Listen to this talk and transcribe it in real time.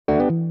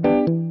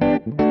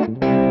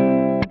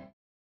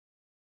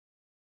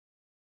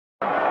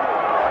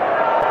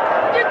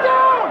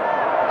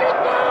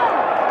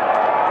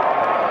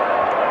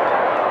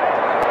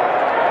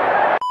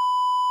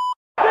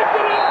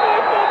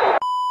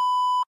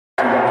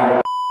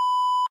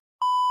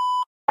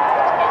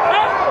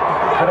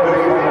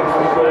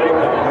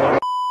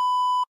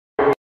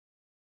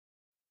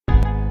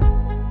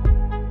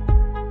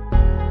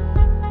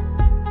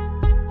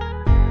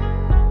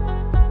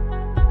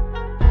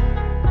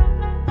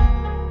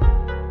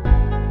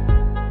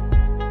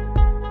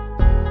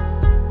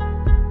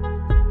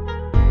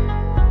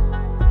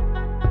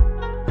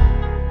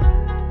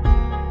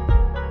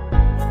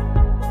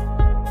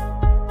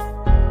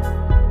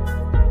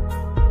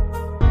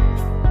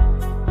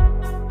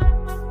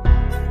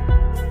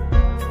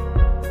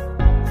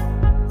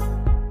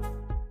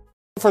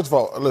First of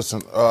all,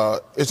 listen,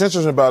 it's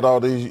interesting about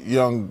all these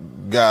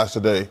young guys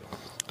today.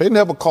 They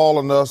never call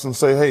on us and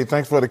say, hey,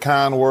 thanks for the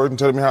kind word and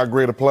telling me how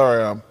great a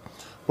player I am.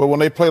 But when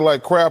they play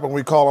like crap and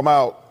we call them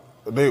out,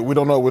 we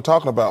don't know what we're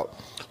talking about.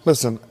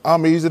 Listen,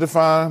 I'm easy to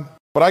find,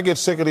 but I get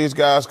sick of these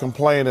guys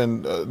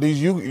complaining.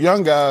 These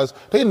young guys,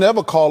 they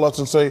never call us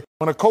and say,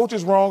 when a coach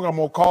is wrong, I'm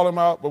going to call him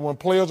out. But when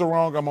players are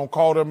wrong, I'm going to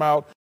call them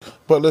out.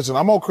 But listen,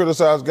 I'm going to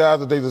criticize guys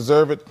that they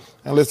deserve it.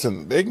 And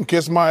listen, they can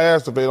kiss my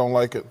ass if they don't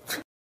like it.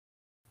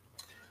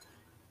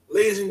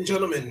 Ladies and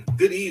gentlemen,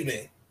 good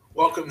evening.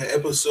 Welcome to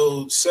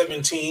episode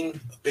 17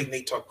 of Big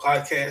Nate Talk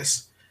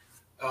Podcast.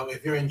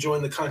 If you're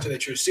enjoying the content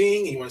that you're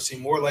seeing and you want to see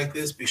more like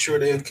this, be sure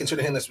to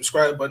consider hitting the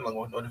subscribe button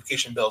along with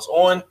notification bells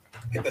on.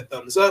 Hit that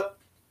thumbs up.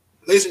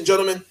 Ladies and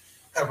gentlemen,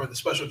 I have a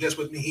special guest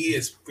with me. He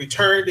is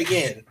returned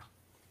again.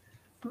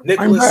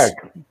 Nick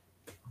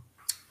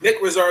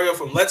Rosario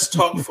from Let's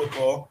Talk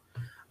Football.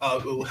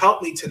 It will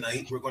help me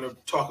tonight. We're going to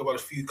talk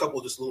about a couple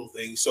of just little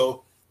things.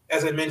 So,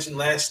 as I mentioned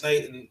last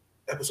night in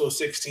episode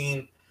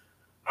 16,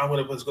 I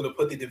was going to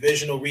put the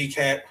divisional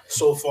recap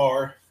so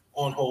far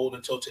on hold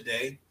until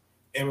today.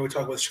 And we're going to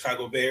talk about the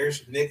Chicago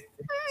Bears. Nick,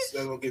 so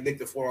I'm going to give Nick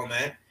the floor on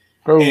that.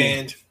 Oh.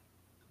 And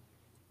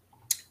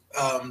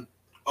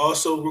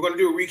also, we're going to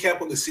do a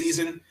recap on the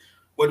season.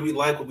 What do we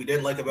like, what we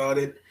didn't like about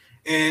it.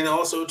 And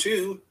also,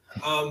 too,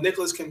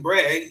 Nicholas can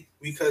brag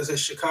because the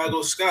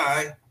Chicago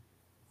Sky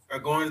are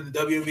going to the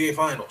WNBA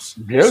Finals.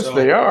 Yes,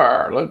 they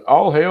are. Let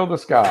all hail the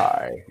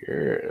Sky.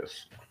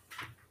 Yes.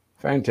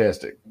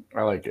 Fantastic.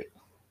 I like it.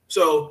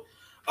 So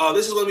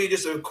this is going to be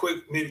just a quick,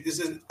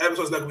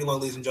 episode's not going to be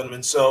long, ladies and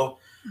gentlemen. So,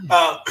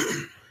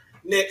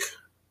 Nick.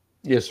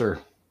 Yes, sir.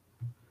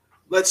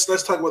 Let's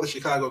talk about the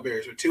Chicago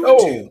Bears. We're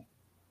 2-2.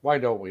 Why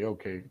don't we?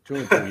 Okay,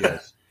 2-2,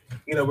 yes.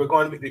 We're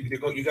going to be,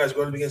 you guys are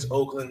going to be against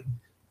Oakland.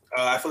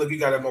 I feel like you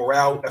got a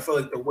morale. I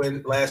feel like the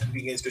win last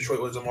week against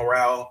Detroit was a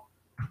morale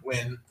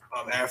win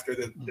after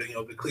the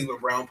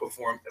Cleveland Brown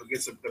performed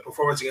against the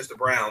performance against the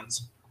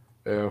Browns.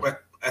 Yeah.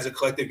 But as a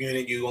collective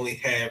unit, you only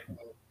have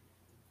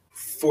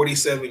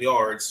 47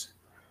 yards.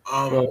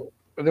 And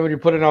then when you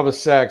put in all the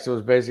sacks, it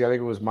was basically, I think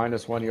it was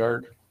minus 1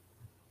 yard.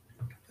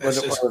 It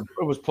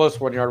was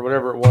plus 1 yard,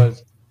 whatever it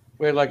was.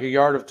 We had like a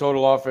yard of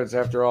total offense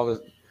after all this.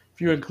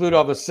 If you include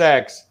all the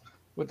sacks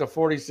with the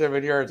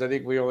 47 yards, I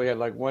think we only had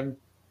like one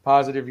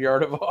positive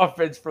yard of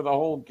offense for the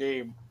whole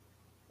game.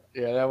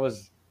 Yeah, that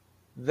was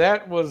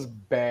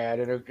bad.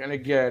 And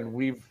again,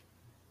 we've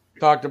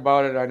talked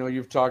about it. I know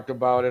you've talked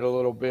about it a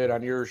little bit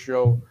on your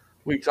show.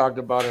 We talked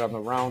about it on the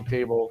round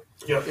table.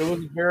 Yep. It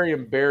was a very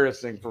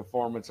embarrassing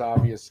performance,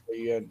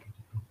 obviously. And,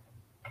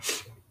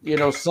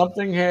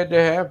 something had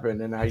to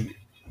happen. And I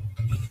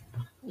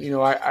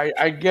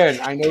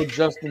know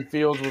Justin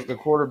Fields was the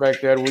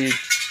quarterback that week.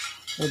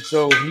 And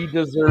so he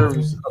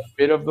deserves a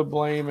bit of the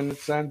blame in a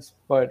sense.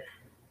 But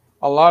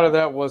a lot of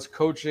that was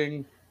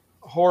coaching,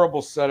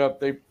 horrible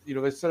setup. They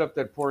set up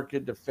that poor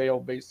kid to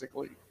fail,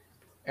 basically.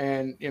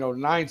 And,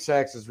 9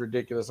 sacks is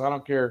ridiculous. I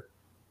don't care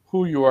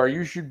who you are.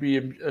 You should be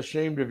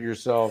ashamed of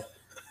yourself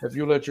if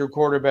you let your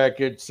quarterback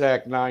get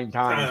sacked 9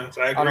 times.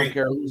 I agree. I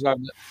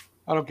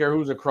don't care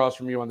who's across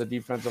from you on the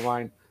defensive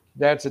line.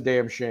 That's a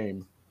damn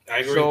shame. I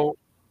agree.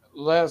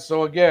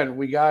 So again,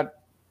 we got,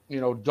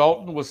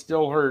 Dalton was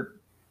still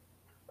hurt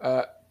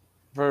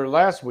for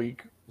last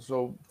week.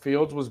 So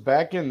Fields was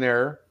back in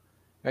there.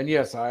 And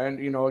yes,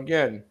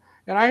 again,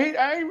 and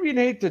I even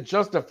hate to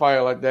justify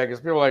it like that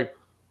because people are like,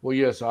 well,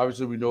 yes,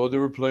 obviously we know they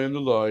were playing the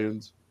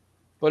Lions.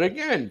 But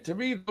again, to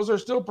me, those are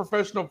still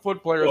professional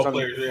professional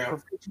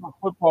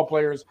football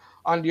players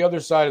on the other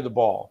side of the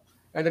ball.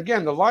 And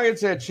again, the Lions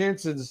had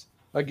chances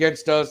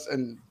against us,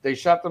 and they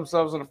shot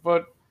themselves in the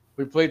foot.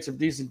 We played some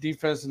decent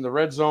defense in the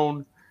red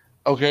zone,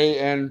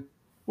 and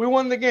we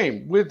won the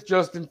game with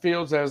Justin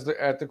Fields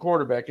at the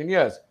quarterback. And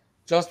yes,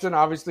 Justin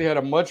obviously had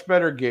a much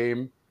better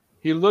game.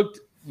 He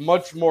looked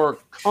much more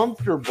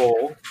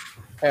comfortable,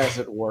 as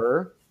it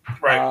were.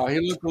 Right. He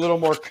looked a little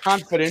more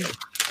confident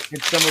in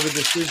some of the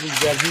decisions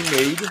that he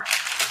made,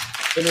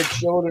 and it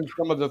showed in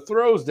some of the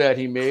throws that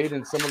he made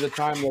and some of the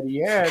time that he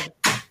had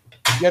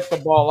to get the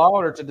ball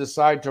out or to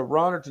decide to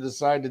run or to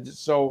decide to.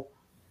 So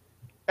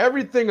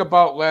everything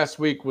about last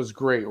week was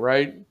great,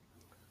 right?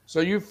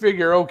 So you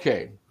figure,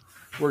 okay,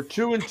 we're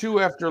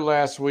 2-2 after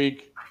last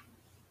week.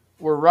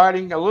 We're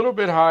riding a little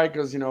bit high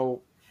because,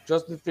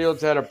 Justin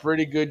Fields had a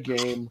pretty good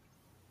game.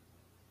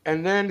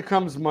 And then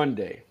comes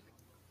Monday,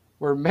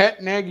 where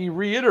Matt Nagy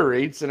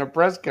reiterates in a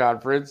press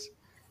conference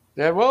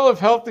that, well, if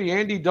healthy,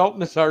 Andy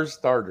Dalton is our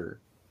starter.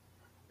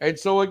 And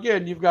so,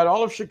 again, you've got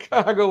all of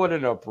Chicago in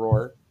an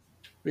uproar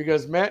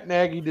because Matt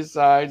Nagy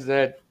decides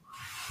that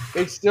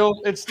it's still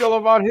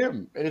about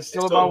him. And it's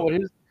still about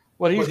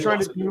what he's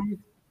trying to do,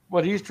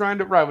 what he's trying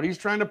to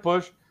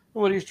push,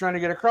 and what he's trying to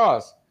get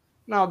across.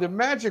 Now, the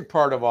magic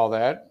part of all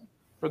that,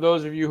 for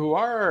those of you who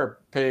are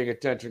paying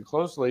attention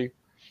closely,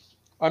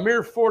 a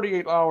mere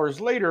 48 hours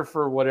later,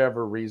 for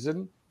whatever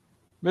reason,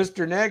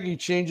 Mr. Nagy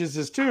changes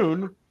his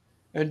tune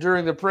and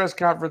during the press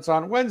conference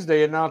on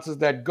Wednesday announces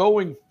that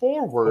going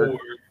forward,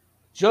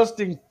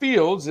 Justin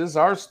Fields is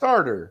our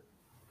starter.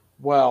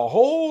 Well,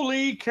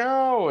 holy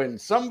cow. And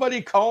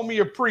somebody call me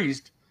a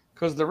priest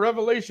because the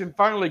revelation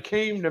finally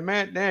came to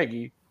Matt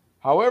Nagy.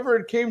 However,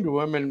 it came to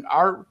him. And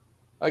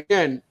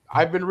again,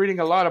 I've been reading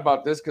a lot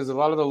about this because a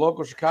lot of the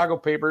local Chicago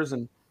papers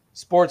and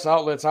sports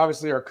outlets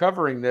obviously are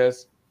covering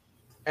this.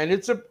 And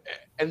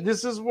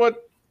this is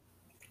what,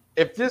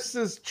 if this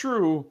is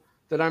true,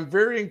 then I'm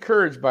very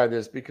encouraged by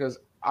this because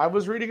I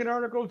was reading an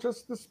article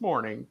just this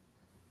morning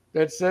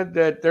that said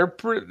that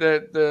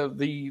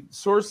the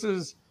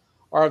sources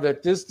are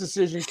that this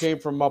decision came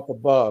from up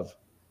above,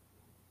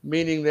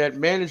 meaning that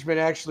management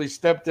actually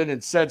stepped in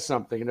and said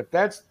something. And if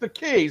that's the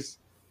case,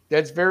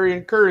 that's very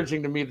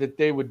encouraging to me that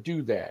they would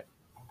do that.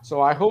 So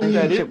I hope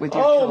that it.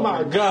 Oh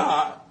my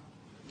God!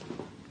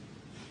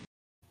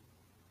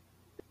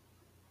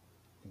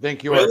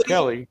 Thank you, R.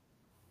 Kelly.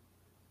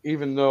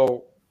 Even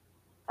though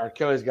R.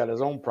 Kelly's got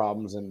his own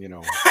problems, and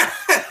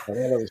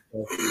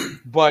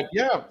but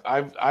yeah,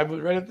 I've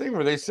read a thing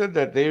where they said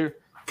that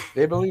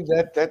they believe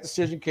that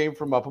decision came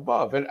from up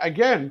above. And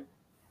again,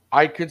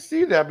 I could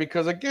see that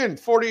because again,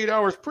 48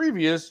 hours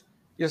previous,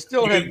 you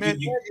still had Matt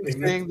Nagy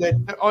saying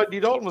that Andy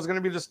Dalton was going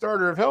to be the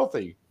starter if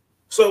healthy.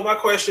 So my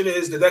question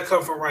is, did that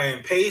come from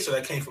Ryan Pace or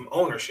that came from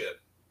ownership?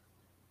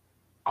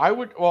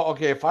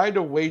 If I had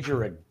to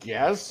wager a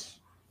guess,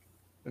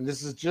 and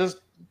this is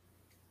just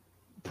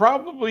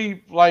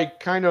probably like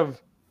kind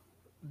of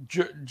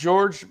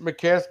George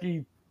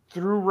McCaskey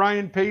through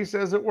Ryan Pace,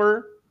 as it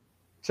were,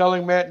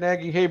 telling Matt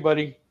Nagy, hey,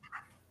 buddy,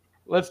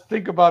 let's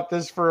think about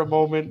this for a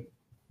moment.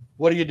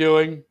 What are you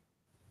doing?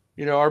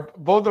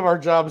 Both of our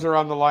jobs are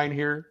on the line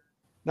here,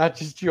 not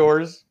just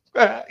yours,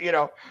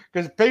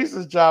 because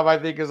Pace's job, I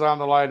think, is on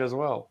the line as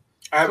well.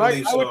 I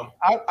believe so.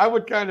 I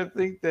would kind of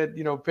think that,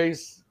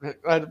 Pace,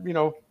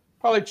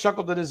 probably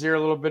chuckled in his ear a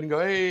little bit and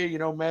go, hey,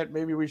 Matt,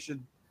 maybe we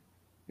should,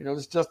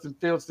 this Justin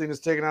Fields thing is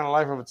taking on a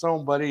life of its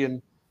own, buddy.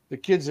 And the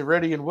kid's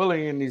ready and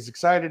willing and he's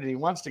excited and he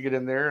wants to get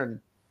in there. And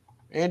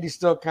Andy's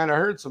still kind of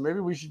hurt. So maybe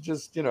we should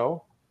just,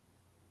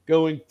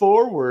 going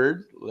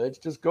forward, let's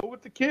just go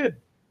with the kid.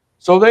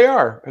 So they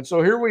are. And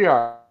so here we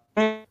are.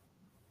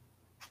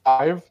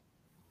 5.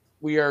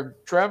 We are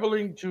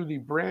traveling to the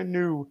brand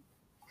new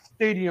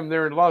stadium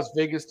there in Las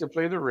Vegas to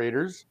play the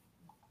Raiders.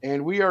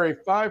 And we are a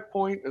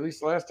 5-point, at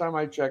least last time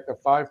I checked, a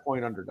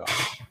 5-point underdog.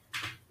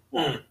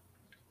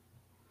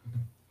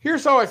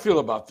 Here's how I feel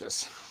about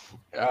this.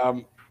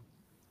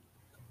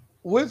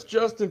 With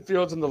Justin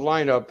Fields in the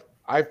lineup,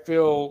 I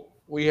feel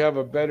we have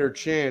a better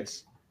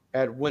chance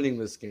at winning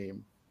this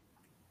game.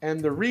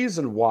 And the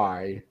reason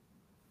why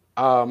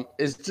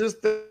is just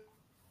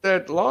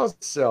that Laws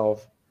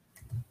itself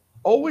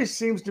always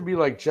seems to be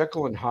like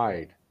Jekyll and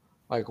Hyde.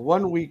 Like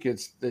 1 week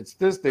it's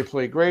this, they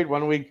play great.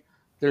 1 week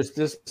there's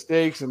this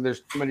mistakes and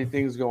there's too many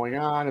things going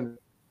on and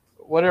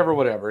whatever.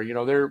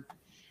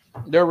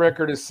 Their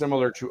record is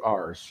similar to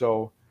ours.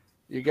 So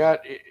you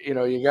got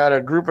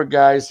a group of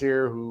guys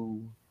here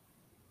who,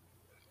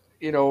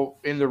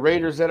 in the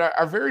Raiders that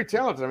are very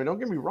talented. I mean, don't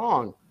get me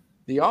wrong.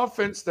 The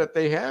offense that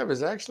they have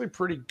is actually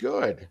pretty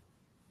good.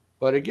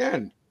 But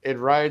again, it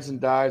rides and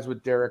dies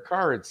with Derek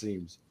Carr, it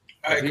seems.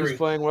 If he's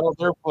playing well,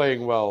 they're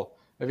playing well.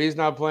 If he's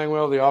not playing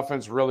well, the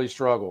offense really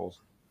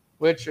struggles.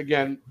 Which,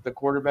 again, the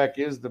quarterback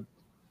is the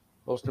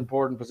most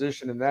important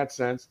position in that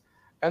sense.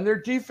 And their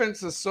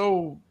defense is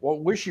so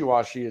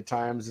wishy-washy at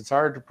times, it's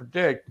hard to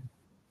predict. I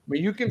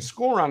mean, you can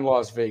score on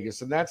Las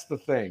Vegas, and that's the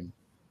thing.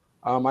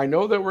 I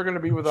know that we're going to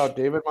be without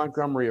David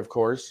Montgomery, of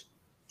course,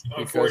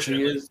 because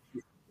he is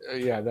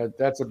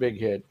that's a big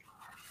hit.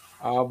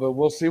 But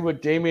we'll see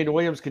what Damian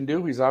Williams can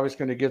do. He's obviously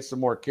going to get some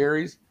more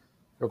carries.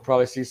 You'll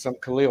probably see some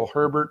Khalil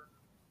Herbert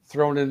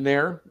thrown in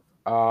there.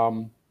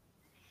 Again,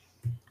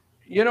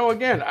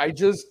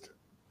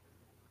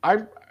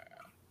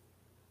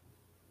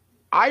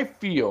 I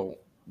feel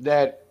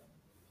that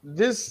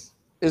this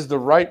is the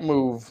right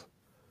move.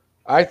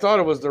 I thought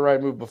it was the right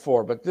move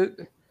before, but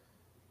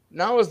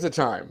now is the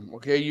time.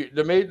 Okay,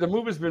 the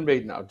move has been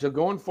made now.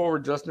 Going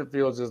forward, Justin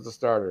Fields is the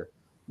starter.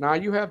 Now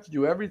you have to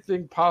do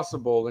everything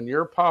possible in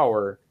your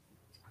power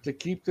to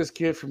keep this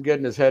kid from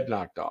getting his head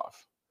knocked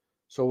off.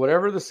 So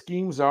whatever the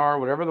schemes are,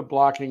 whatever the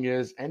blocking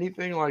is,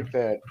 anything like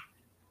that,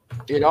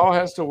 it all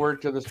has to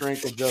work to the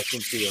strength of Justin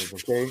Fields,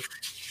 okay?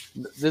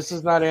 This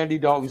is not Andy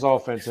Dalton's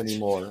offense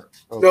anymore.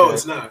 Okay? No,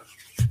 it's not.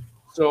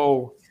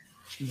 So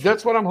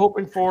that's what I'm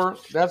hoping for.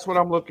 That's what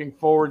I'm looking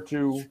forward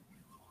to.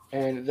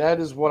 And that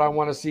is what I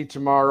want to see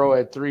tomorrow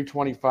at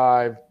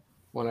 3:25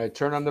 when I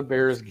turn on the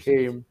Bears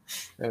game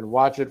and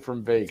watch it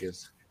from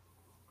Vegas.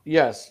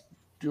 Yes,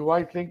 do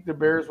I think the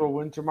Bears will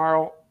win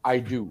tomorrow? I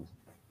do.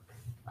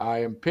 I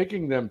am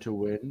picking them to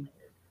win.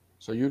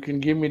 So you can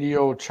give me the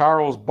old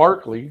Charles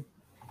Barkley.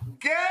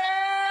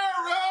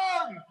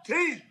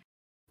 Guaranteed.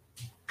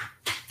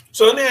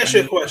 So let me ask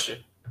you a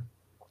question.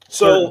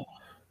 So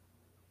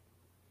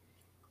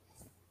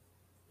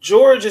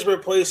George is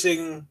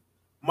replacing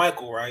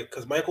Michael, right?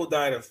 Because Michael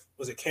died of,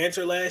 was it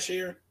cancer last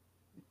year?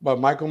 But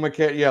Michael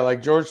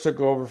McCaskey, George took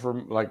over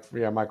from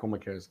Michael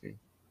McCaskey.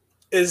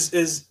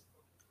 Is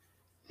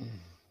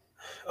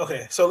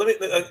okay. So let me,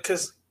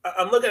 because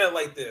I'm looking at it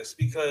like this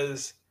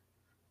because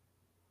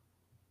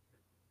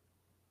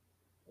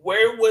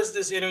where was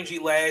this energy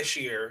last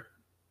year,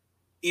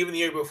 even the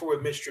year before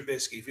with Mitch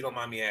Trubisky, if you don't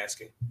mind me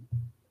asking?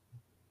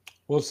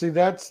 Well, see,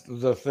 that's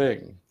the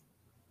thing.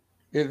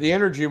 The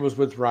energy was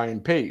with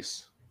Ryan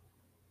Pace.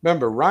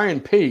 Remember, Ryan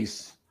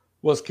Pace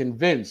was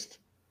convinced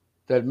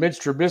that Mitch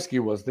Trubisky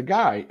was the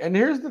guy. And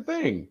here's the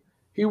thing.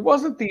 He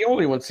wasn't the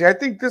only one. See, I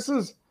think this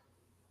is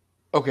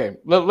okay.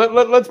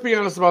 Let's be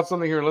honest about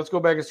something here. Let's go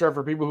back and start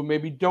for people who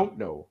maybe don't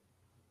know.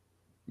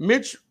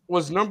 Mitch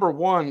was number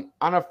one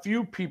on a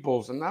few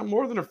people's, and not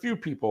more than a few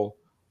people,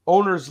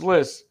 owners'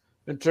 lists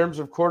in terms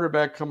of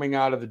quarterback coming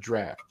out of the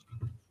draft.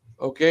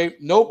 Okay,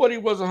 nobody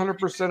was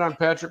 100% on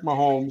Patrick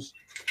Mahomes,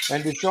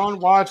 and Deshaun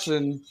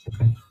Watson.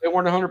 They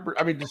weren't 100%.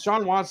 I mean,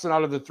 Deshaun Watson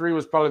out of the three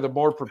was probably the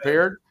more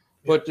prepared,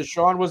 but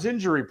Deshaun was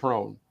injury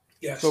prone.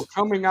 Yes. So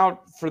coming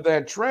out for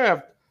that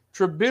draft,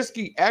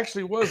 Trubisky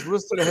actually was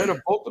listed ahead of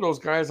both of those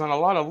guys on a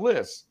lot of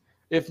lists.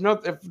 If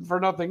for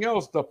nothing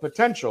else, the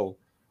potential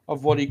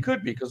of what he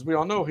could be, because we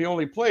all know he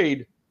only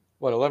played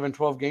 11,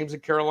 12 games in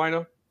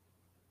Carolina.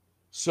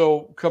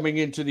 So coming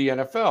into the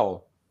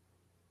NFL.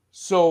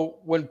 So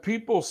when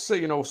people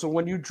say, so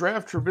when you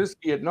draft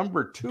Trubisky at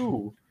number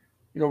 2,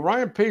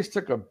 Ryan Pace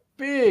took a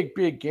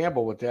big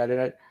gamble with that.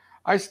 And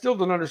I still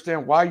don't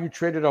understand why you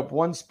traded up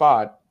one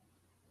spot.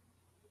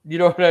 You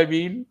know what I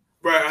mean?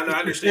 Right, I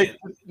understand.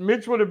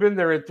 Mitch would have been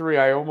there at 3.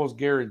 I almost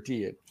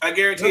guarantee it. I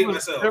guarantee it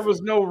myself. There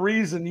was no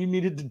reason you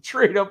needed to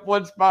trade up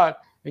one spot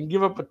and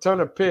give up a ton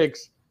of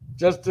picks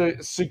just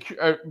to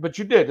secure. But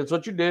you did. That's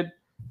what you did.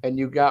 And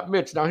you got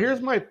Mitch. Now,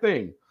 here's my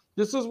thing.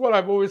 This is what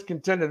I've always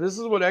contended. This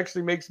is what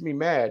actually makes me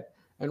mad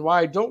and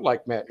why I don't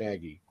like Matt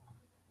Nagy.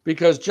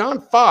 Because John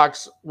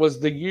Fox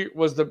was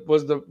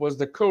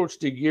the coach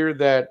the year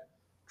that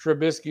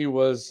Trubisky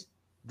was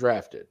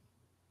drafted.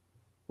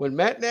 When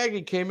Matt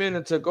Nagy came in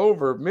and took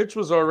over, Mitch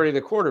was already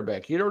the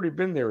quarterback. He'd already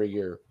been there a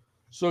year.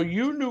 So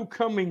you knew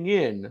coming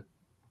in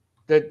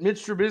that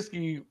Mitch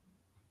Trubisky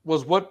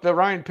was what the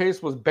Ryan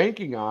Pace was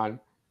banking on,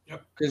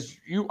 because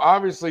you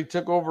obviously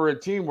took over a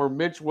team where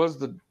Mitch was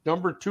the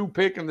number 2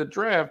 pick in the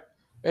draft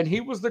and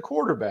he was the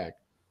quarterback.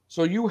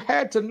 So you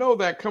had to know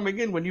that coming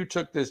in when you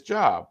took this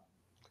job.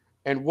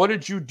 And what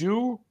did you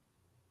do?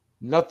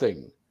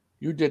 Nothing.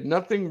 You did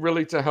nothing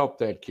really to help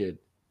that kid.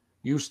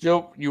 You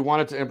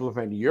wanted to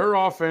implement your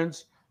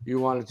offense. You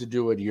wanted to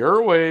do it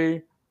your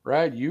way,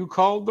 right? You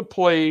called the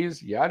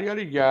plays, yada,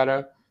 yada,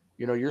 yada.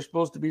 You're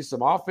supposed to be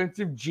some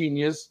offensive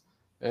genius.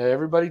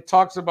 Everybody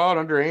talks about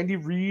under Andy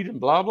Reid and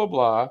blah, blah,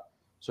 blah.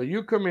 So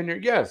you come in here.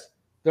 Yes,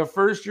 the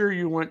first year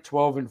you went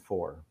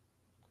 12-4.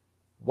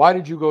 Why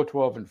did you go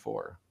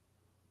 12-4?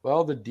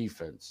 Well, the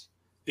defense.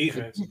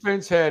 The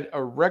defense had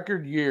a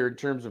record year in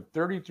terms of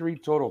 33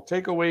 total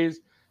takeaways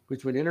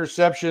between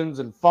interceptions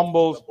and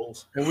fumbles.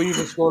 And we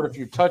even scored a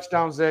few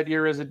touchdowns that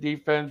year as a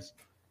defense.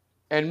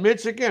 And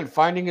Mitch, again,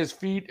 finding his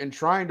feet and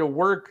trying to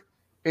work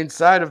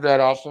inside of that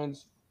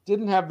offense,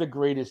 didn't have the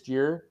greatest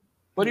year,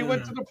 but he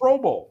went to the Pro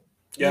Bowl.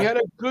 Yeah. He had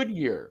a good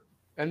year,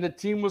 and the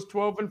team was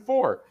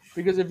 12-4.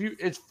 Because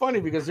it's funny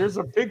because there's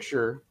a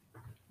picture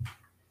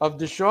of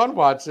Deshaun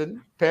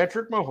Watson,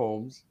 Patrick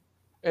Mahomes,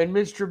 and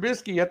Mitch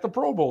Trubisky at the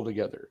Pro Bowl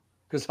together,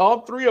 because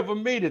all 3 of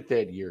them made it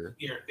that year.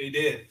 Yeah, they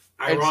did.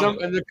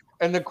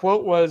 And the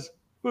quote was,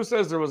 "Who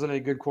says there wasn't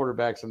any good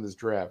quarterbacks in this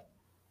draft?"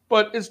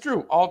 But it's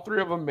true. All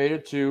 3 of them made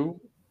it to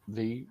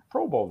the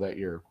Pro Bowl that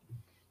year.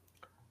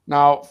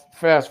 Now,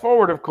 fast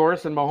forward, of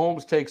course, and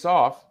Mahomes takes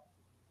off,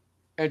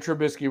 and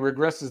Trubisky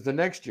regresses the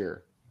next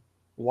year.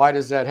 Why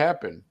does that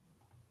happen?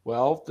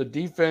 Well, the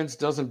defense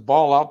doesn't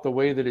ball out the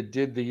way that it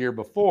did the year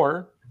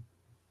before,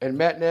 and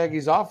Matt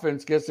Nagy's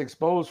offense gets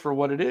exposed for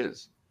what it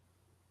is.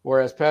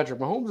 Whereas Patrick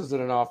Mahomes is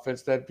in an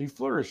offense that he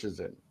flourishes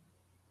in.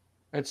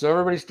 And so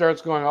everybody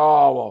starts going,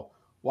 oh, well,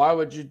 why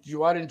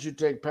didn't you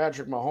take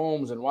Patrick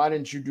Mahomes, and why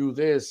didn't you do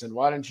this, and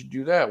why didn't you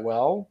do that?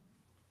 Well,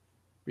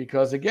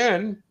 because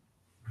again,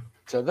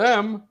 to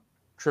them,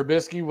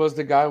 Trubisky was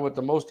the guy with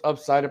the most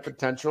upside of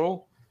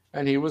potential,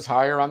 and he was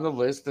higher on the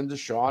list than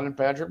Deshaun and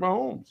Patrick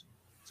Mahomes.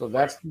 So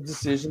that's the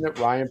decision that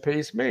Ryan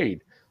Pace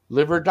made.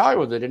 Live or die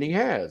with it, and he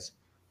has.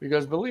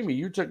 Because believe me,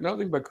 you took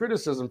nothing but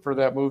criticism for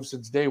that move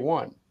since day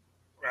one.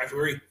 I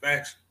agree.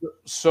 Thanks.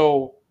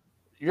 So,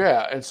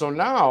 yeah. And so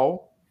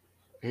now,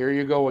 here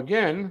you go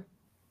again.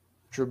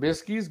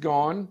 Trubisky's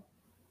gone.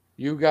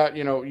 You got,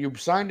 you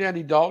signed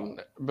Andy Dalton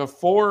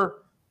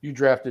before you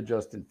drafted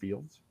Justin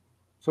Fields.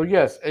 So,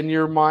 yes, in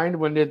your mind,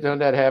 when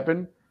that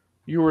happened,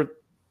 you were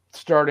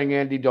starting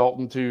Andy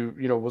Dalton to,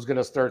 was going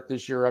to start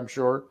this year, I'm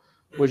sure,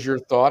 was your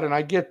thought. And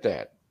I get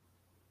that.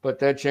 But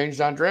that changed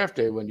on draft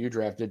day when you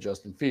drafted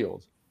Justin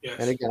Fields. Yes.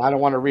 And again, I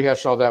don't want to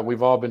rehash all that.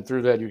 We've all been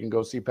through that. You can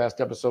go see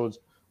past episodes.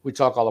 We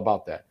talk all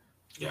about that.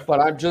 Yeah. But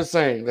I'm just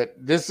saying that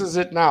this is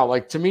it now.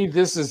 Like, to me,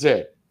 this is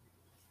it.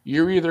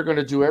 You're either going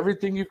to do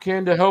everything you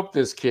can to help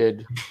this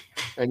kid,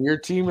 and your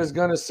team is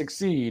going to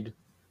succeed,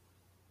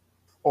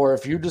 or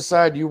if you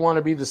decide you want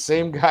to be the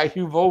same guy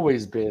you've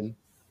always been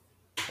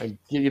and,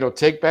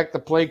 take back the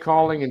play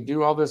calling and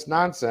do all this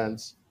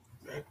nonsense,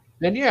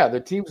 then yeah, the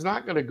team's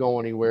not going to go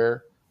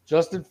anywhere.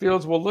 Justin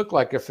Fields will look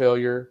like a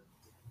failure,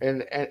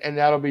 and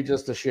that'll be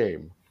just a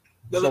shame.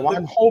 So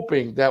I'm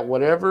hoping that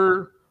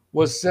whatever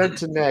was said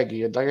to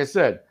Nagy, and like I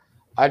said,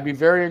 I'd be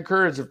very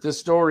encouraged if this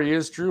story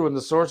is true and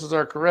the sources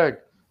are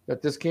correct,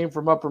 that this came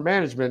from upper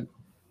management,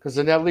 because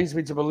then that leads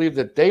me to believe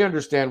that they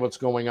understand what's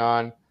going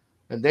on,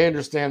 and they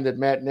understand that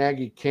Matt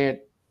Nagy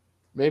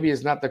maybe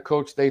is not the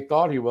coach they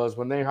thought he was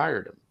when they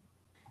hired him.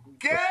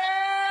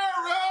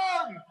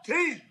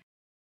 Guaranteed.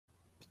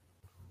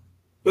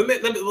 Let me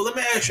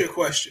ask you a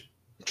question.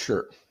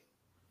 Sure.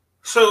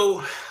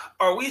 So,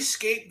 are we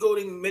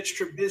scapegoating Mitch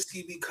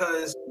Trubisky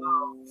because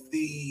of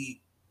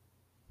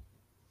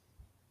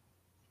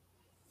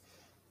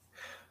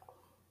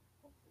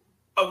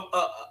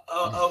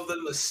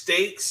the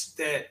mistakes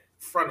that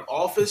front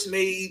office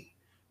made?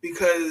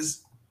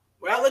 Because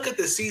when I look at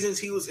the seasons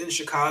he was in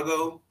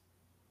Chicago,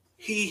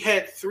 he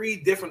had 3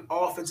 different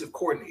offensive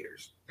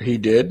coordinators. He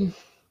did.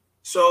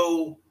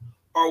 So,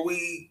 would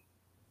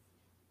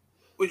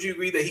you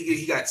agree that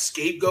he got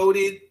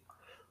scapegoated?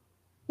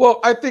 Well,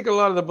 I think a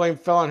lot of the blame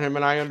fell on him,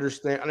 and I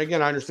understand. And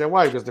again, I understand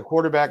why, because the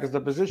quarterback is the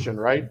position,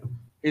 right?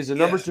 He's the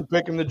number 2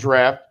 pick in the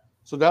draft,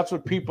 so that's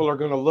what people are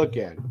going to look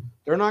at.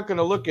 They're not going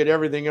to look at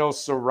everything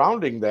else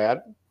surrounding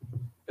that,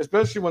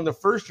 especially when the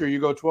first year you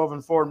go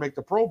 12-4 and make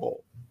the Pro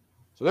Bowl.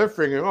 So they're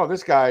figuring, oh,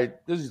 this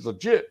is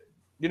legit.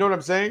 You know what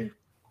I'm saying?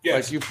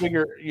 Yes. Like you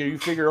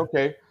figure,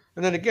 okay.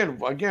 And then again,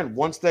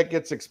 once that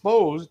gets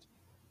exposed,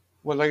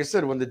 like I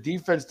said, when the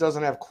defense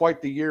doesn't have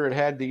quite the year it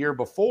had the year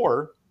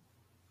before,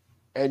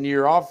 and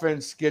your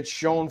offense gets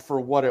shown for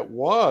what it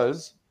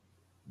was,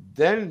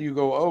 then you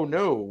go, oh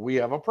no, we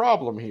have a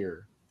problem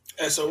here.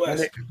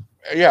 SOS.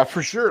 Yeah,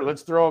 for sure.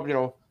 Let's throw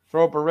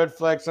up a red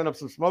flag, send up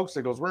some smoke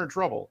signals. We're in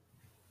trouble.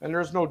 And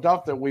there's no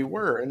doubt that we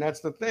were. And that's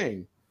the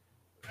thing.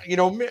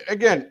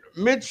 Again,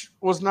 Mitch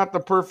was not the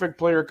perfect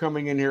player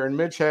coming in here, and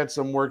Mitch had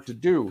some work to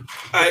do.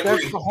 I agree.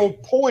 That's the whole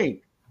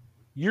point.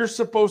 You're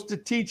supposed to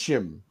teach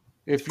him.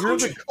 If you're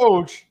the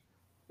coach,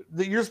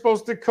 you're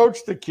supposed to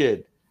coach the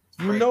kid.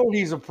 You know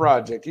he's a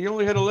project. He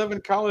only had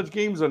 11 college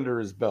games under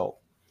his belt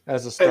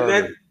as a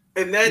starter.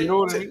 And that you know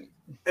what I mean?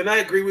 And I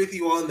agree with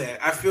you on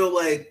that. I feel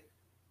like,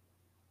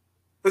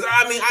 because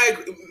I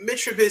agree,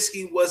 Mitch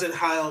Trubisky wasn't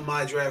high on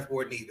my draft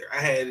board neither.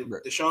 I had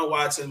Deshaun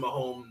Watson,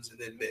 Mahomes, and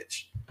then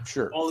Mitch.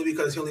 Sure. Only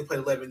because he only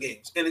played 11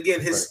 games. And again,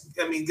 just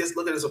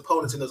look at his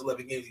opponents in those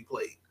 11 games he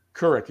played.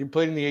 Correct. He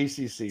played in the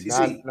ACC.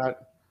 Not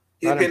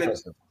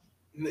impressive.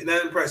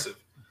 Not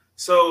impressive.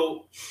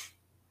 So,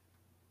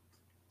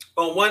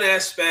 on one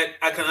aspect,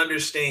 I can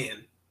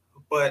understand,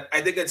 but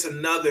I think it's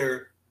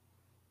another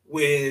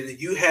when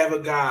you have a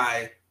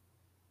guy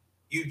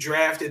you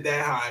drafted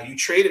that high, you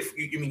traded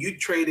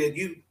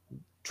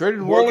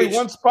only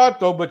one spot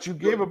though, but you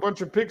gave a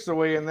bunch of picks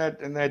away in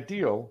that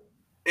deal,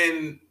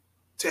 and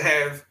to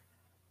have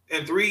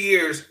in 3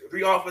 years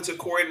 3 offensive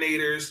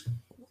coordinators,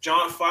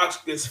 John Fox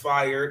gets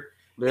fired,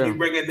 and you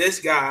bring in this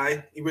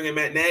guy, you bring in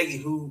Matt Nagy,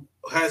 who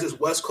has this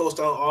West Coast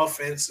style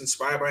offense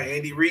inspired by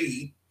Andy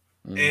Reid.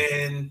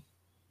 And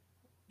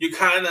you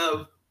kind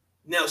of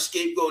now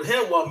scapegoat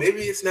him. Well,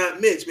 maybe it's not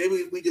Mitch.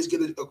 Maybe we just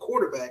get a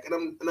quarterback.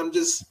 And I'm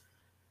just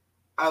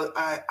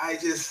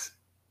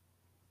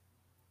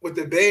with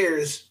the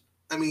Bears.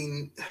 I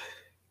mean,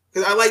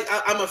 because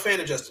I'm a fan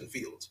of Justin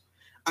Fields.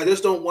 I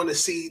just don't want to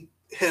see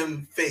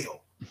him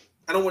fail.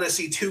 I don't want to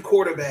see 2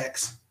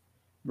 quarterbacks.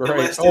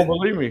 Right.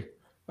 Believe me,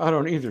 I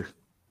don't either.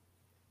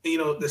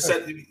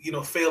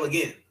 Fail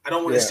again. I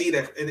don't want to see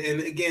that.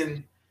 And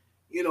again,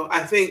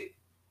 I think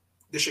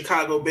the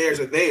Chicago Bears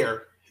are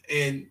there,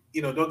 and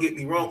don't get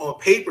me wrong. On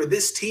paper,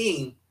 this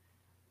team,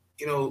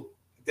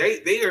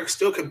 they are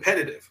still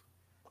competitive.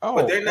 Oh,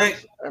 but they're not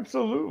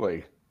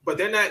absolutely. But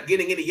they're not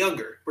getting any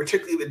younger,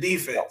 particularly the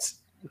defense.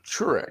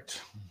 Correct.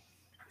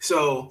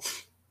 So,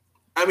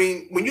 I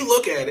mean, when you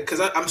look at it, because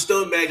I'm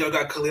still mad y'all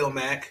got Khalil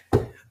Mack.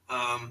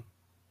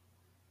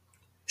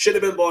 Should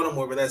have been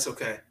Baltimore, but that's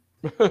okay.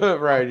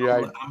 Right.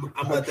 Yeah.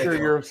 I'm sure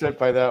you're upset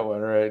by that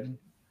one, right?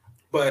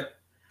 But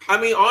I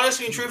mean,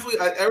 honestly and truthfully,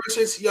 ever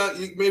since you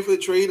made for the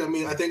trade, I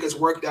mean, I think it's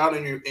worked out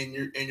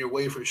in your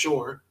way for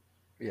sure.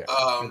 Yeah,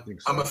 I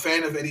think so. I'm a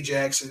fan of Eddie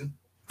Jackson.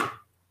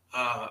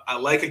 I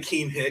like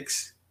Akeem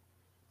Hicks.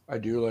 I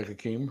do like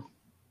Akeem.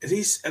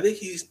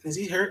 Is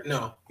he hurt?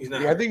 No, he's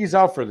not. Yeah, I think he's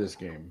out for this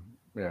game.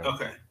 Yeah.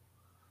 Okay.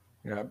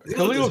 Yeah,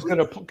 Khalil's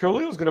gonna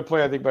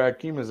play, I think, but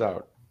Akeem is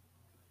out.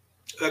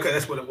 Okay,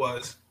 that's what it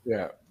was.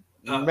 Yeah,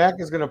 Mac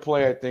is gonna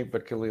play, I think,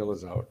 but Khalil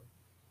is out.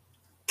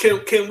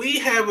 Can we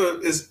have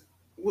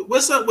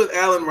what's up with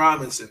Allen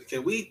Robinson?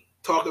 Can we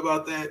talk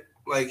about that?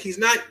 Like he's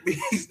not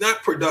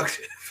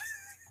productive.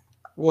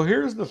 Well,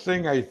 here's the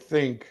thing. I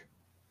think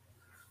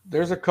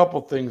there's a couple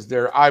things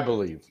there. I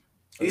believe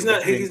he's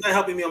not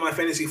helping me on my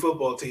fantasy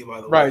football team.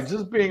 By the way, right?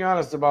 Just being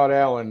honest about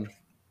Allen.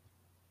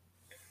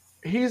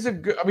 He's a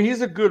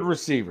good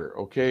receiver,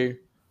 okay?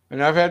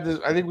 And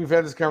I think we've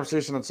had this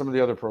conversation on some of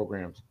the other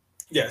programs.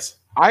 Yes.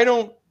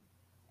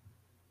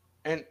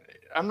 And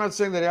I'm not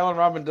saying that Allen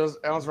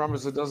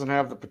Robinson doesn't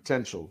have the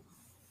potential.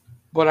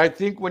 But I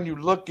think when you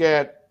look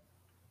at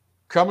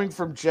coming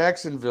from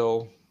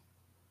Jacksonville,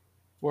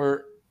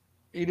 where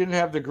he didn't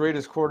have the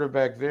greatest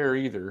quarterback there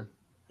either.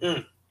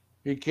 Mm.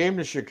 He came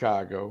to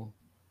Chicago,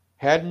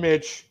 had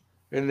Mitch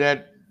in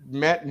that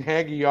Matt and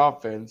Nagy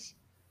offense,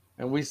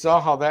 and we saw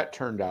how that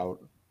turned out.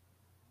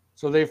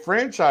 So they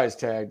franchise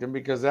tagged him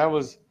because that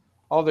was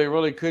all they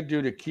really could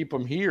do to keep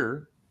him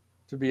here,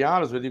 to be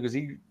honest with you, because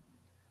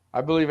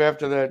I believe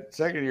after that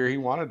second year he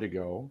wanted to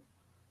go.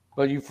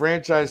 But you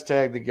franchise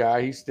tag the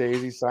guy, he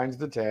stays, he signs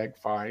the tag,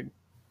 fine.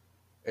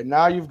 And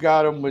now you've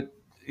got him with,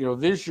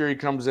 this year he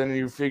comes in and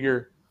you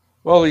figure,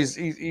 well,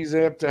 he's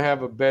apt to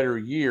have a better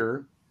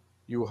year,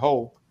 you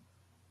hope.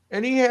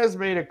 And he has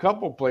made a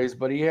couple plays,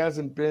 but he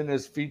hasn't been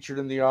as featured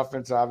in the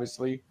offense,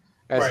 obviously,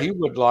 as Right. he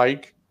would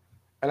like.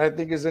 And I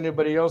think as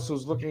anybody else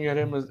who's looking at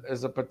him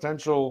as a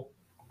potential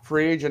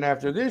free agent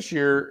after this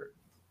year,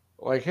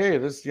 like, hey,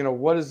 this,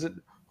 what is it?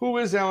 Who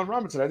is Allen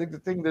Robinson? I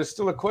think there's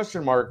still a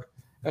question mark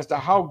as to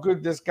how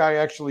good this guy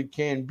actually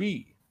can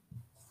be.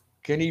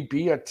 Can he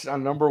be a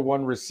number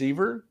one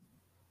receiver?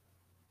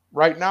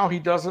 Right now, he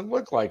doesn't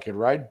look like it,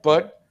 right?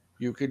 But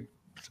you could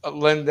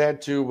lend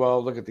that to,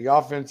 well, look at the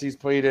offense he's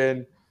played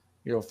in,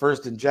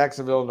 first in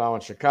Jacksonville, now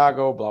in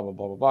Chicago, blah, blah,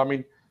 blah, blah, blah. I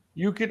mean,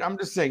 I'm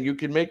just saying, you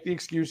can make the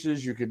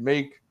excuses. You could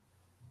make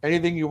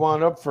anything you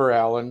want up for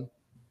Allen.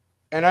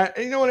 And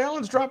and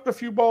Allen's dropped a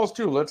few balls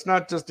too. Let's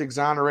not just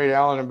exonerate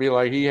Allen and be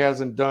like, he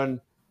hasn't done,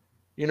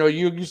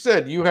 you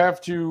said you have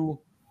to,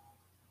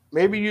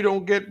 maybe you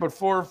don't get but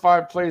 4 or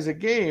 5 plays a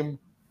game,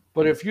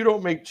 but if you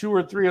don't make 2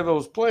 or 3 of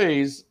those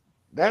plays,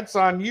 that's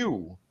on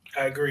you.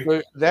 I agree.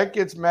 But that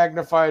gets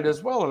magnified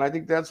as well. And I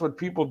think that's what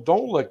people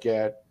don't look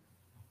at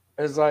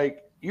is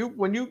like,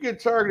 when you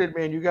get targeted,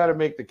 man, you got to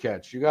make the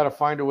catch. You got to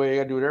find a way. You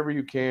got to do whatever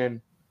you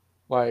can.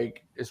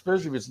 Like,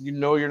 especially if it's,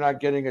 you're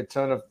not getting a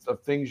ton of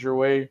things your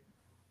way,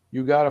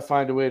 you got to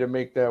find a way to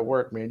make that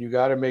work, man. You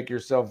got to make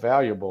yourself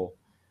valuable.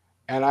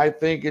 And I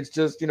think it's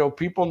just,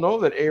 people know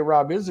that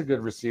A-Rob is a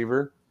good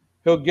receiver.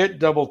 He'll get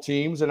double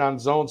teams, and on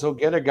zones, he'll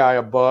get a guy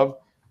above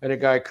and a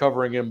guy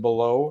covering him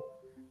below.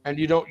 And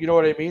you know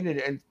what I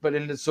mean?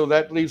 So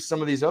that leaves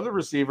some of these other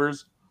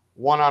receivers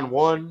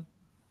one-on-one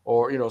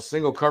or,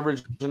 single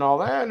coverage and all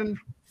that. And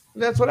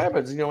that's what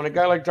happens. When a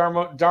guy like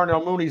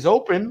Darnell Mooney's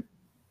open,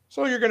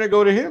 so you're going to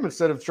go to him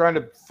instead of trying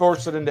to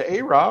force it into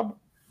A-Rob.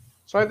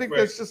 So I think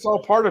that's just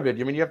all part of it.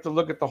 I mean, you have to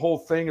look at the whole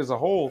thing as a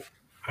whole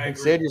and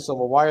say to yourself,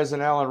 well, why isn't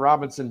Allen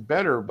Robinson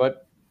better?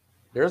 But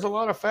there's a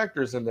lot of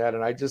factors in that.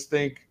 And I just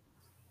think,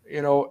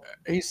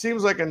 he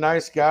seems like a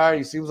nice guy.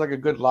 He seems like a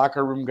good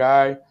locker room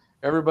guy.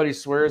 Everybody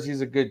swears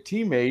he's a good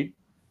teammate.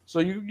 So,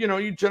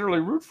 you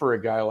generally root for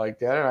a guy like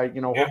that.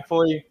 And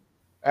hopefully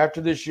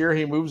after this year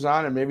he moves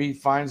on and maybe he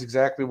finds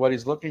exactly what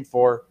he's looking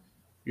for,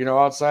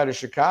 outside of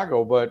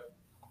Chicago. But,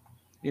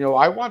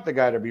 I want the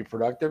guy to be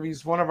productive.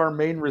 He's one of our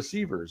main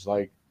receivers.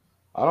 Like,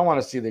 I don't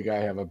want to see the guy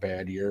have a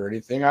bad year or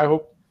anything. I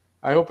hope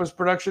his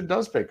production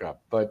does pick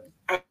up. But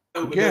I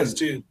hope it does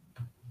too.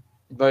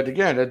 But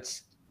again,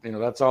 it's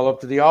that's all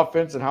up to the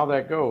offense and how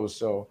that goes.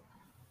 So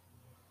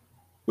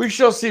we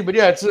shall see. But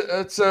yeah,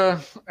 it's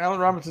Allen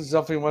Robinson's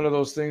definitely one of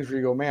those things where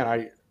you go,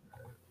 man,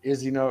 is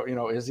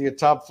he a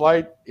top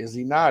flight? Is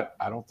he not?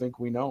 I don't think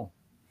we know.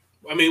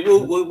 I mean,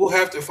 we'll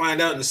have to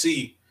find out and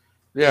see.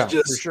 Yeah,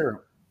 for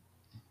sure.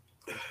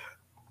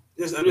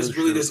 Just with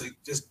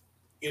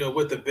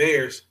the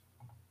Bears.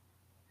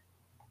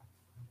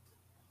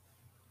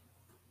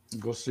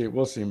 We'll see,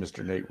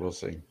 Mr. Nate. We'll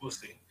see.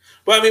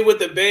 But I mean, with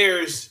the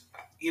Bears,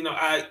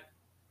 I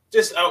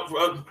just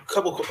a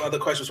couple other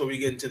questions before we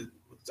get into.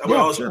 I will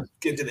also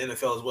get into the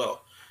NFL as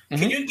well.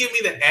 Mm-hmm. Can you give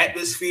me the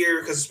atmosphere?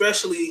 Because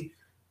especially,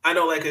 I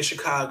know, like in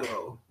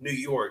Chicago, New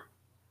York,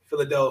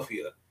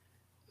 Philadelphia,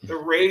 the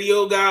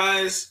radio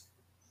guys,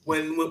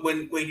 when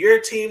your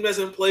team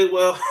doesn't play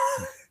well,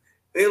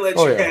 they let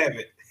you have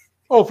it.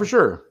 Oh, for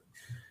sure.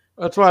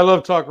 That's why I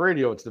love talk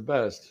radio. It's the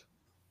best.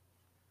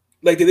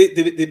 Like, did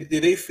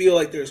they feel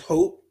like there's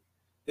hope?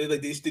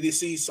 Did they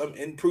see some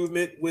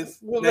improvement with?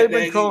 Well, they've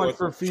been calling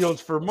for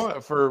Fields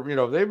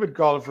they've been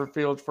calling for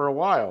Fields for a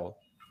while.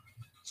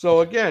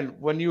 So again,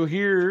 when you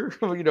hear,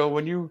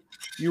 when you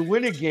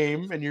win a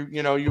game and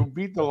you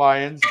beat the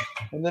Lions,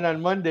 and then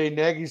on Monday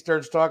Nagy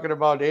starts talking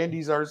about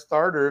Andy's our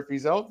starter if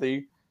he's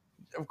healthy,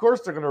 of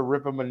course they're going to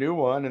rip him a new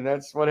one, and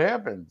that's what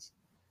happens.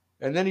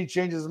 And then he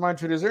changes his mind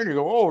 2 days later, and you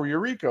go, "Oh,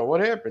 Eureka! What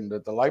happened?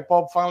 That the light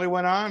bulb finally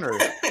went on, or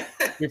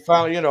he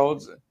finally,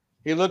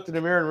 he looked in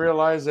the mirror and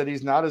realized that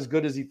he's not as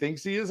good as he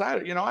thinks he is." I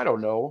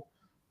don't know,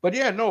 but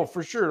yeah, no,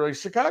 for sure. Like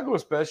Chicago,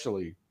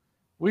 especially,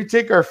 we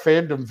take our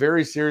fandom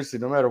very seriously,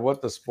 no matter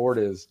what the sport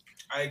is.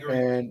 I agree,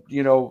 and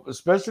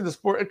especially the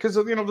sport, because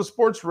the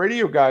sports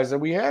radio guys that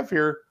we have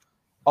here,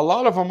 a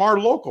lot of them are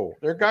local.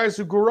 They're guys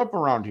who grew up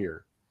around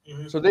here,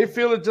 so they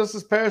feel it just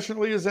as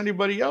passionately as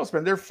anybody else.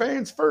 Man, they're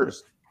fans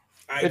first.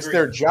 It's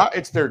their job.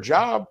 It's their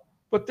job,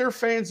 but they're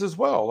fans as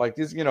well. Like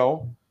these, you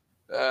go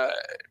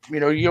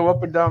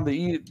up and down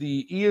the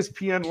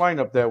ESPN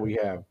lineup that we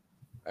have,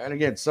 and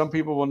again, some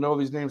people will know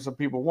these names, some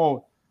people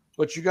won't.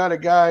 But you got a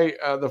guy,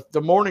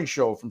 the morning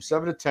show from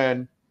 7 to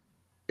 10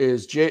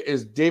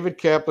 is David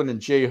Kaplan and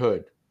Jay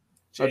Hood.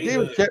 Now, Jay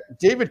Hood.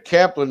 David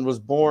Kaplan was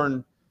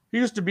born. He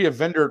used to be a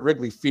vendor at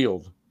Wrigley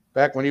Field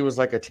back when he was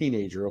like a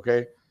teenager.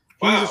 Okay,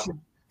 Wow.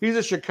 He's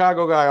a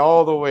Chicago guy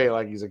all the way.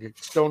 Like he's a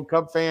Stone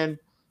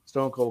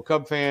Cold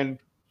Cub fan.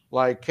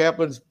 Like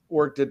Kaplan's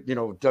worked at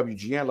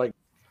WGN. Like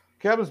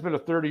Kaplan's been a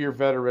 30-year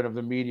veteran of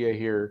the media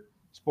here,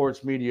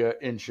 sports media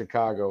in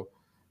Chicago.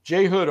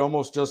 Jay Hood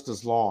almost just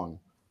as long.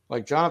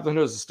 Like Jonathan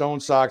Hood is a Stone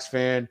Sox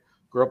fan.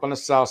 Grew up on the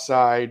South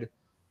Side.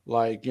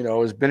 Like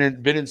has been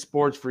in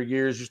sports for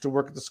years. Used to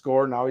work at the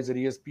Score. Now he's at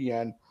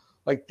ESPN.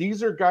 Like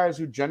these are guys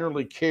who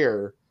generally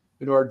care.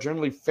 Are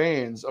generally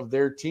fans of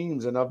their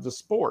teams and of the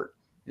sport.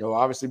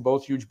 Obviously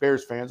both huge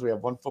Bears fans. We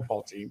have one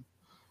football team.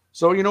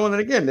 So, and then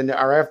again,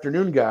 our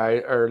afternoon guy,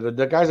 or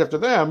the guys after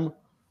them,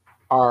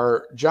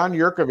 are John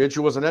Yurkovich,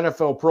 who was an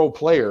NFL pro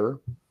player,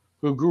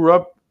 who grew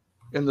up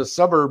in the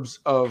suburbs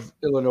of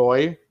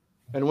Illinois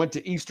and went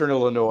to Eastern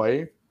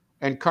Illinois,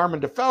 and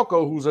Carmen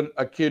DeFalco, who's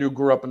a kid who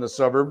grew up in the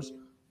suburbs,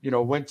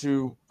 went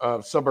to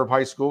suburb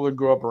high school and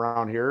grew up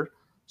around here.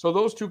 So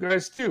those two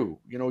guys too.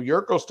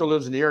 Yurko still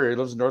lives in the area. He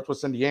lives in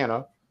Northwest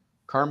Indiana.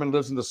 Carmen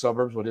lives in the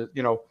suburbs. But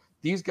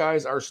these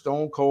guys are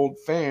stone cold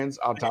fans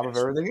on top of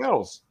everything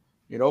else.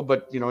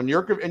 But and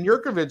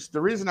Yurkovich, the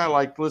reason I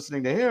like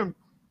listening to him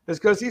is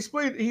because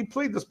he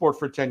played the sport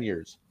for 10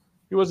 years.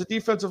 He was a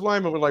defensive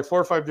lineman with like 4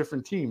 or 5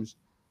 different teams,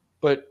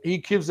 but he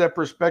gives that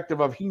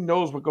perspective of he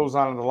knows what goes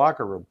on in the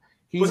locker room.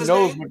 He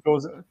knows what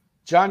goes on.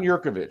 John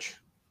Yurkovich.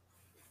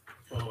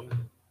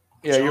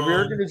 Yeah,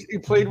 Yurkovich, he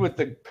played with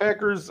the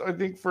Packers, I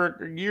think, for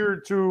a year or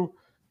two.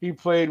 He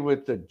played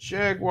with the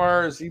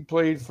Jaguars. He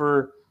played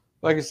for,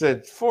 like I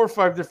said, 4 or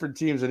 5 different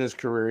teams in his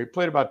career. He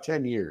played about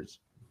 10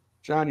 years.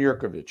 John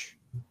Yurkovich.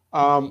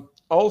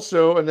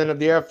 Also, and then in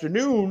the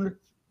afternoon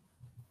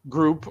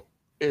group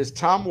is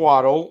Tom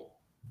Waddle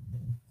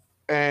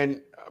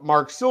and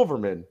Mark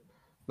Silverman.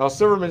 Now,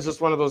 Silverman's just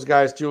one of those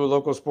guys, too, a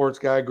local sports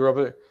guy, grew up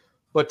with it.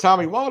 But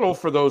Tommy Waddle,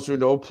 for those who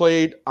know,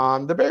 played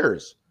on the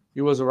Bears. He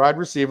was a wide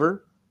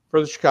receiver for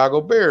the Chicago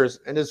Bears.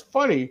 And it's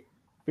funny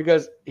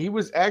because he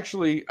was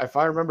actually, if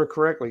I remember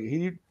correctly,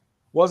 he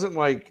wasn't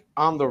like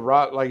on the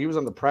route, like he was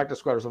on the practice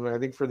squad or something, I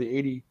think for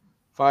the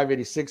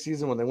 85-86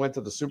 season when they went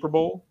to the Super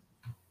Bowl.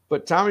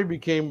 But Tommy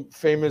became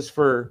famous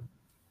for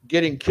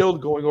getting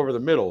killed going over the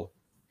middle.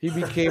 He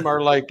became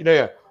our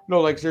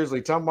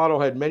seriously, Tom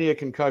Waddle had many a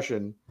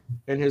concussion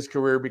in his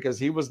career because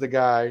he was the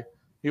guy,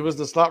 he was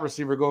the slot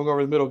receiver going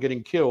over the middle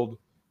getting killed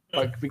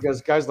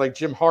because guys like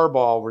Jim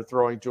Harbaugh were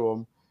throwing to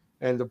him,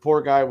 and the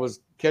poor guy was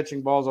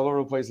catching balls all over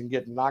the place and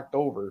getting knocked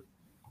over.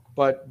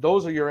 But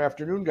those are your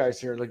afternoon guys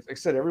here. Like I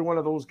said, every one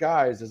of those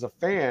guys is a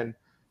fan,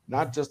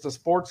 not just a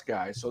sports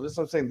guy. So this is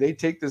what I'm saying. They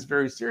take this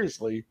very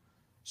seriously.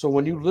 So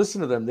when you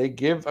listen to them, they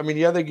give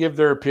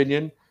their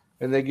opinion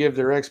and they give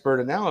their expert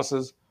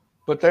analysis,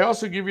 but they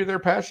also give you their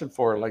passion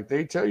for it. Like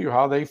they tell you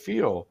how they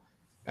feel.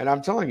 And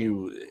I'm telling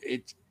you,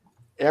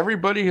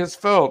 everybody has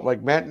felt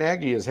like Matt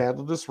Nagy has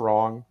handled this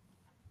wrong.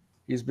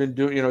 He's been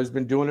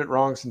doing it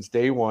wrong since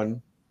day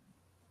one.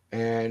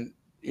 And,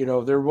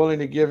 they're willing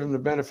to give him the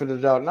benefit of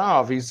the doubt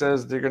now. If he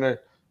says they're going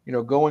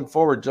to, going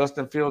forward,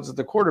 Justin Fields is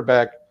the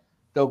quarterback,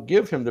 they'll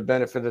give him the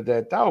benefit of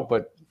that doubt.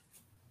 But,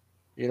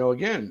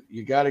 again,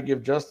 you got to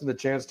give Justin the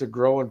chance to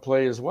grow and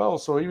play as well.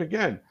 So,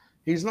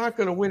 he's not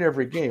going to win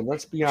every game.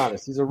 Let's be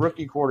honest. He's a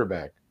rookie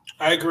quarterback.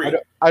 I agree.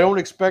 I don't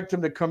expect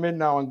him to come in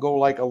now and go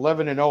like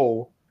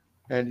 11-0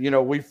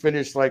 and, we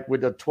finish like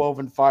with a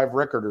 12-5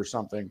 record or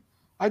something.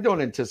 I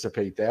don't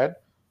anticipate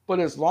that. But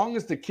as long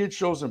as the kid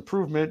shows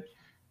improvement,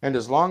 and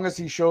as long as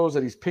he shows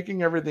that he's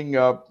picking everything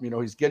up,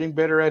 he's getting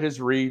better at his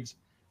reads,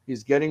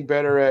 he's getting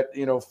better at,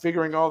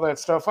 figuring all that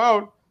stuff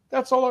out,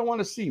 that's all I want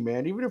to see,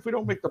 man, even if we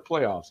don't make the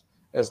playoffs.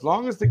 As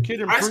long as the kid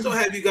improves. I still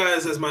have you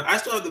guys I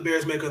still have the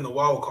Bears making the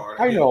wild card.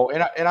 I know,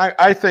 and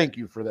I thank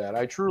you for that.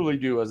 I truly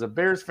do. As a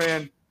Bears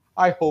fan,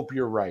 I hope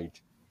you're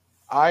right.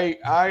 I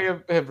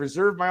have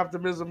reserved my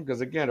optimism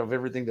because, again, of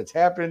everything that's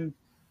happened.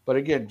 But,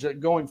 again,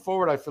 going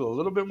forward, I feel a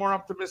little bit more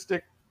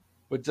optimistic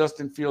with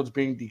Justin Fields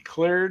being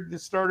declared the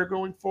starter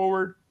going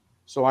forward.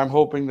 So I'm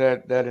hoping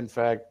that in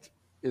fact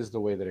is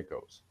the way that it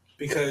goes.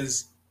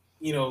 Because,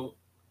 that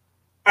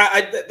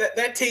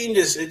team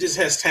just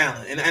has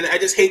talent. And I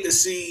just hate to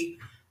see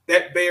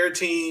that Bear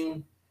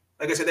team,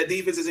 like I said, that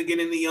defense isn't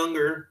getting any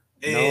younger.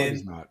 And no,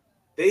 it's not.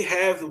 They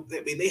have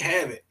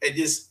it.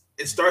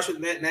 It starts with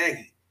Matt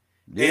Nagy.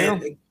 Yeah.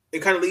 And it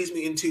kind of leads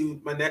me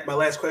into my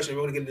last question.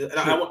 We're going to get into,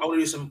 and I want to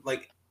do some,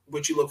 like,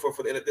 what you look for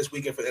this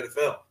weekend for the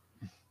NFL.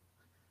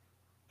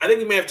 I think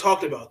we may have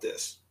talked about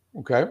this.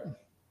 Okay.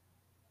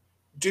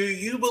 Do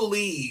you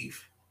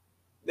believe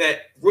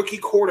that rookie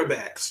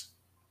quarterbacks,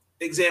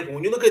 example,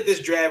 when you look at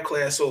this draft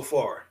class so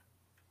far,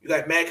 you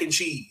got Mac and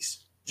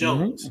Cheese,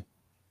 Jones,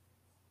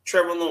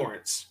 Trevor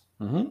Lawrence,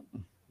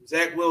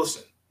 Zach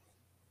Wilson,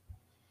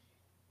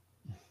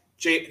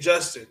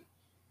 Justin,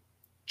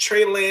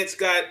 Trey Lance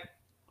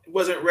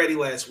wasn't ready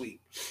last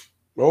week.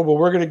 Oh, but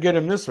we're going to get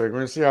him this week. We're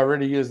going to see how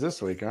ready he is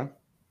this week, huh?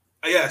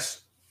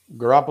 Yes.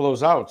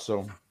 Garoppolo's out,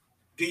 so.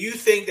 Do you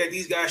think that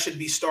these guys should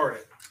be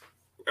started?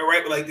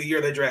 right, like the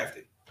year they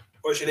drafted,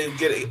 or should they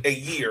get a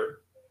year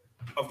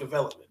of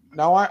development?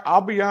 Now,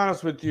 I'll be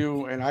honest with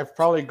you, and I've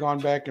probably gone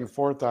back and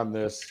forth on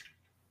this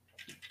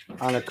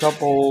on a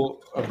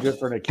couple of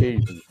different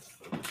occasions.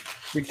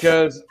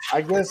 Because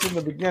I guess in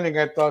the beginning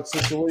I thought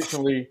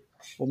situationally,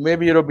 well,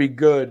 maybe it'll be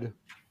good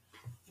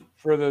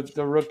for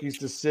the rookies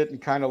to sit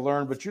and kind of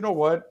learn. But you know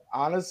what?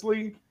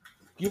 Honestly,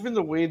 given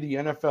the way the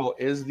NFL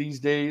is these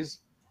days,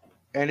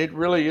 and it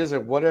really is a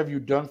what have you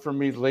done for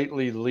me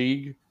lately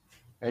league,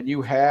 and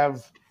you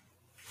have,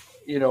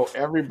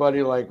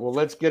 everybody like, well,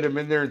 let's get him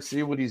in there and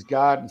see what he's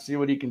got and see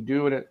what he can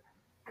do. And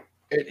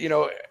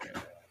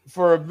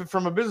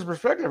from a business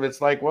perspective,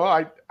 it's like,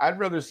 well, I'd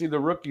rather see the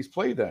rookies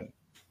play then.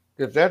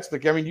 If that's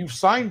you've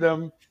signed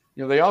them,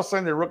 they all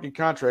signed their rookie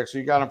contracts. So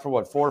you got them for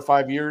what, 4 or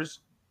 5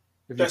 years?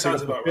 That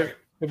sounds about right.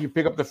 If you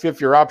pick up the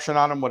 5th-year option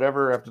on them,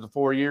 whatever, after the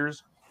 4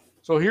 years.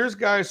 So here's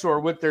guys who are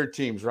with their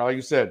teams, right? Like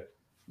you said,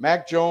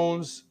 Mac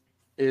Jones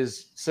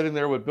is sitting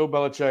there with Bill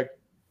Belichick,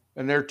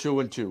 and they're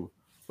 2-2.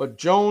 But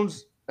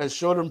Jones has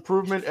showed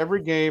improvement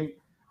every game.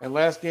 And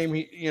last game,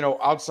 he,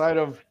 outside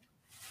of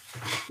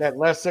that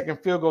last second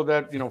field goal,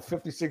 that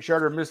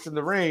 56-yarder missed in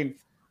the rain,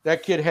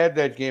 that kid had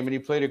that game, and he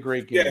played a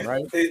great game,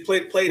 right? He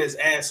played his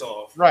ass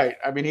off. Right.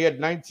 I mean, he had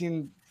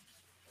 19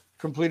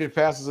 completed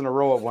passes in a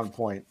row at one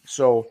point.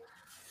 So,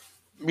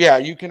 yeah,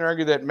 you can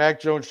argue that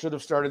Mac Jones should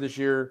have started this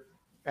year,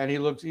 and he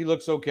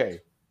looks okay.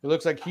 It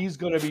looks like he's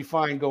going to be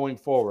fine going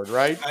forward,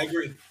 right? I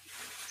agree.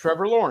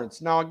 Trevor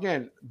Lawrence. Now,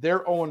 again, they're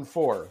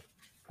 0-4,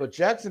 but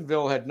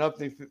Jacksonville had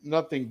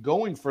nothing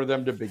going for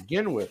them to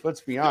begin with.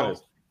 Let's be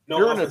honest.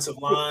 No offensive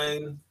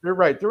line. They're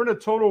right. They're in a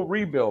total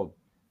rebuild.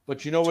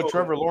 But you know what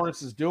Trevor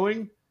Lawrence is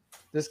doing?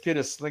 This kid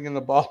is slinging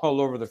the ball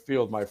all over the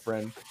field, my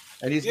friend.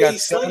 And he's got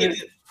 7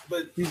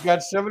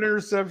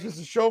 interceptions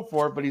to show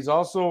for it, but he's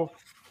also,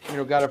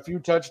 got a few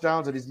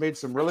touchdowns, and he's made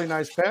some really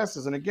nice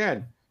passes. And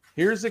again,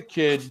 here's a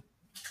kid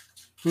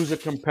who's a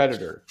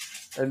competitor.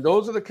 And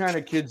those are the kind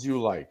of kids you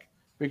like,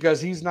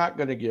 because he's not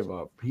going to give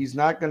up. He's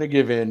not going to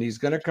give in. He's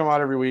going to come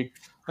out every week.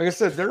 Like I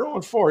said, they're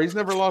 0-4. He's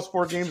never lost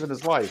 4 games in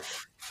his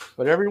life.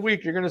 But every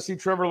week you're going to see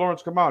Trevor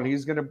Lawrence come out. And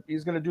he's going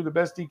to do the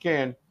best he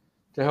can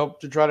to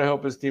try to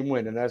help his team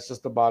win, and that's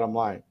just the bottom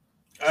line.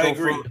 I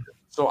agree.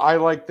 So I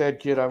like that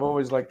kid. I've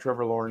always liked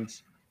Trevor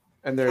Lawrence,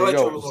 and there you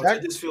go. I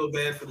just feel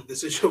bad for the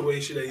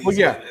situation that he's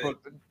in.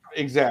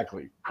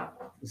 Exactly.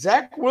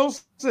 Zach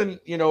Wilson.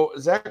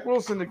 Zach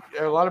Wilson.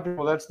 A lot of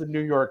people. That's the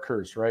New York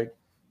curse, right?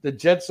 The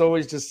Jets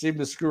always just seem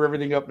to screw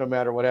everything up, no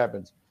matter what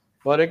happens.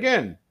 But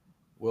again,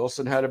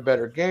 Wilson had a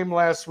better game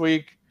last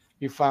week.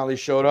 He finally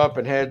showed up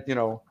and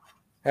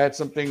had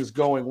some things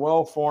going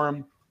well for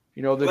him.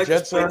 The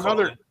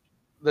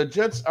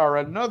Jets are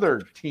another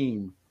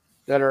team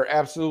that are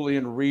absolutely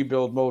in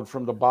rebuild mode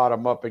from the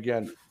bottom up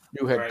again.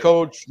 New head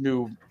coach,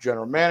 new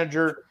general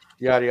manager,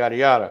 yada, yada,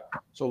 yada.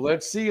 So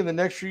let's see in the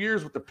next few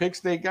years with the picks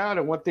they got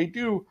and what they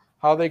do,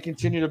 how they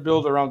continue to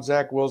build around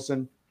Zach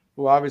Wilson,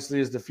 who obviously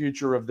is the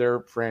future of their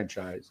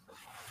franchise.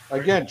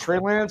 Again, Trey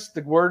Lance,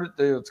 the word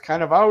it's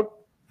kind of out.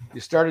 You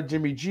started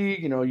Jimmy G.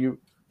 You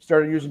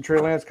started using Trey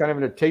Lance kind of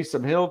in a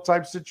Taysom Hill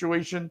type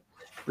situation,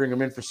 bring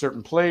him in for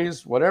certain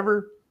plays,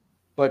 whatever.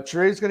 But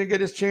Trey's going to get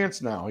his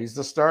chance now. He's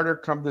the starter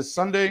come this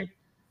Sunday,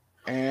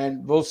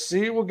 and we'll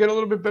see. We'll get a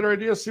little bit better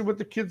idea, see what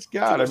the kid's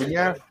got. I mean,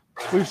 yeah,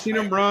 we've seen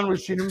him run, we've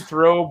seen him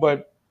throw,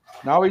 but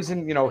now he's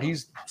in,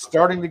 he's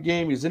starting the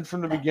game. He's in from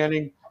the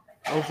beginning.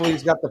 Hopefully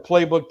he's got the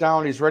playbook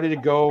down. He's ready to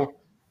go,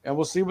 and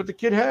we'll see what the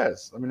kid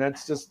has. I mean,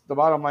 that's just the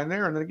bottom line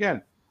there. And then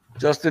again,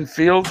 Justin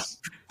Fields,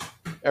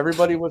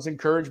 everybody was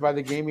encouraged by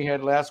the game he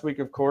had last week,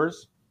 of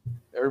course.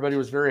 Everybody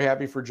was very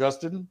happy for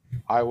Justin.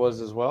 I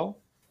was as well.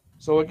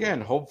 So, again,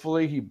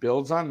 hopefully he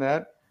builds on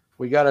that.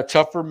 We got a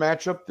tougher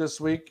matchup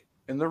this week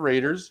in the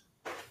Raiders.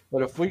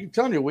 But if we can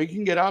tell you, we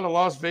can get out of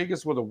Las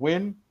Vegas with a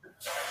win,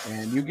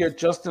 and you get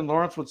Justin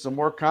Lawrence with some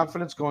more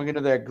confidence going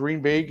into that Green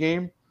Bay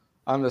game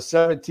on the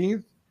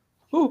 17th,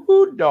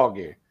 hoo-hoo,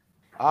 doggy.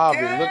 I'll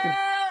be looking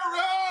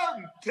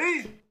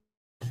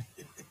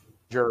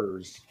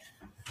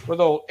with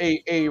old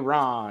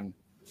Aaron.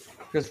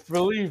 Because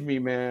believe me,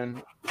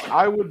 man,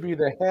 I would be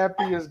the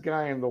happiest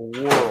guy in the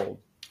world.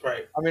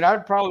 Right. I mean,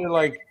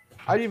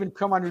 I'd even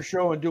come on your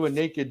show and do a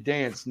naked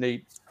dance,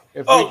 Nate,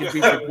 if we could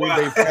beat the Green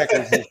Bay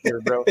Packers this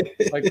year, bro.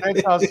 Like,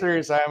 that's how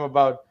serious I am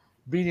about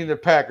beating the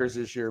Packers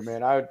this year,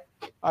 man.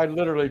 I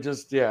literally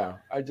just,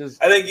 I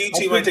think you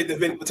two might take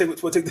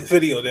the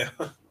video down.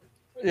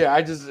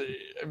 Yeah,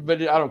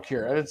 but I don't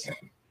care.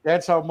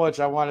 That's how much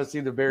I want to see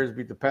the Bears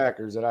beat the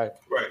Packers.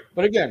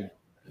 But again,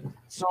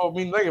 so I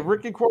mean, like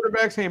rookie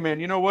quarterbacks, hey man,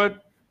 you know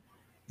what?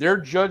 They're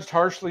judged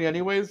harshly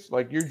anyways.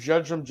 Like you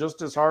judge them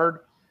just as hard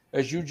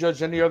as you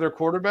judge any other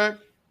quarterback.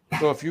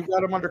 So if you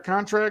got them under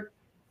contract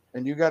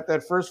and you got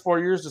that first 4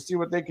 years to see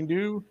what they can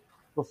do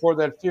before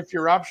that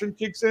 5th-year option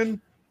kicks in,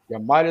 you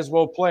might as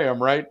well play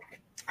them, right?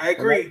 I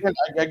agree.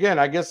 Again,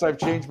 I guess I've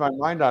changed my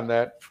mind on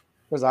that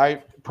because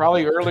I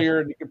probably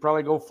earlier, you could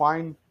probably go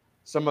find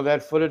some of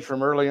that footage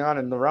from early on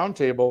in the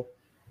roundtable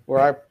where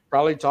I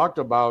probably talked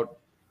about,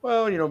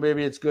 well,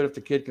 maybe it's good if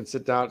the kid can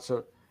sit down.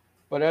 So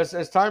But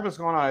as time has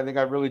gone on, I think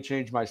I've really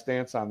changed my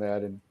stance on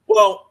that. And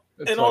Well,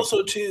 it's and like,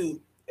 also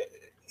too,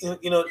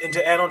 and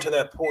to add on to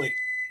that point,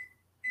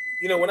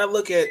 when I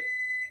look at,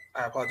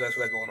 I apologize for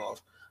that going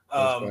off.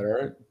 that's better,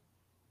 right?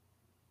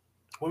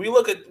 When we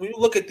look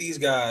at these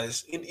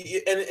guys,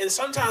 and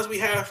sometimes we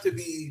have to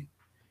be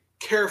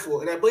careful,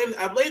 and I blame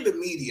the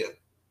media,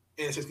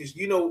 and it's just because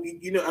you've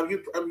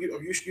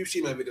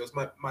seen my videos,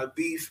 my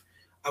beef,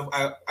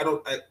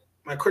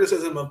 my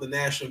criticism of the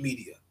national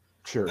media.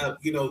 Sure.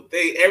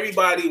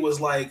 Everybody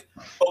was like,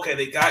 okay,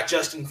 they got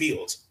Justin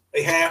Fields,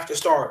 they have to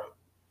start him.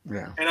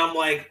 Yeah. And I'm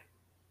like,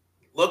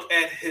 look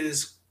at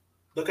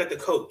the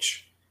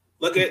coach,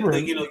 look at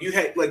you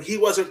had he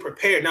wasn't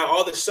prepared. Now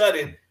all of a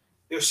sudden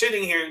they're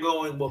sitting here and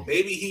going, well,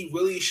 maybe he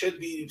really he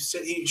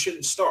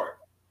shouldn't start.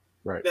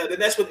 Right. Now,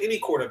 that's with any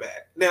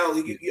quarterback. Now,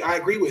 I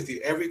agree with you.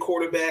 Every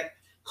quarterback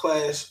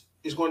class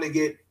is going to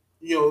get,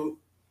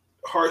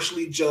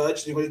 harshly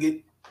judged. They're going to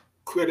get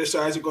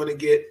criticized. They're going to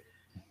get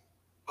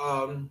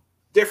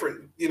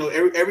different.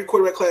 Every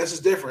quarterback class is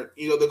different.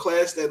 The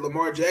class that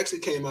Lamar Jackson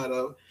came out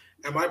of,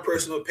 in my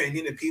personal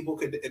opinion, and people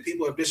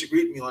have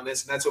disagreed with me on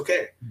this, and that's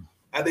okay.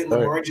 I think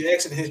Lamar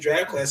Jackson, his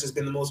draft class, has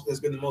been the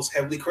most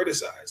heavily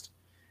criticized.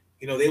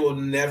 They will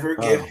never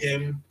give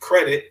him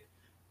credit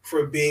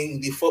for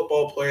being the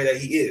football player that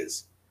he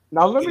is.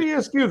 Now, let me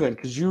ask you then,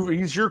 because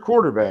he's your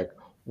quarterback.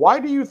 Why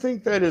do you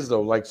think that is,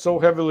 though? Like, so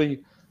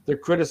heavily the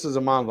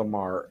criticism on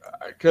Lamar?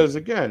 Because,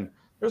 again,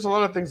 there's a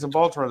lot of things in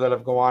Baltimore that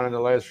have gone on in the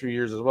last few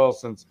years as well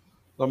since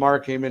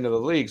Lamar came into the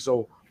league.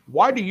 So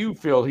why do you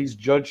feel he's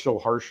judged so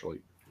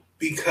harshly?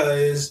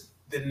 Because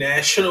the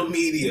national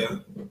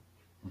media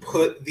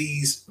put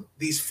these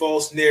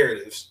false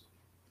narratives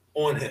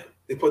on him.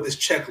 They put this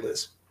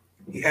checklist.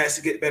 He has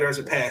to get better as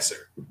a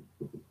passer.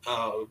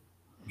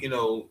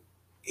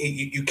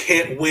 You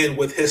can't win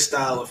with his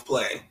style of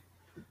play.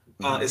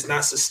 It's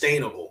not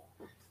sustainable.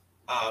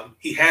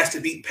 He has to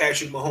beat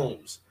Patrick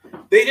Mahomes.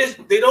 They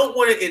don't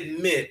want to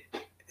admit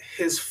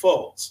his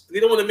faults. They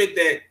don't want to admit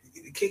that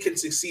the kid can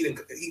succeed.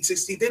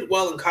 He did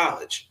well in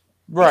college.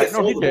 Right?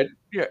 No, he did.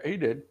 Yeah, he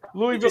did.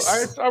 Louisville.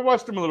 I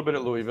watched him a little bit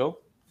at Louisville.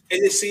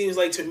 It just seems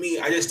like to me,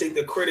 I just think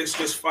the critics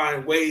just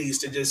find ways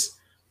to just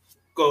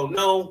go,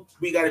 no,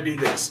 we got to do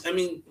this. I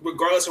mean,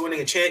 regardless of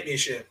winning a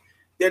championship,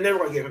 they're never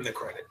going to give him the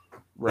credit.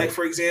 Right. Like,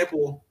 for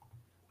example,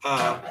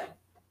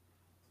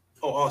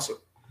 awesome.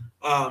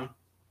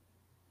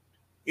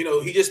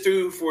 He just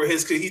threw for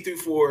his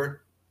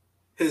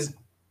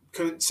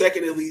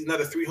consecutively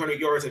another 300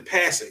 yards in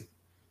passing.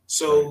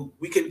 So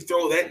we can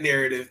throw that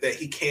narrative that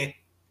he can't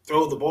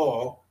throw the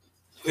ball.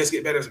 He has to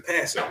get better as a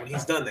passer, and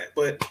he's done that.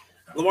 But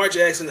Lamar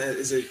Jackson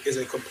is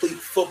a complete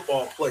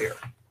football player.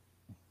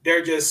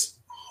 They're just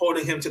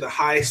holding him to the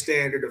high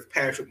standard of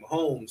Patrick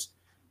Mahomes.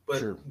 But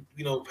sure.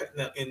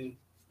 In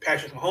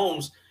Patrick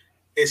Mahomes,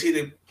 is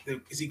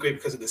he great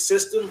because of the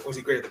system, or is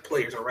he great at the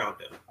players around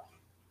him?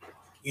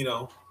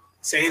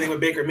 Same thing with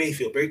Baker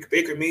Mayfield.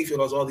 Baker Mayfield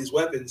has all these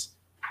weapons,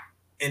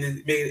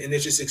 and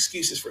there's just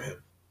excuses for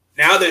him.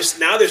 Now they're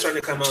starting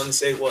to come out and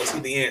say, well, is he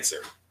the answer?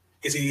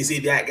 Is he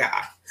that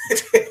guy?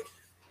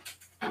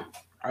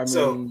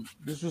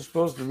 This was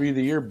supposed to be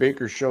the year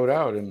Baker showed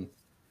out, and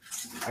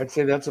I'd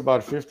say that's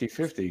about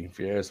 50-50, if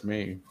you ask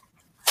me.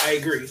 I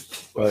agree.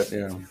 But,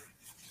 yeah.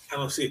 I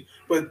don't see it.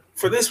 But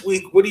for this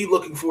week, what are you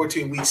looking forward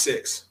to in week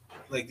 6?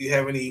 Like, do you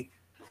have any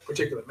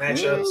particular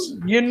matchups?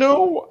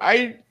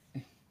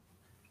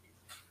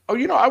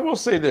 I will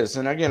say this,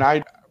 and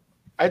again,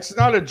 it's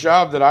not a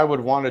job that I would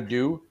want to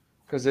do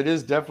because it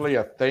is definitely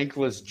a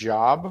thankless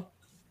job.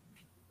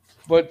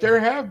 But there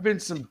have been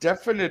some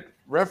definite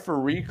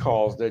referee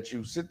calls that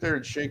you sit there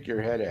and shake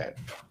your head at.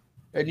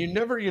 And you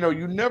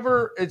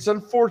never, it's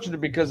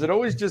unfortunate because it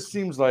always just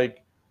seems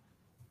like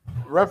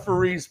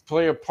referees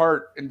play a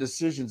part in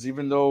decisions,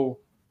 even though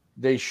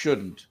they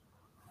shouldn't,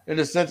 in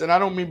a sense. And I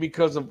don't mean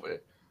because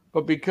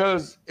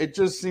it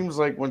just seems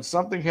like when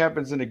something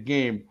happens in a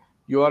game,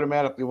 you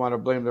automatically want to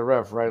blame the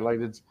ref, right? Like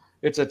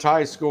it's a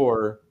tie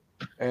score,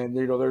 and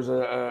there's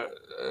a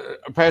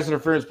pass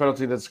interference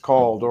penalty that's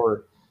called,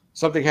 or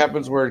something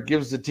happens where it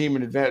gives the team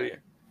an advantage.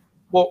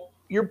 Well,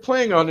 you're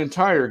playing an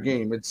entire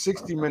game. It's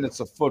 60 minutes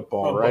of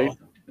football, right?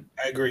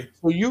 I agree.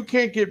 So you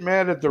can't get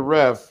mad at the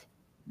ref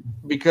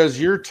because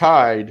you're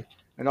tied,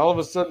 and all of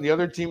a sudden the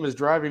other team is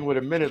driving with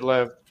a minute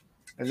left,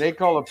 and they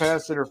call a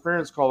pass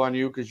interference call on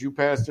you because you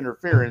passed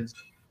interference,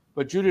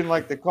 but you didn't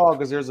like the call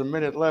because there's a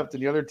minute left,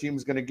 and the other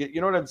team's going to get –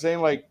 you know what I'm saying?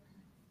 Like,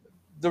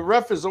 the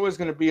ref is always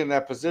going to be in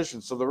that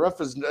position. So the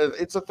ref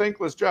it's a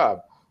thankless job.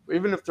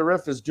 Even if the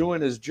ref is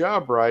doing his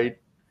job right,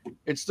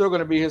 it's still going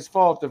to be his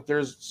fault if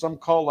there's some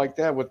call like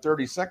that with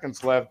 30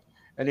 seconds left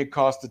and it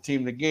cost the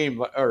team the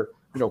game, or,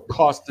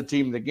 cost the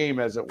team the game,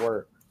 as it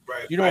were.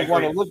 Right. You don't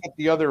want to look at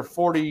the other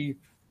 40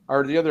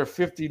 or the other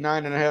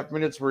 59 and a half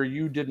minutes where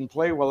you didn't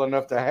play well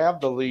enough to have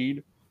the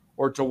lead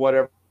or to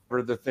whatever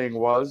the thing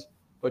was,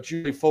 but you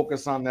really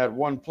focus on that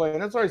one play.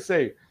 And that's what I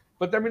say.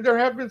 But, there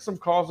have been some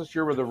calls this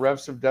year where the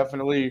refs have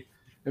definitely,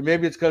 and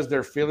maybe it's because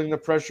they're feeling the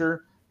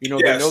pressure. They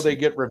know they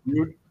get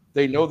reviewed.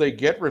 They know they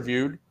get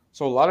reviewed.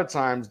 So a lot of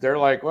times they're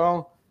like,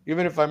 well,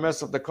 even if I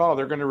mess up the call,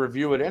 they're going to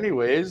review it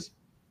anyways.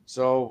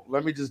 So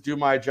let me just do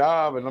my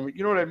job and let me,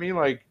 you know what I mean?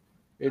 Like,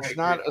 I it's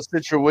not agree. a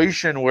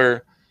situation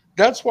where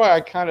that's why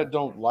I kind of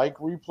don't like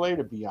replay,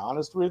 to be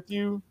honest with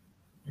you,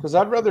 because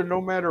I'd rather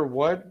no matter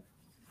what,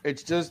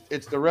 it's the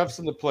refs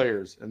and the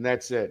players, and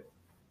that's it.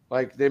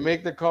 Like they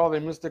make the call, they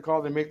miss the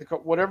call, they make the call,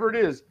 whatever it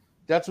is,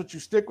 that's what you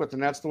stick with,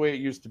 and that's the way it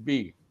used to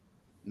be.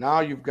 Now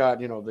you've got,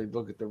 they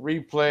look at the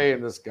replay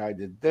and this guy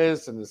did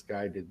this and this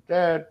guy did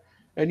that.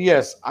 And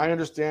yes, I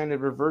understand it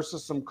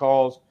reverses some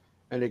calls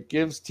and it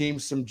gives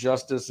teams some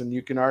justice, and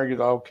you can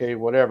argue, okay,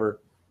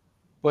 whatever.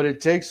 But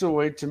it takes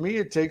away, to me,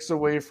 it takes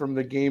away from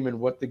the game and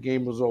what the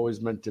game was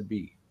always meant to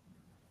be.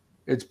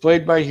 It's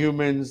played by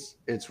humans,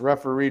 it's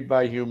refereed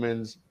by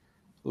humans.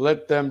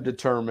 Let them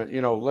determine,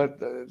 let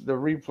the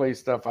replay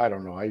stuff. I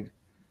don't know.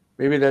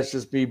 Maybe that's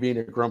just me being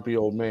a grumpy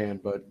old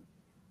man, but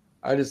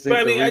I just But think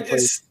I the mean,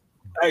 replay,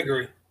 I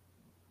agree.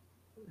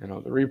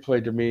 the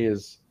replay to me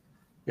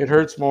it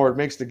hurts more. It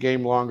makes the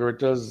game longer. It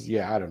does.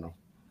 Yeah, I don't know.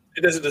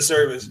 It does a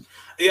disservice.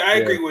 Yeah, I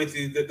Yeah, agree with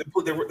you.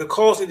 The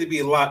calls need to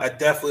be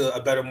definitely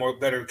a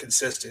better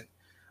consistent.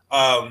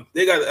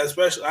 They got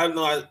especially. I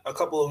know a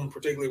couple of them,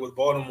 particularly with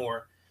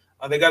Baltimore.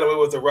 They got away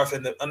with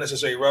the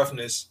unnecessary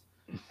roughness.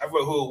 I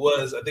forget who it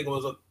was. I think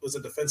it was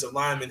a defensive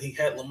lineman. He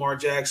had Lamar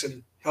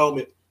Jackson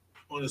helmet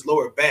on his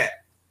lower back,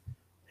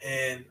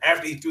 and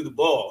after he threw the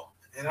ball,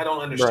 and I don't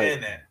right,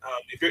 understand that.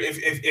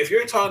 If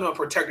you're talking about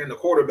protecting the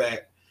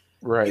quarterback,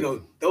 right.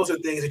 those are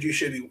things that you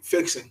should be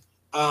fixing.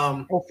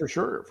 Oh, for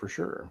sure, for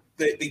sure.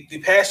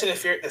 The pass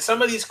interference.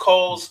 Some of these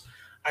calls,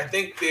 I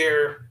think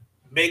they're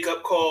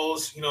makeup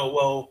calls.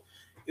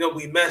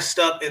 We messed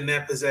up in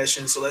that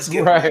possession, so let's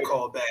give them that Right.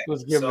 call back.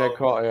 Let's give him that So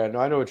call. Yeah, no,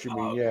 I know what you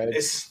mean. Yeah,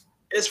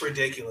 it's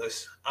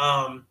ridiculous.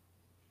 Some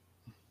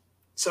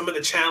of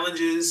the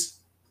challenges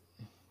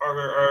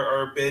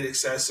are a bit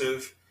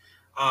excessive.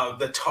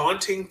 The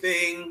taunting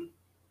thing.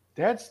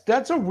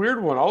 that's a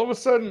weird one. All of a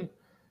sudden,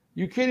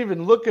 you can't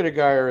even look at a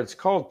guy, or it's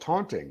called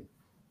taunting.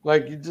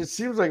 Like it just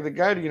seems like the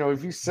guy,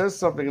 if he says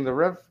something and the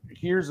ref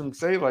hears him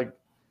say, like,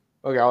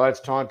 okay, oh, that's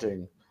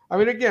taunting. I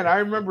mean, again, I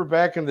remember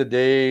back in the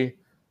day,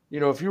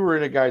 if you were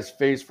in a guy's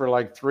face for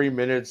like 3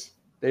 minutes,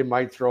 they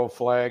might throw a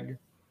flag.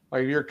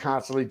 Like you're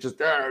constantly just,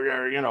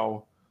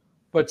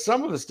 But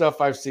some of the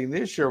stuff I've seen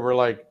this year where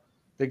like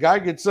the guy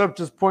gets up,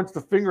 just points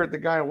the finger at the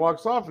guy and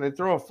walks off, and they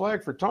throw a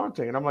flag for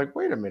taunting. And I'm like,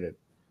 wait a minute.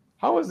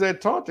 How is that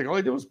taunting? All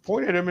he did was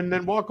point at him and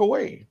then walk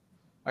away.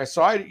 I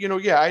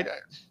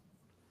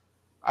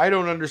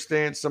don't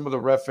understand some of the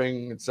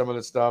reffing and some of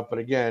the stuff, but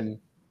again,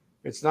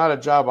 it's not a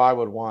job I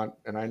would want.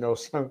 And I know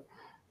some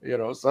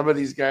of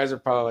these guys are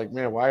probably like,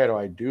 man, why do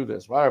I do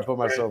this? Why do I put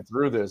Right. myself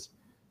through this?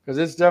 Because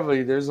it's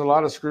definitely, there's a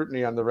lot of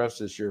scrutiny on the refs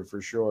this year for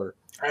sure.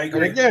 I And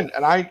agree. again,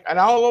 I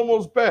will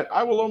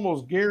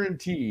almost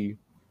guarantee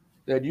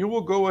that you will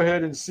go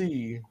ahead and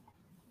see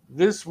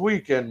this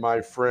weekend,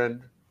 my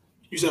friend,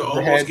 You said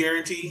almost that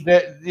guarantee.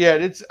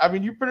 I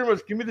mean, you pretty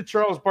much give me the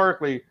Charles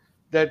Barkley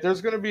that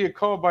there's going to be a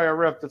call by a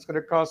ref that's going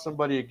to cost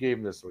somebody a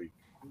game this week.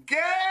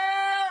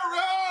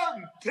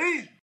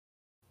 Guaranteed.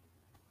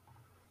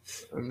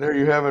 And there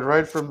you have it,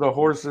 right from the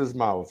horse's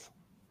mouth.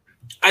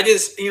 I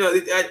just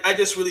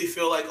really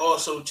feel like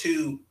also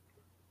too.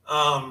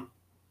 I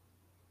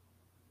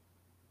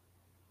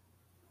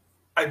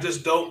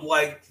just don't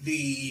like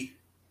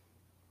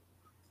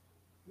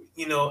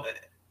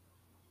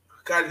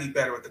got to be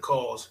better with the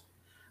calls.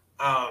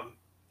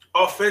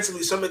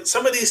 Offensively, some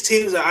of these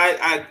teams that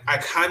I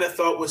kind of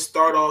thought would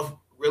start off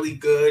really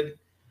good.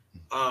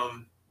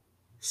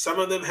 Some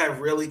of them have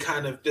really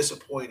kind of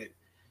disappointed.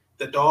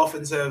 The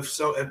Dolphins have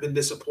been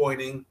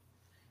disappointing.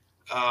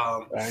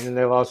 And then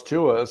they lost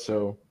Tua,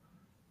 so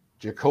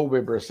Jacoby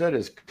Brissett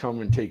is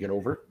come and taken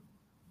over.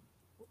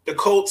 The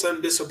Colts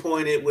I'm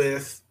disappointed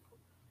with.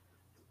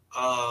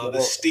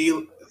 The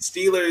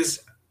Steelers,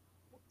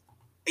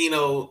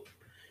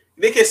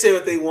 they can say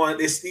what they want.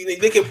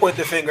 They can point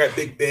the finger at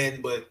Big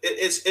Ben, but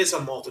it's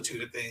a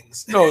multitude of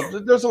things. No,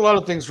 there's a lot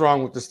of things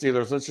wrong with the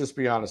Steelers. Let's just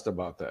be honest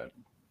about that.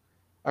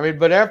 I mean,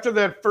 but after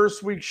that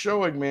first week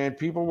showing, man,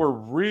 people were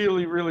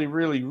really, really,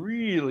 really,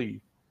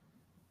 really,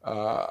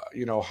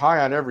 high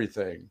on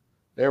everything.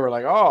 They were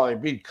like, "Oh, they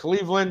beat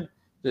Cleveland.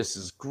 This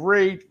is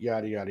great."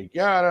 Yada yada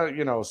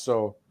yada.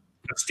 So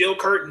The steel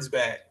curtain's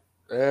back.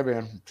 yeah,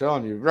 man, I'm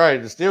telling you,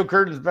 right? The steel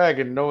curtain's back,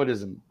 and no, it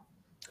isn't.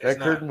 It's That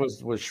not. curtain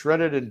was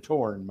shredded and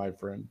torn, my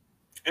friend.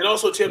 And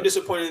also, Tim,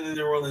 disappointed in the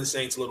New Orleans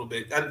Saints a little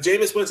bit.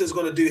 Jameis Winston's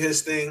going to do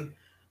his thing.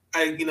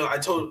 I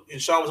told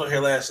Sean was on here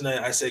last night.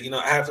 I said,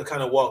 I have to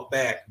kind of walk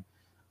back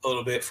a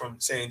little bit from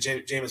saying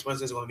Jameis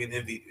Winston is going to be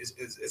an MVP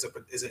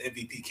is an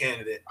MVP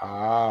candidate.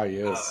 Ah,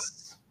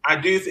 yes. I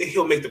do think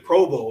he'll make the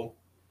Pro Bowl.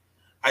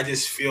 I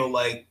just feel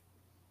like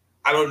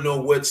I don't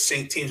know what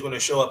Saint team's going to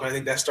show up. And I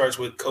think that starts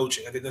with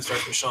coaching. I think that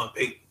starts with Sean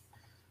Payton.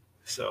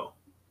 So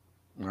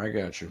I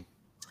got you.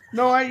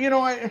 No,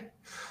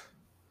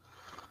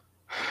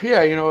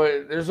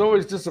 there's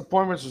always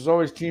disappointments. There's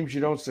always teams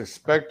you don't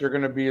expect they're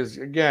going to be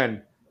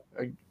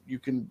you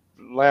can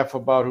laugh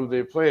about who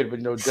they played,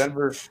 but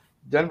Denver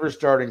Denver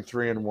starting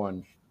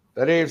 3-1.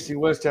 That AFC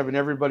West having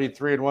everybody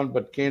 3-1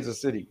 but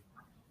Kansas City.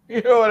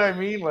 You know what I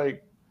mean?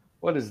 Like,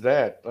 what is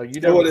that? Like,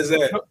 you never. What is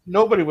that?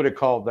 Nobody would have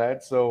called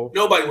that. So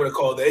nobody would have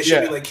called that. It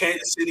should Yeah. be like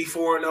Kansas City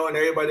 4-0 and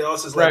everybody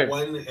else is Right.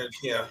 like 1. And,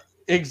 yeah.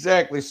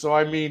 Exactly. So,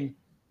 I mean,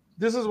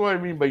 this is what I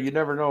mean, but you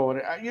never know.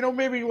 And,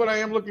 maybe what I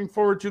am looking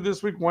forward to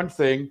this week, one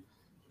thing,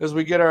 is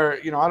we get our,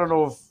 I don't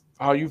know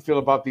how you feel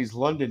about these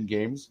London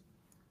games,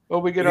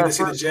 but we get our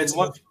first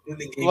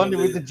London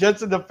with the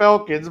Jets and the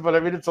Falcons. But, I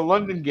mean, it's a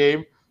London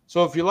game.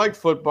 So, if you like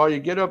football, you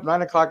get up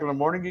 9 o'clock in the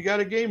morning, you got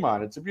a game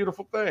on. It's a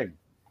beautiful thing.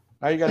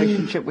 Now you got to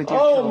relationship with your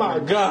children. My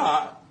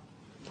God.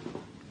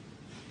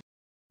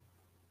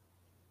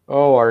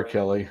 Oh, R.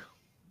 Kelly.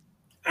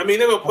 I mean,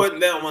 they were putting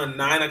down on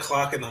 9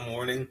 o'clock in the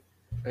morning.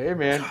 Hey,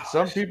 man,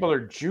 some people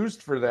are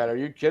juiced for that. Are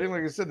you kidding?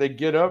 Like I said, they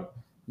get up,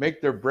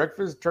 make their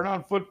breakfast, turn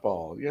on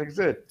football. Like I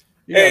said,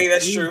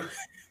 that's true.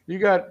 You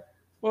got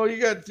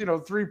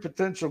 3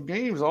 potential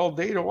games all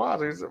day to watch.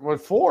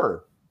 With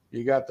 4,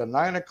 you got the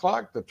 9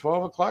 o'clock, the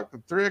 12 o'clock,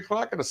 the 3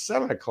 o'clock, and the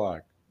 7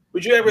 o'clock.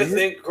 Would you ever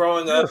think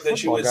growing up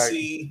that you would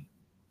see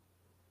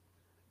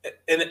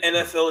an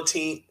NFL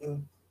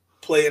team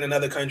play in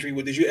another country?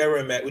 Would you ever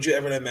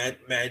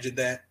imagine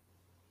that?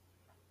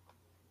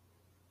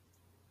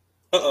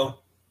 Uh-oh.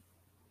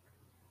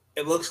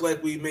 It looks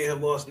like we may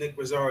have lost Nick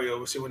Rosario.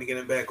 We'll see when he get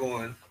him back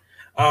on.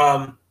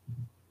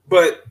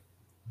 But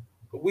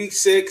week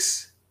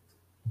 6,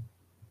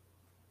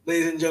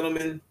 ladies and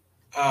gentlemen,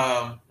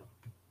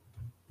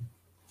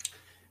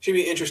 should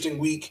be an interesting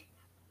week.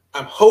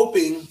 I'm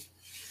hoping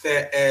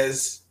that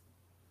as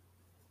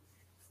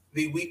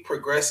the week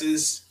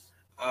progresses,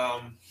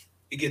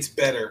 it gets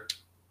better.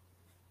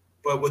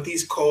 But with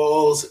these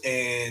calls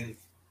and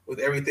with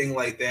everything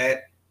like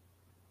that,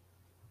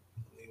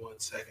 give me 1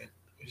 second.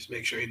 Just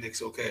make sure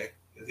Nick's okay.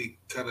 He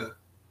kind of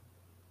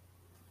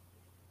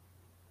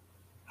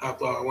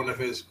hopped off. I wonder if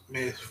his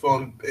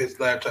phone, his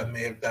laptop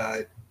may have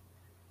died.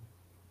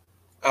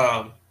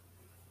 But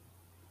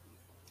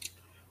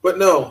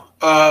no.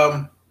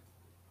 Yeah,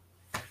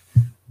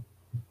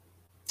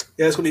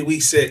 it's going to be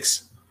week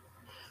 6.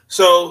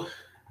 So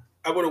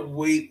I'm going to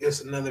wait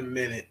just another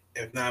minute.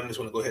 If not, I'm just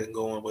going to go ahead and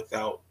go on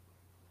without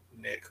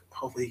Nick.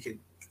 Hopefully he can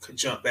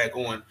jump back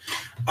on.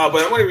 But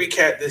I want to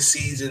recap this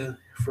season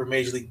for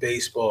Major League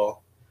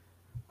Baseball.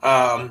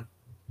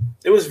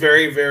 It was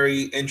very,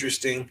 very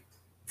interesting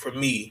for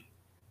me.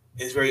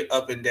 It's very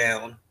up and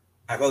down.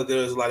 I felt like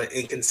there was a lot of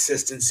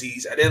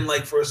inconsistencies.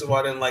 First of all,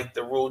 I didn't like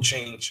the rule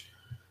change,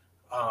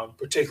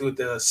 particularly with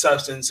the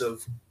substance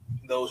of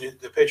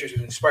the pitchers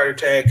using spider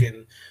tack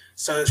and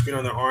sunscreen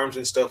on their arms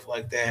and stuff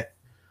like that.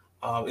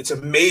 It's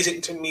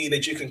amazing to me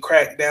that you can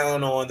crack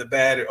down on the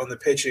batter, on the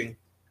pitching,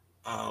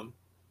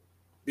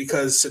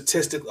 because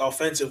statistically,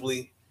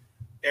 offensively,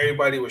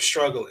 everybody was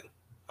struggling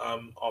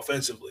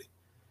offensively.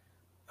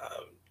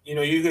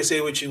 You can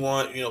say what you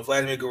want.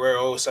 Vladimir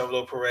Guerrero,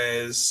 Salvador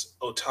Perez,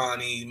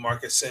 Ohtani,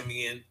 Marcus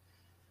Semien,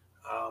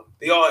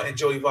 they all had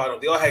Joey Votto.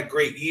 They all had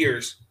great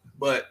years,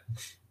 but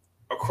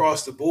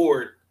across the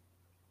board,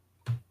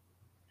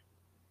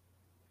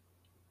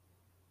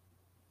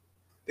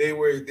 they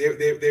were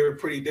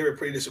pretty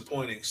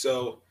disappointing.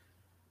 So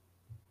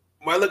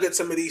when I look at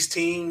some of these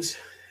teams,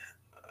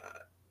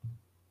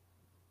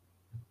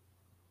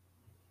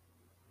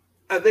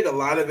 I think a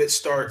lot of it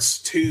starts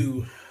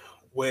too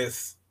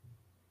with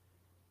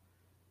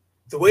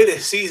the way the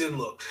season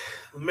looked.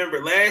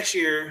 Remember last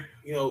year,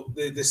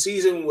 the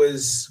season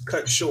was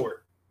cut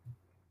short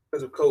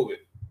because of COVID.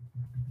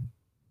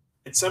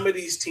 And some of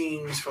these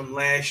teams from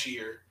last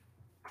year,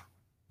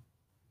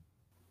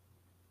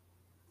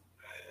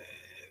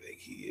 I think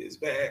he is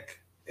back.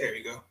 There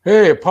you go.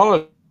 Hey,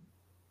 apologize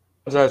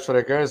for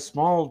that, guys.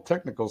 Small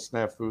technical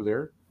snafu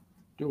there.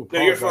 Do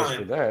apologize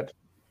for that.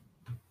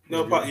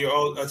 No,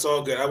 that's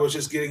all good. I was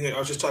just talking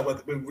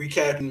about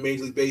recapping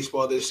Major League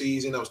Baseball this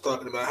season. I was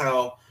talking about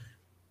how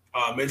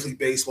Major League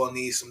Baseball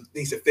needs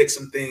to fix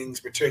some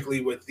things,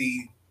 particularly with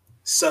the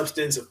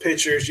substance of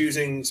pitchers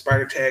using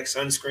spider tack,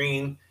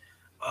 sunscreen.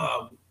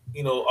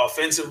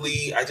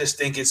 Offensively, I just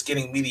think it's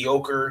getting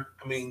mediocre.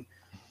 The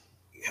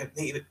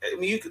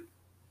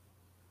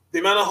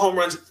amount of home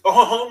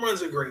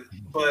runs are great,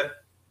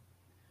 but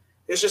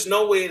there's just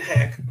no way in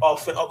heck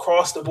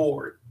across the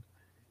board.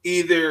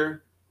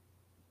 Either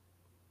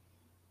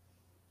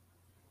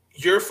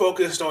you're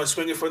focused on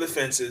swinging for the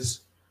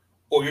fences,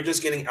 or you're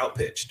just getting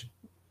outpitched.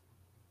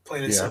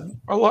 Plain and simple.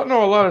 A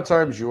lot of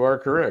times you are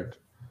correct,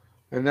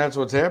 and that's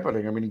what's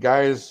happening. I mean,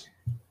 guys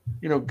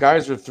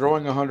are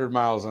throwing 100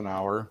 miles an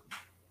hour.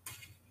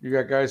 You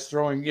got guys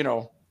throwing,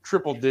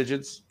 triple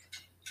digits.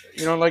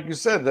 Like you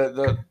said,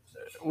 that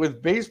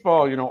with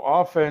baseball,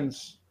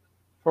 offense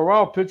for a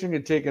while, pitching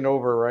had taken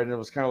over, right? And it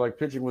was kind of like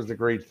pitching was the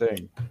great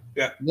thing.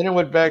 Yeah. And then it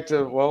went back to,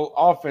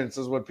 offense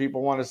is what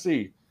people want to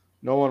see.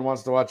 No one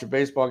wants to watch a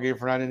baseball game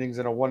for 9 innings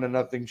and a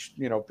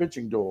 1-0,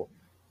 pitching duel.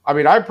 I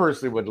mean, I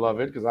personally would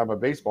love it because I'm a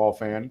baseball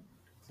fan,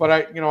 but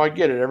I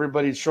get it.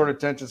 Everybody's short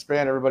attention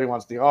span. Everybody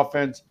wants the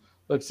offense.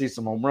 Let's see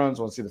some home runs.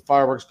 Want to see the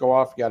fireworks go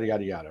off, yada,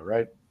 yada, yada,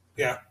 right?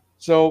 Yeah.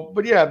 So,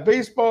 but yeah,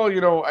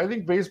 baseball, I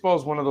think baseball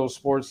is one of those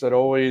sports that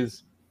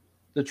always,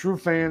 the true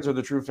fans are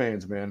the true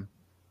fans, man.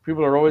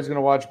 People are always going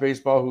to watch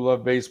baseball who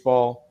love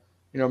baseball.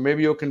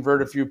 Maybe you'll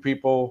convert a few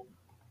people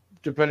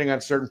depending on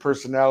certain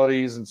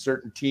personalities and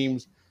certain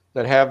teams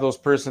that have those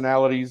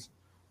personalities.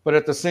 But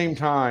at the same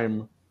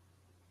time,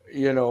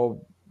 you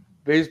know,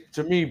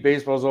 to me,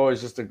 baseball is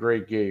always just a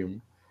great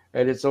game,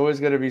 and it's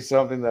always going to be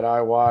something that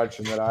I watch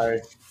and that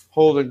I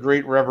hold in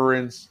great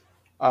reverence.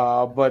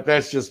 But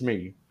that's just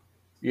me,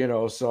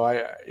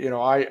 So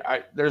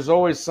there's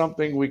always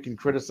something we can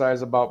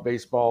criticize about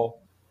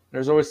baseball.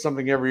 There's always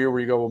something every year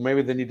where you go, well,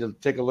 maybe they need to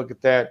take a look at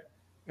that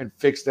and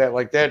fix that.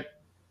 Like that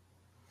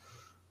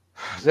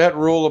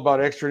rule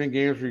about extra inning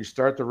games where you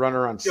start the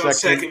runner on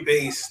second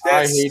base.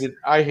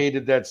 I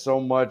hated that so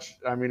much.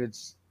 I mean,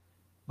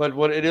 but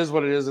what it is.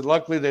 And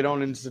luckily, they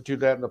don't institute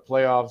that in the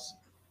playoffs,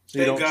 so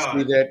you don't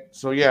see that.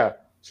 So yeah,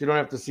 so you don't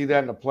have to see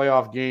that in a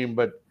playoff game.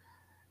 But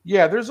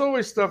yeah, there's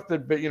always stuff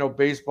that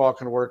baseball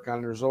can work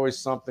on. There's always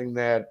something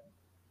that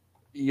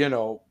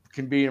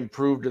can be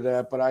improved to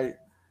that. But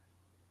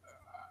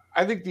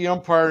I think the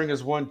umpiring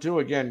is one too.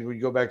 Again, we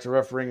go back to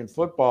refereeing in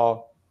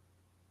football.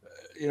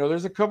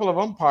 There's a couple of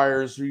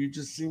umpires who you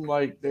just seem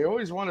like they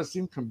always want to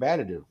seem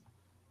combative.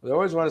 They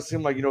always want to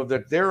seem like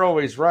that they're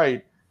always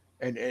right.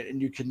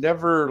 And you can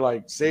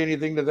never say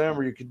anything to them,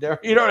 or you can never,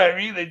 you know what I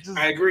mean?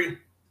 I agree.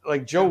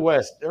 Like Joe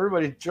West,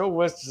 Joe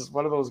West is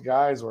one of those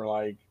guys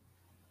where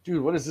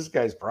dude, what is this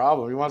guy's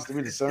problem? He wants to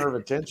be the center of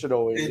attention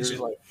always. He's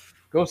like,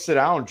 go sit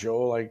down,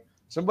 Joe. Like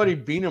somebody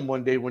beat him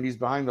one day when he's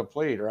behind the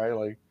plate, right?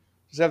 Like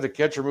just have the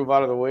catcher move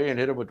out of the way and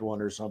hit him with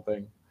one or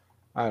something.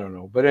 I don't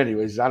know, but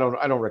anyways, I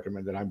don't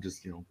recommend that. I'm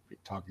just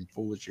talking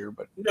foolish here,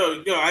 but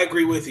no, I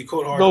agree with you.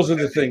 Those are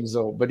the things,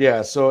 though. But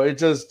yeah, so it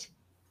just.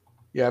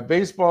 Yeah,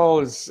 baseball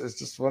is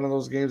just one of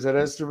those games that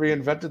has to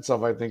reinvent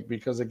itself, I think,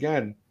 because,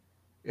 again,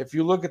 if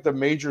you look at the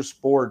major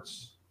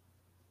sports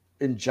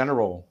in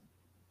general,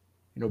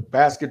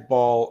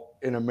 basketball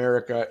in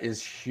America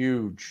is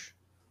huge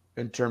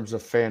in terms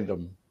of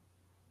fandom.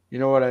 You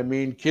know what I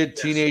mean?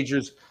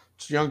 Teenagers,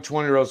 young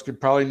 20-year-olds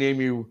could probably name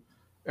you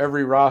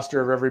every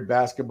roster of every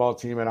basketball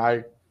team, and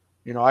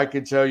I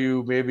could tell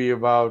you maybe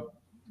about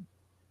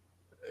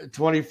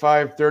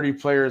 25, 30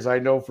 players I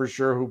know for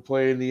sure who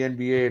play in the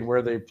NBA and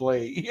where they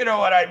play. You know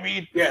what I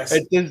mean? Yes.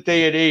 At this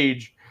day and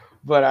age.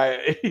 But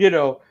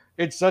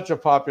it's such a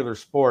popular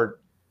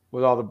sport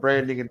with all the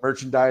branding and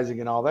merchandising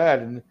and all that.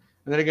 And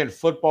then again,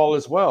 football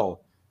as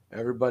well.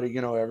 Everybody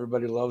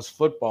loves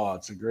football.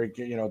 It's a great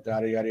game,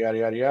 yada, yada, yada,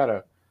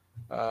 yada,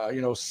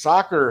 yada.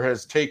 Soccer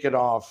has taken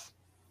off.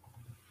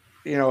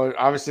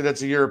 Obviously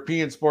that's a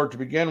European sport to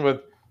begin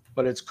with,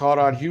 but it's caught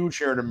on huge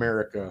here in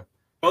America.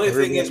 The only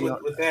thing is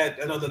with that,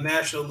 I know the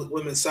National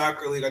Women's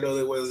Soccer League. I know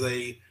there was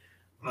a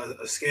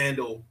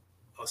scandal,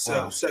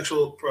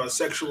 sexual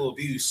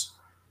abuse,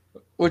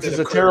 which is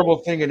a terrible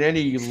thing in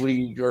any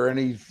league or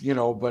any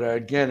But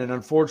again, and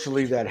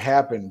unfortunately, that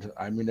happened.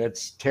 I mean,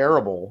 that's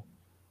terrible.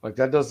 Like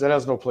that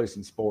has no place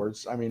in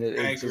sports. I mean,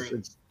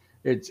 that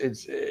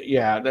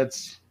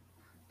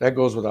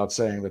goes without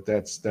saying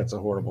that's a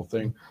horrible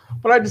thing.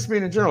 But I just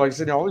mean in general, like I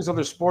said, all these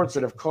other sports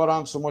that have caught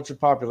on so much of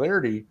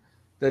popularity,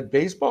 that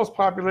baseball's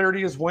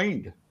popularity has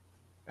waned.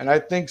 And I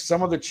think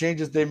some of the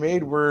changes they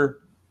made were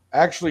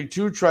actually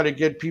to try to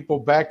get people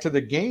back to the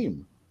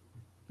game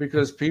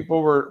because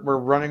people were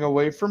running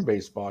away from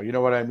baseball. You know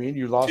what I mean?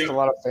 You lost a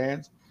lot of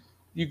fans.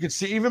 You could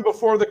see even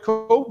before the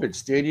COVID,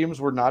 stadiums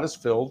were not as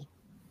filled.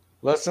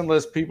 Less and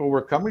less people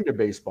were coming to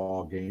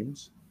baseball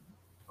games.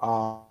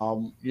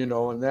 And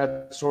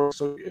that sort of,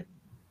 so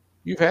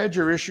you've had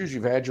your issues,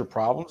 you've had your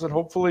problems, and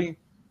hopefully.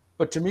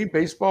 But to me,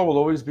 baseball will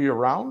always be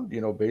around.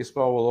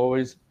 Baseball will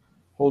always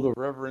hold a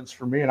reverence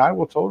for me, and I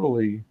will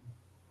totally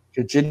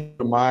continue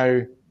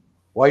my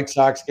White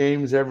Sox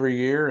games every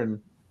year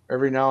and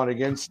every now and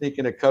again sneak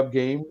in a Cub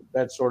game,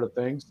 that sort of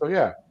thing. So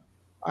yeah,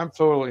 I'm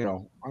totally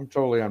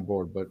on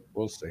board, but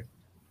we'll see.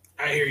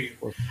 I hear you.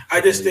 I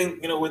just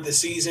think with the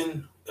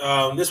season,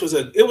 it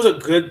was a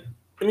good.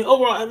 I mean,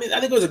 overall, I think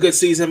it was a good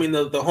season. I mean,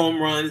 the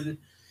home run,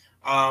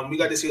 we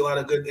got to see a lot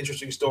of good,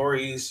 interesting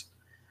stories.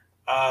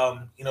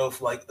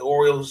 Like the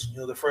Orioles,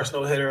 the first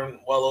no-hitter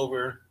well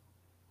over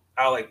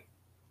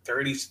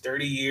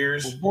 30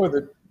 years. Well, boy,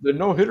 the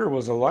no-hitter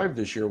was alive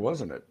this year,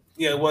 wasn't it?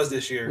 Yeah, it was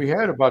this year. We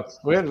had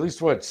at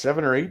least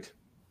 7 or 8.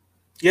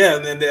 Yeah,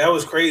 and then that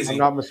was crazy. I'm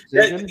not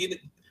mistaken.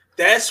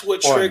 That's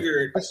what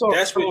triggered. I saw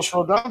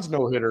Rodon's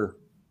no-hitter.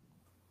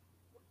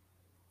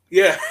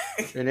 Yeah.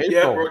 In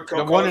April.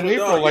 The one in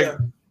April,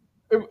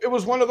 It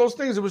was one of those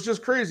things. It was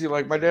just crazy.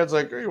 Like my dad's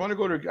like, "Hey, you want to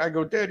go to?" I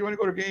go, "Dad, you want to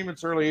go to a game?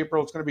 It's early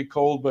April. It's going to be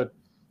cold, but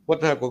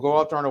what the heck? We'll go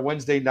out there on a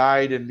Wednesday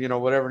night and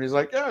whatever." And he's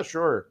like, "Yeah,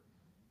 sure."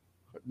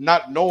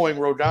 Not knowing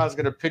Rodon's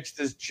going to pitch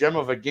this gem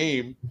of a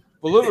game,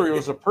 but literally it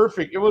was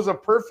a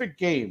perfect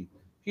game.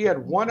 He had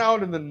 1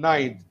 out in the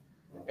 9th,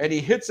 and he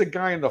hits a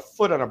guy in the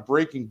foot on a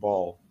breaking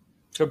ball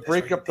to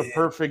break up the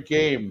perfect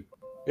game.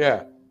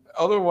 Yeah.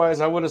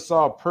 Otherwise, I would have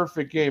saw a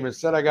perfect game.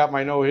 Instead, I got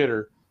my no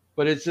hitter.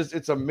 But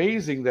it's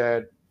amazing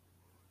that.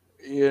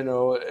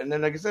 and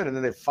then like I said, and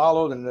then they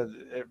followed, and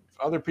then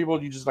other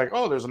people, you just like,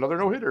 oh, there's another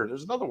no hitter,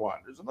 there's another one,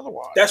 there's another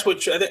one. That's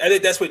what I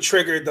think. That's what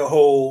triggered the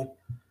whole,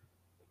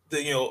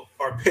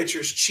 our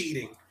pitchers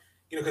cheating,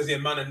 because the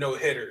amount of no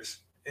hitters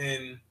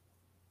and.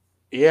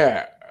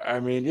 Yeah, I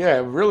mean, yeah,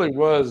 it really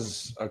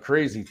was a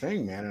crazy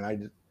thing,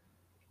 man.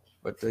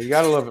 But you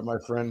gotta love it, my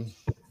friend.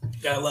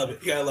 Gotta love it.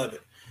 You gotta love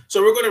it.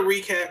 So we're going to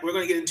recap. We're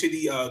going to get into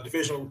the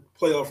divisional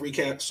playoff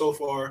recap so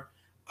far.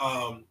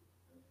 I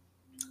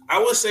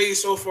would say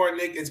so far,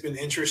 Nick, it's been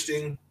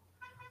interesting.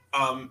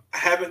 I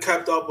haven't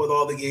kept up with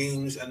all the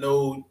games. I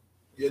know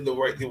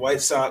the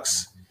White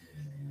Sox.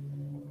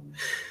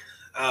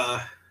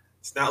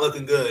 It's not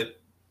looking good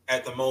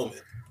at the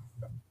moment.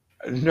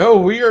 No,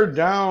 we are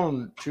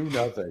down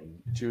 2-0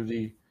 to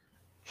the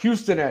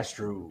Houston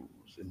Astros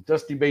and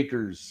Dusty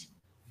Baker's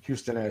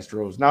Houston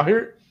Astros. Now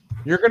here,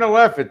 you're gonna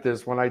laugh at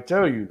this when I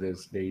tell you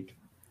this, Nate.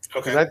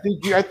 Okay. I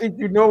think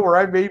you know where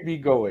I may be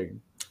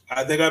going.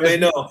 I think I may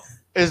know.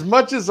 As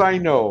much as I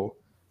know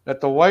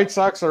that the White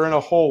Sox are in a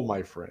hole,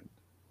 my friend,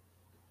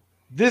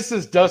 this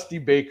is Dusty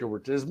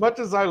Baker. As much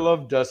as I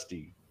love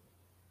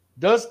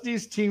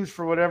Dusty's teams,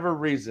 for whatever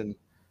reason,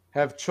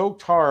 have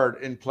choked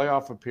hard in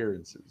playoff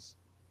appearances.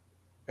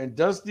 And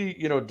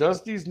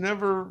Dusty's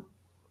never,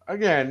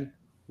 again,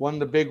 won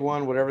the big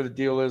one, whatever the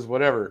deal is,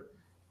 whatever.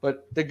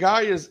 But the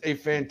guy is a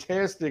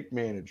fantastic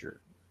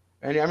manager.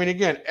 And, I mean,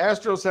 again,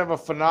 Astros have a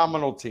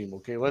phenomenal team,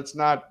 okay? Let's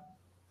not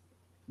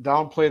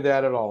downplay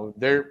that at all.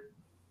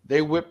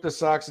 They whipped the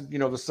Sox.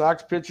 The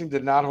Sox pitching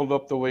did not hold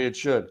up the way it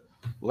should.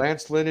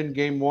 Lance Lynn in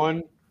Game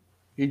 1,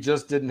 he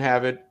just didn't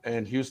have it,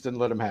 and Houston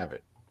let him have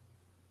it.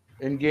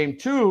 In Game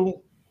 2,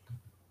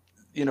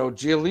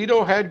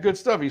 Giolito had good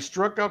stuff. He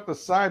struck out the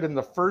side in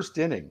the first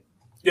inning.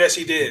 Yes,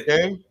 he did.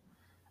 Okay?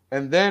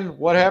 And then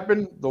what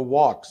happened? The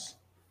walks.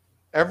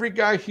 Every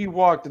guy he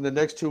walked in the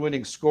next 2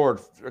 innings scored,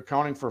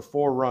 accounting for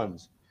 4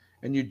 runs.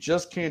 And you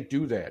just can't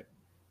do that.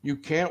 You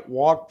can't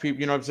walk people.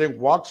 You know what I'm saying?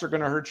 Walks are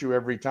going to hurt you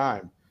every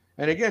time.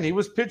 And again, he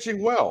was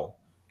pitching well.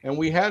 And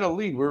we had a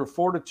lead. We were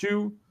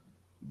 4-2.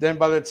 Then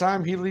by the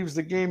time he leaves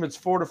the game, it's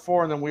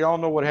 4-4. And then we all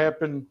know what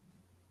happened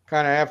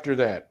kind of after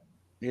that.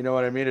 You know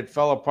what I mean? It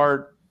fell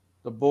apart.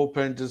 The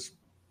bullpen just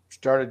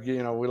started,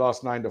 we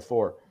lost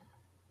 9-4.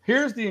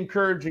 Here's the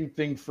encouraging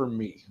thing for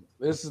me.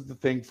 This is the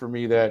thing for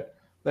me that,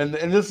 and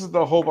this is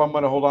the hope I'm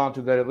going to hold on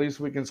to, that at least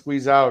we can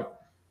squeeze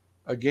out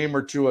a game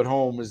or two at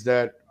home, is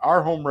that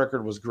our home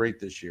record was great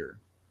this year.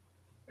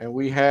 And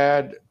we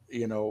had,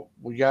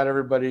 we got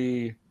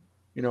everybody,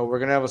 we're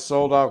going to have a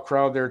sold out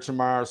crowd there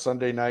tomorrow,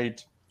 Sunday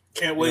night.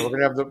 Can't wait. We're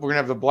going to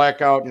have the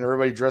blackout,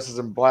 everybody dresses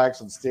in black,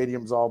 so the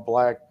stadium's all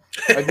black.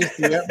 I guess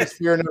the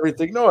atmosphere and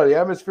everything. No, the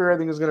atmosphere I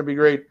think is going to be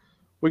great.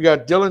 We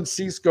got Dylan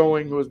Cease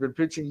going, who has been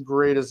pitching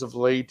great as of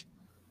late.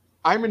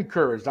 I'm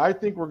encouraged. I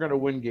think we're going to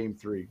win Game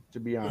 3, to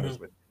be honest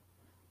with you.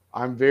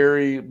 I'm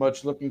very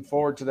much looking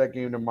forward to that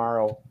game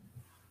tomorrow.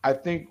 I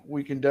think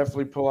we can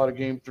definitely pull out a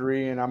Game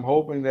 3, and I'm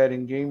hoping that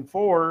in Game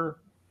 4,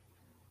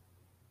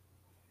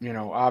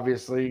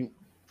 obviously,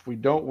 if we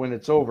don't win,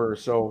 it's over.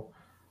 So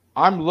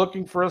I'm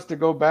looking for us to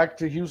go back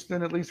to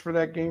Houston, at least for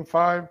that Game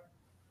 5.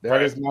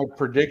 That is my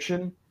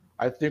prediction.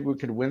 I think we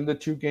could win the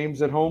 2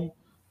 games at home.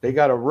 They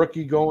got a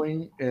rookie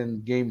going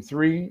in Game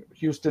 3,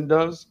 Houston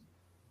does.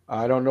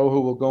 I don't know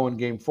who will go in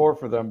Game 4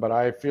 for them, but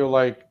I feel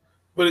like.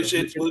 But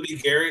will it be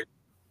Garrett?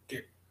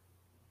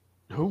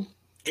 Who?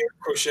 Garrett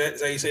Crochet, is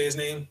that how you say his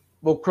name?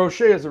 Well,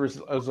 Crochet is a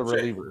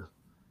reliever.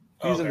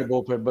 He's in the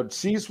bullpen, but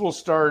Cease will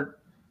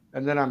start,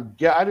 and then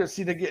I just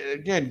see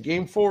again.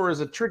 Game 4 is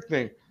a trick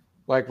thing,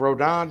 like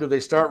Rodon. Do they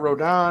start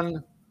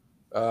Rodon?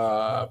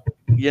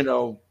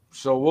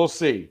 So we'll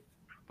see.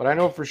 But I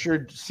know for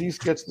sure Cease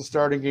gets the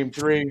start in Game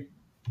 3.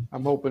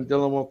 I'm hoping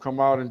Dylan will come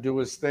out and do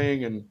his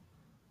thing, and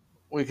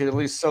we can at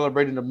least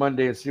celebrate into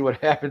Monday and see what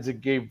happens in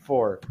Game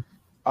 4.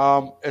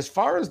 As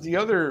far as the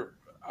other,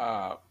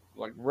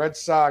 like Red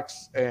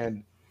Sox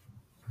and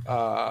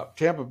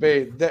Tampa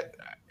Bay, that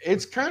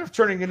it's kind of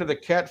turning into the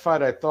cat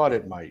fight I thought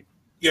it might.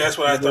 Yeah, that's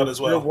what I thought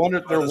as well.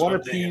 They're one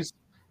apiece,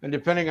 and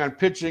depending on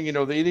pitching,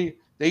 they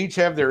each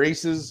have their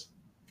aces.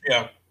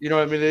 Yeah.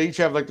 They each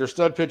have like their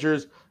stud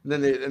pitchers, and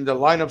then the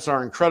lineups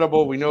are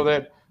incredible. We know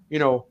that,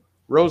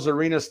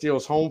 Rosario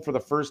steals home for the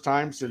first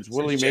time since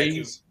Willie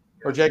Mays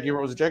or Jackie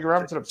Robinson? Jackie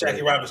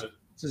Robinson.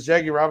 Since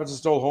Jackie Robinson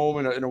stole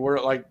home in a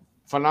word like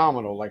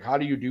phenomenal. Like, how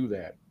do you do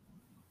that?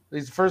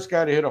 He's the first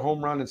guy to hit a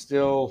home run and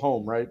steal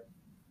home, right?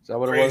 Is that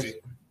what it was?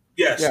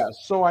 Yes. Yeah.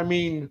 So I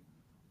mean,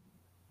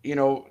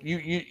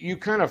 you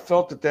kind of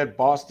felt that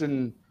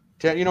Boston,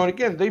 and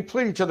again, they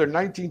played each other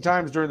 19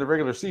 times during the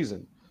regular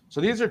season. So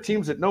these are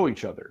teams that know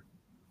each other.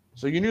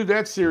 So you knew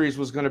that series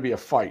was going to be a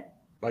fight.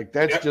 Like,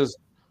 that's just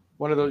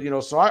one of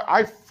those, so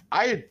I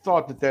had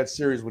thought that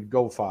series would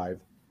go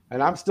 5,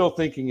 and I'm still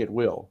thinking it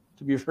will,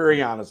 to be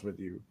very honest with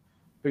you.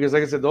 Because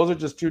like I said, those are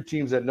just 2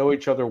 teams that know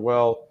each other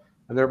well,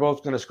 and they're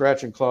both going to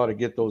scratch and claw to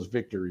get those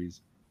victories.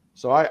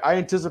 So I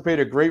anticipate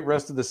a great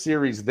rest of the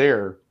series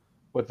there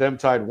with them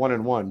tied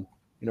 1-1.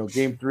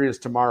 Game 3 is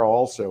tomorrow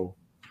also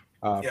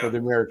for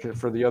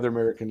the other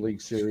American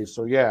League series.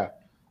 So yeah,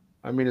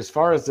 I mean, as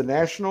far as the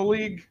National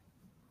League,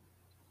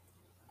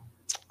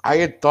 I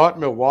had thought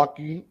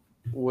Milwaukee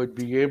would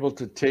be able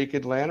to take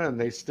Atlanta, and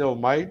they still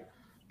might.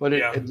 But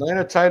Yeah.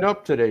 Atlanta tied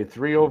up today,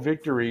 3-0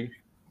 victory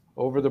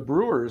over the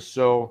Brewers.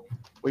 So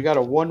we got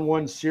a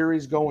 1-1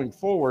 series going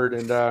forward,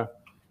 and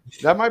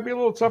that might be a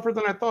little tougher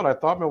than I thought. I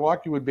thought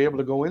Milwaukee would be able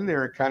to go in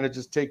there and kind of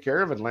just take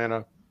care of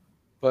Atlanta.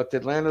 But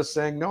Atlanta's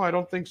saying, no, I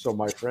don't think so,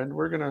 my friend.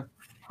 We're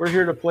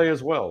here to play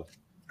as well.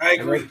 I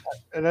agree.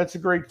 And that's a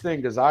great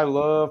thing because I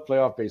love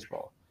playoff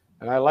baseball.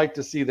 And I like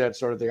to see that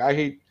sort of thing. I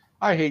hate,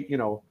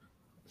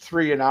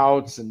 3 and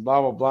outs and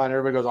blah, blah, blah. And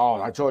everybody goes,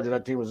 oh, I told you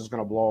that team was just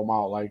going to blow them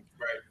out. Like,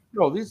 Right.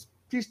 no, these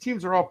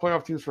teams are all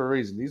playoff teams for a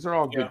reason. These are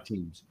all good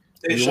teams.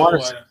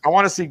 I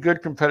want to see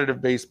good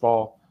competitive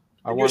baseball.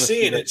 You're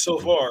seeing it so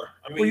far.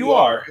 I mean, well, you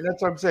are. And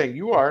that's what I'm saying.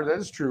 You are. That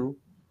is true.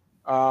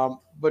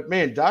 But,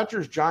 man,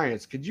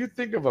 Dodgers-Giants, could you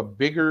think of a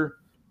bigger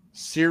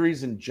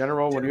series in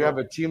general when you have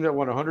a team that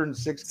won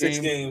 106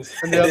 games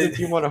and the other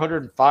team won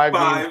 105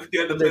 games?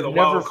 And they've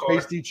never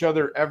faced each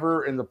other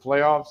ever in the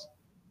playoffs.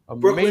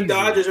 Amazing. Brooklyn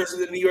Dodgers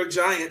versus the New York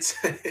Giants.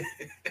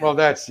 Well,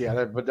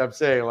 but I'm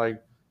saying,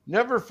 like,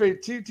 never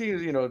faced two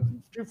teams,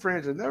 two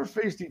franchises never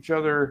faced each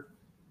other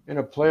in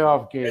a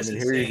playoff game. That's and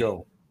insane. Here you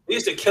go. They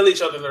used to kill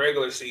each other in the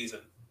regular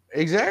season.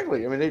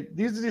 Exactly. I mean,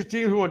 these are the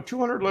teams who won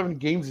 211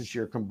 games this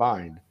year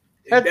combined.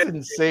 That's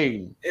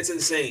insane. It's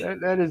insane.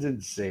 That is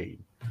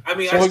insane. I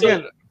mean, go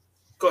ahead.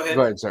 Go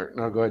ahead, sir.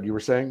 No, go ahead. You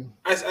were saying?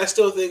 I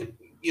still think,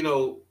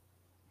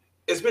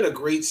 it's been a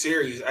great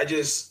series.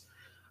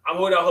 I'm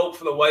holding out hope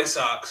for the White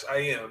Sox.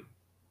 I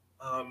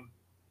am.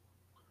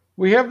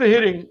 We have the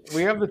hitting.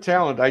 We have the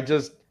talent.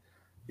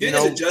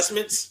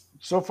 Adjustments.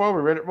 So far,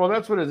 we read it. Well,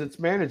 that's what it is. It's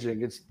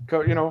managing. It's,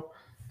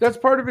 that's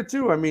part of it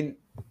too. I mean,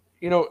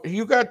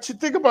 you got to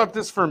think about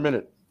this for a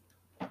minute.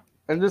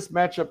 And this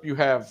matchup you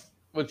have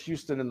with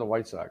Houston and the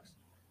White Sox.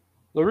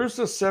 La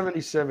Russa's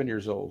 77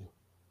 years old.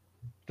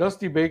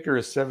 Dusty Baker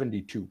is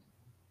 72.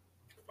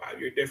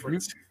 5-year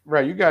difference.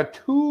 You got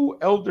two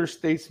elder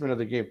statesmen of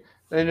the game.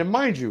 And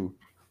mind you,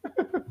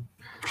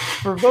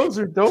 for those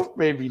who don't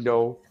maybe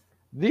know,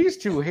 these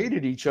two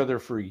hated each other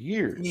for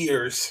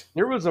years.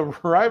 There was a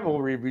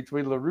rivalry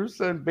between La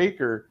Russa and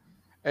Baker,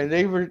 and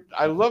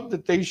I love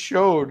that they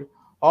showed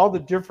all the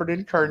different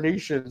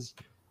incarnations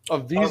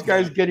of these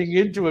guys getting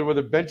into it where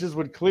the benches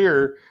would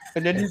clear,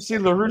 and then you see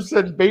La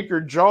Russa and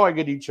Baker jawing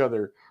at each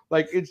other.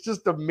 Like, it's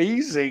just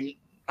amazing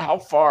how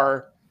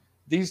far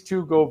these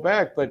two go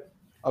back. But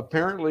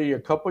apparently a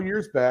couple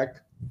years back,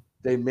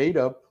 they made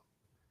up.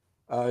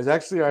 I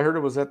heard it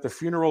was at the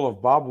funeral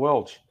of Bob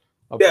Welch,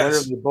 a player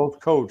they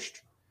both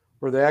coached,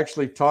 where they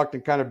actually talked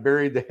and kind of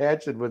buried the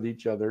hatchet with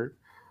each other.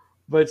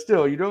 But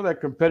still, that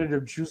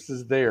competitive juice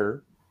is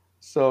there.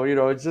 So,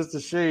 it's just a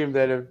shame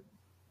that if,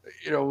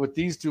 with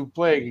these two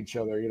playing each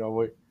other,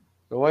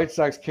 the White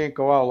Sox can't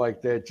go out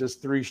like that,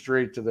 just 3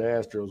 straight to the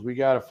Astros. We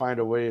got to find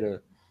a way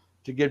to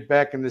get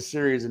back in the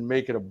series and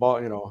make it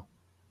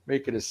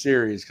make it a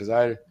series. Because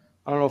I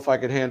don't know if I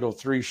could handle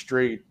 3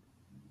 straight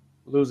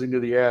losing to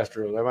the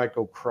Astros. I might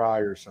go cry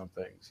or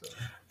something. So.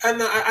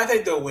 And I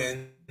think they'll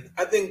win.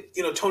 I think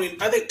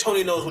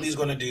Tony knows what he's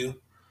going to do.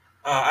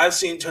 I've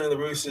seen Tony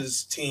La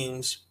Russa's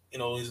teams.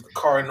 He's the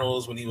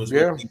Cardinals when he was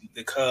with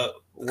the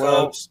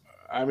Cubs.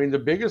 I mean, the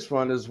biggest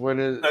one is when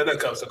the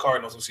Cubs, the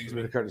Cardinals. Excuse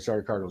me.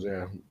 Sorry, Cardinals.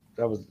 Yeah,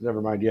 that was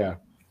never mind. Yeah,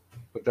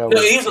 but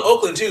he was in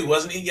Oakland too,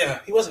 wasn't he? Yeah,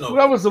 he was in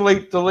Oakland. That was the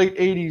late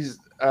 '80s,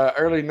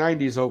 early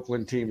 '90s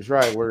Oakland teams,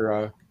 right?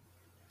 Where,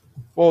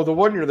 the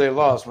one year they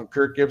lost when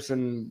Kirk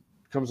Gibson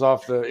comes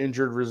off the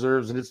injured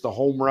reserves and hits the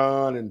home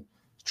run and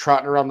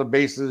trotting around the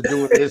bases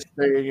doing this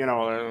thing.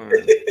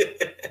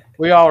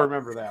 We all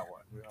remember that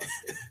one.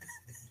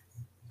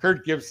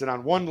 Kurt Gibson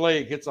on one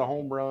leg hits a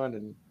home run,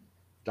 and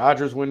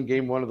Dodgers win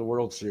Game 1 of the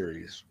World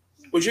Series.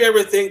 Would you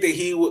ever think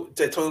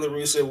that Tony La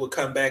Russa would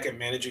come back and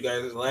manage you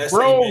guys? The last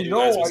time he managed you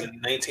guys was in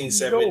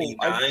 1979.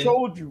 No, I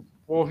told you.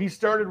 Well, he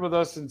started with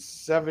us in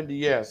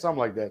 70, something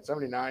like that,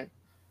 79,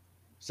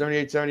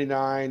 78,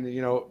 79,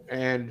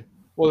 and,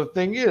 the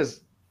thing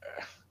is,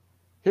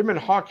 him and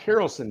Hawk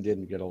Harrelson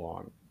didn't get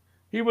along.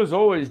 He was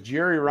always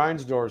Jerry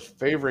Reinsdorf's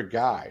favorite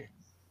guy.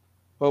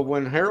 But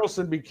when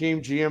Harrelson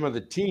became GM of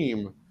the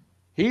team,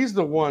 he's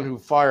the one who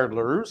fired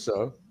La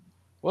Russa. It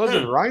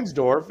wasn't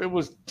Reinsdorf. It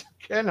was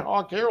Ken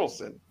Hawk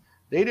Harrelson.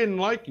 They didn't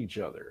like each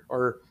other.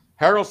 Or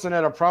Harrelson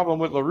had a problem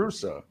with La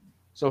Russa.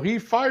 So he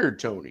fired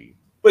Tony.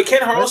 But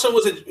Ken Harrelson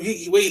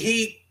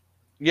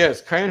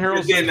Yes, Ken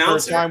Harrelson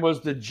first time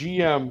was the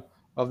GM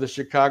of the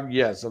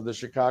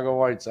Chicago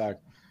White Sox.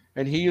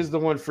 And he is the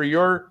one, for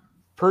your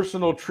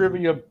personal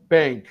trivia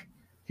bank,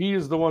 he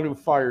is the one who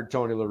fired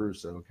Tony La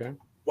Russa, okay?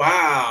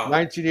 Wow.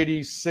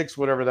 1986,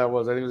 whatever that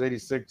was. I think it was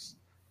 86.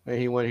 And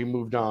he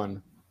moved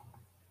on.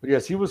 But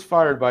yes, he was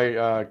fired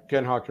by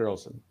Ken Hawk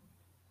Harrelson.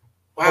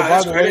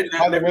 Wow,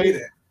 by the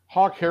way,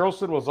 Hawk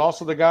Harrelson was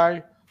also the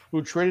guy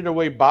who traded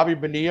away Bobby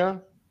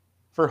Bonilla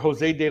for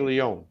Jose De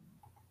Leon.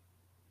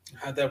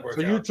 How'd that work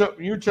out? So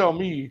you tell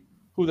me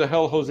who the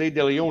hell Jose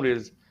De Leon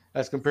is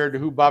as compared to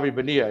who Bobby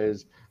Bonilla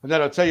is, and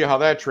then I'll tell you how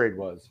that trade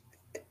was.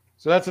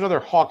 So that's another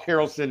Hawk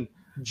Harrelson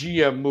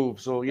GM move.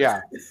 So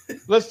yeah,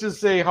 let's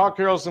just say Hawk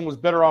Harrelson was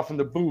better off in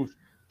the booth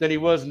than he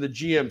was in the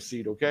GM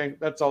seat. Okay,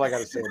 that's all I got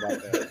to say about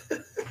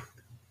that.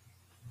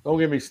 Don't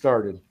get me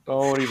started.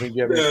 Don't even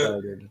get me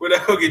started. We're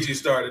not gonna get you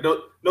started.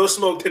 No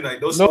smoke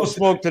tonight. No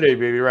smoke today,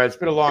 baby. Right? It's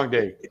been a long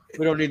day.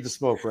 We don't need the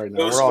smoke right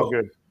now. We're all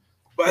good.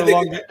 But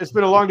it's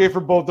been a long day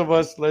for both of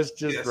us. Let's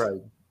just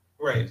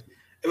right.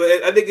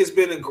 I think it's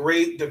been a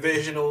great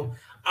divisional.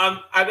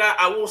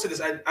 I won't say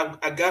this.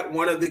 I got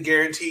one of the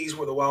guarantees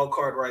for the wild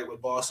card right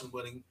with Boston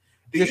winning.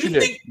 You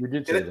did. You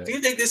did say that. Do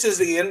you think this is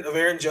the end of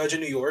Aaron Judge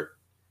in New York?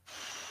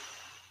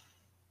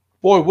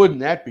 Boy, wouldn't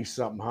that be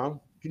something, huh?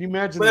 Can you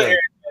imagine that?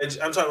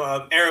 I'm talking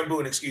about Aaron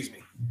Boone, excuse me.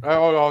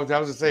 Oh, I was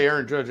going to say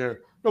Aaron Judge.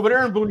 No, but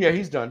Aaron Boone, yeah,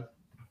 he's done.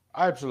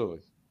 I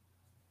absolutely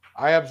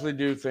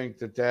do think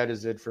that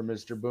is it for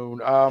Mr. Boone.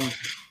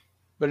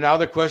 But now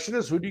the question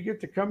is, who do you get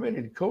to come in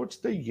and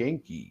coach the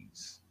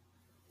Yankees?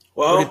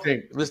 Well, what do you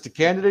think? List of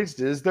candidates?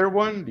 Is there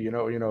one? Do you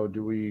know?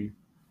 Do we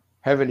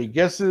have any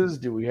guesses?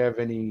 Do we have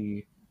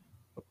any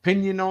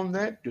opinion on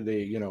that? Do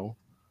they,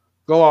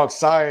 go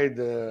outside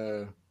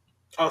the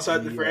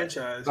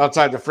franchise?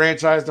 Outside the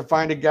franchise to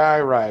find a guy,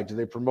 right? Do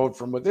they promote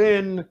from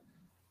within?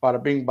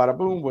 Bada bing, bada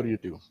boom. What do you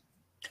do?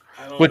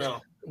 I don't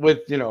know.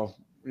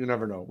 You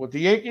never know. With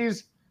the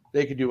Yankees,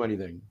 they could do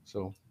anything.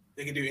 So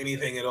they can do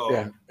anything at all.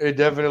 Yeah, it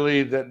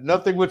definitely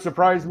nothing would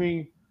surprise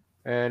me,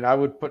 and I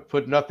would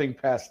put nothing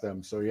past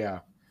them. So yeah,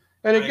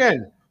 and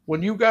again,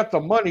 when you got the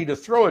money to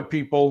throw at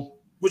people,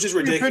 which is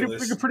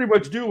ridiculous, you can pretty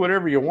much do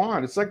whatever you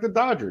want. It's like the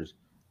Dodgers.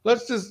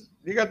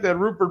 You got that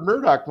Rupert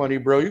Murdoch money,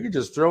 bro. You can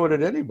just throw it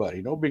at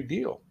anybody. No big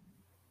deal.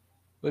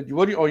 But you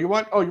want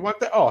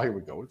that? Oh, here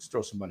we go. Let's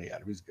throw some money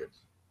at him. He's good.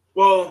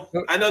 Well,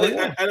 I know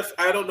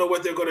I don't know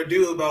what they're going to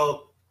do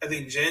about. I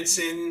think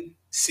Jensen,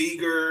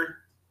 Seager.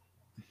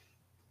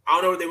 I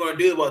don't know what they're going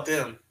to do about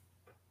them.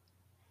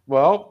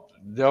 Well,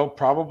 they'll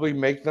probably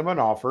make them an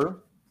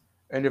offer,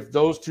 and if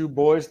those two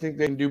boys think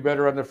they can do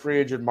better on the free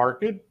agent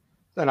market,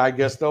 then I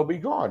guess they'll be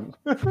gone.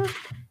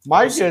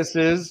 My guess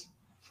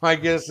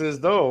is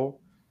though,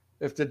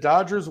 if the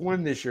Dodgers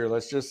win this year,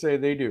 let's just say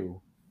they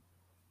do,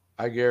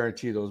 I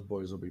guarantee those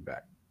boys will be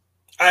back.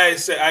 I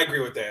agree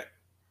with that.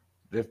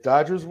 If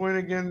Dodgers win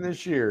again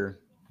this year,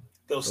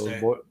 they'll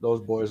stay.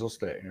 Those boys will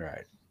stay,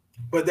 right?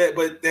 But that,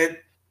 damn,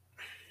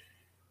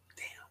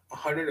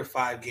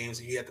 105 games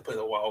and you have to play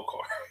the wild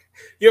card.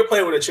 You're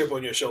playing with a chip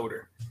on your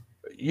shoulder.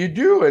 You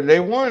do, and they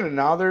won, and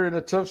now they're in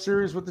a tough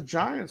series with the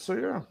Giants. So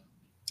yeah.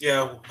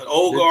 Yeah, an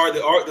old guard.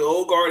 The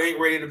old guard ain't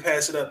ready to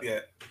pass it up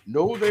yet.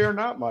 No, they are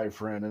not, my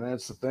friend, and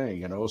that's the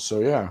thing,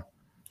 So yeah,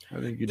 I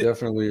think you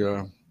definitely.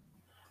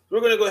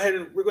 We're gonna go ahead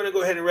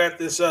and wrap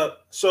this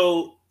up.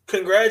 So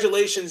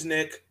congratulations,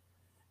 Nick.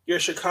 Your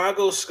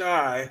Chicago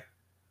Sky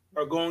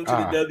are going to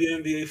the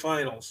WNBA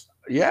Finals.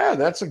 Yeah,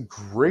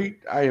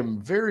 I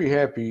am very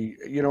happy.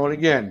 And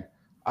again,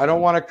 I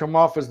don't want to come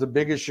off as the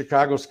biggest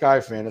Chicago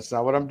Sky fan. It's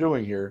not what I'm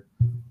doing here,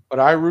 but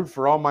I root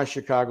for all my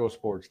Chicago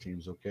sports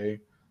teams. Okay,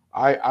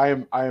 I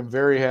am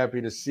very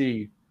happy to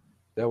see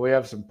that we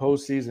have some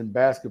postseason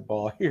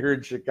basketball here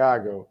in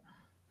Chicago,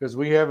 because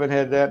we haven't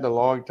had that in a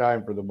long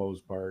time for the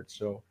most part.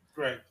 So,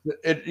 right,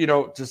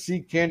 to see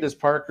Candace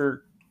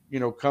Parker,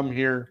 come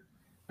here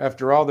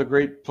after all the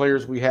great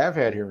players we have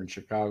had here in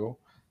Chicago.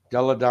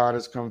 Della Don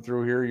has come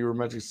through here. You were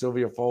mentioning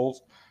Sylvia Foles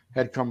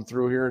had come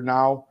through here.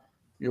 Now,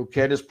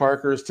 Candace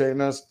Parker has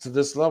taken us to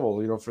this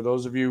level. For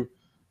those of you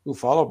who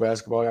follow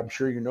basketball, I'm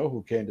sure you know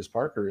who Candace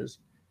Parker is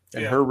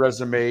and her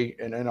resume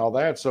and all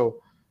that.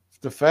 So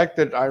the fact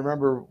that I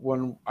remember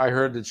when I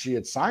heard that she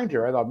had signed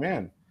here, I thought,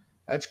 man,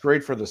 that's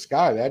great for the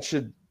Sky. That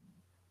should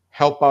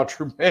help out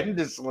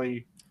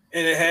tremendously.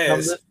 And it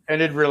has.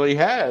 And it really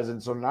has.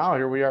 And so now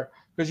here we are.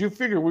 Because you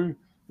figure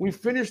we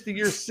finished the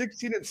year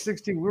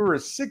 16-16. We were a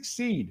 6th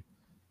seed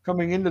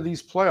coming into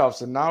these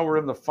playoffs, and now we're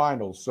in the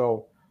finals.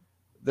 So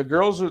the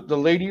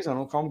ladies, I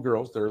don't call them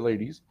girls, they're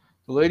ladies.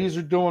 The ladies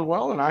are doing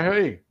well,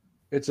 and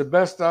it's the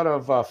best out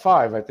of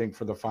 5, I think,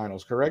 for the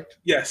finals, correct?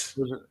 Yes.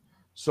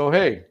 So,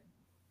 hey,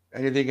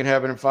 anything can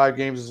happen in 5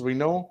 games, as we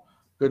know.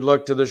 Good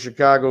luck to the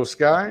Chicago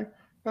Sky,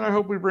 and I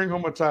hope we bring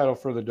home a title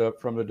from the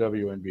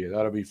WNBA.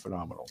 That'll be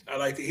phenomenal. I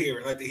like to hear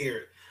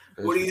it.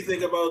 What do you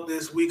think about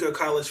this week of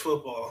college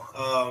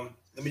football?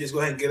 Let me just go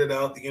ahead and get it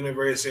out. The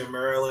University of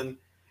Maryland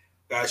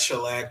got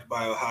shellacked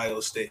by Ohio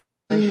State.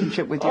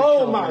 Relationship with your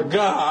children. My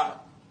God.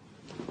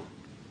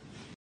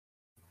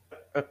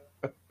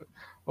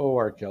 Oh,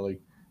 R. Kelly.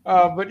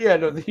 But yeah,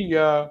 no,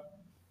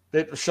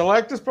 the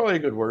shellacked is probably a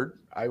good word.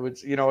 I would,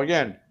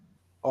 again,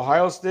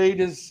 Ohio State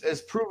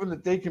has proven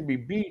that they can be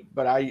beat,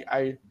 but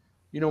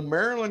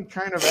Maryland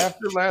kind of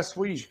after last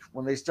week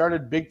when they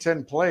started Big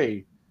Ten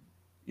play,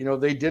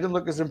 they didn't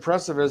look as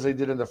impressive as they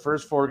did in the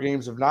first 4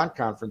 games of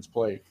non-conference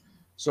play.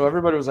 So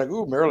everybody was like,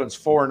 ooh, Maryland's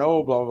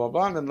 4-0, blah, blah,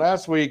 blah. And then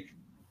last week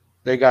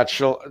they got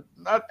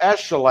not as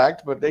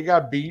shellacked, but they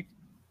got beat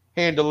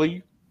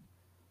handily.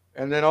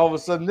 And then all of a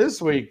sudden this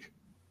week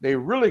they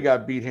really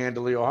got beat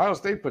handily. Ohio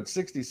State put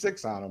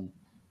 66 on them.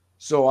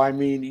 So,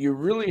 you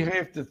really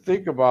have to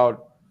think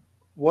about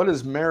what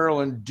does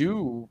Maryland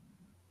do?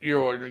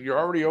 You're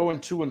already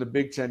 0-2 in the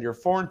Big Ten. You're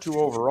 4-2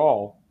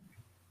 overall.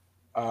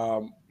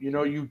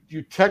 You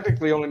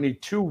technically only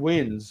need 2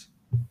 wins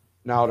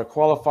now to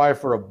qualify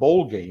for a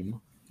bowl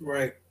game.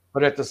 Right.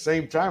 But at the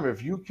same time,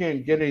 if you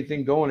can't get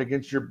anything going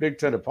against your Big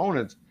Ten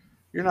opponents,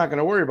 you're not going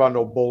to worry about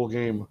no bowl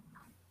game.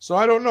 So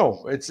I don't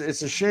know. It's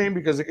a shame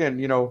because, again,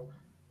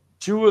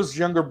 Tua's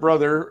younger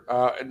brother,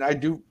 and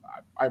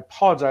I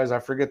apologize, I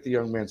forget the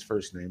young man's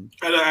first name.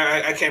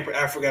 I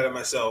forgot it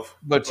myself.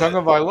 But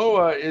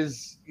Tagovailoa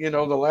is, the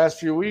last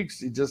few weeks,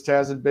 he just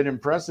hasn't been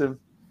impressive.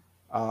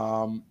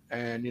 And,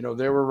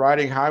 they were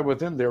riding high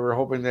with him. They were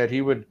hoping that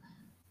he would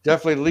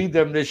definitely lead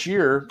them this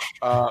year.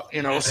 So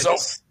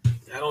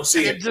I don't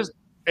see it.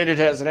 And it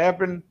hasn't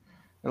happened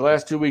in the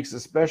last 2 weeks,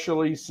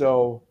 especially.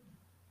 So,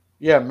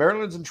 yeah,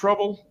 Maryland's in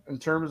trouble in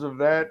terms of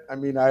that. I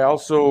mean, I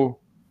also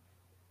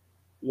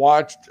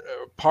watched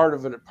part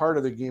of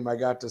the game I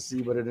got to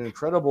see, but an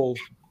incredible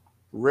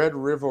Red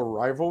River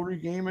rivalry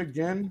game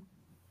again,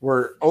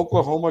 where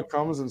Oklahoma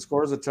comes and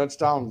scores a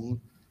touchdown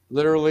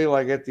literally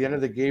like at the end of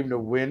the game to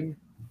win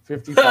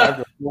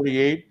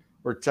 55-48,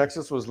 where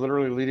Texas was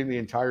literally leading the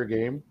entire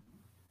game.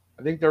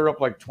 I think they were up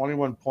like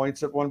 21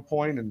 points at one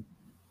point, and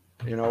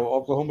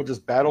Oklahoma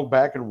just battled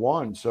back and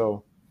won.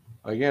 So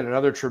again,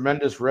 another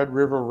tremendous Red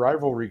River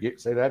rivalry game.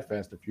 Say that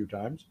fast a few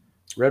times.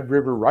 Red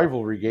River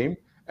rivalry game.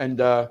 And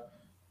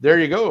there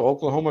you go.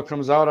 Oklahoma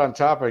comes out on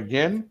top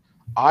again.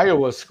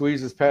 Iowa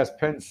squeezes past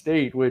Penn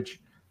State,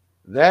 which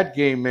that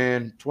game,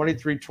 man,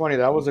 23-20,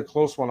 that was a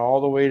close one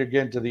all the way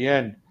again to the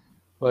end.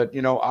 But,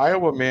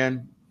 Iowa,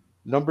 man,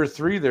 number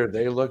 3 there,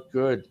 they look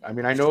good. I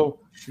mean, I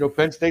know,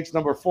 Penn State's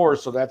number 4,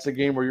 so that's a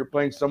game where you're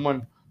playing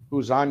someone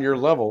who's on your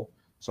level.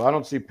 So I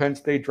don't see Penn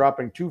State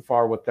dropping too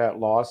far with that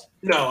loss.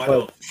 No, I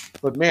don't.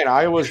 But, man,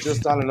 Iowa's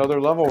just on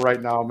another level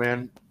right now,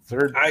 man.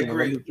 Third, I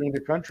agree. Number 3 in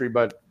the country.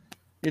 But,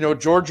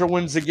 Georgia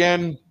wins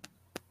again.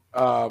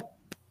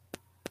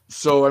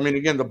 So, I mean,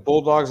 again, the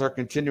Bulldogs are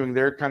continuing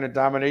their kind of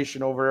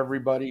domination over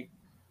everybody.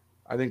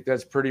 I think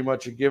that's pretty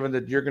much a given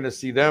that you're going to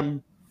see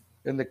them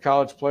in the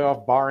college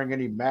playoff, barring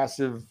any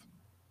massive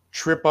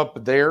trip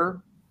up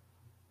there.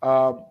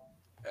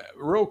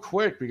 Real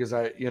quick, because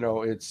I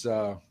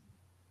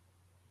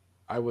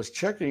was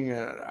checking,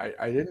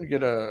 I didn't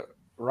get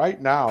right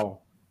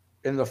now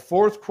in the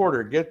fourth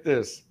quarter. Get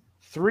this,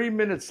 3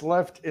 minutes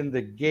left in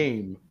the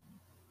game.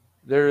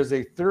 There is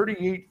a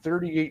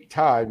 38-38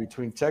 tie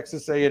between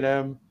Texas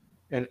A&M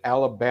and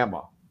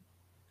Alabama.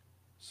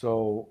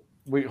 So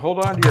we hold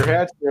on to your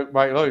hats.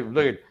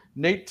 Look,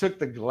 Nate took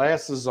the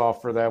glasses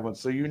off for that one,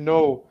 so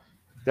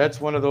that's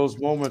one of those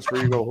moments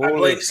where you go,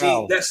 holy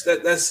cow.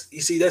 That's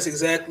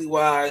exactly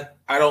why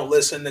I don't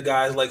listen to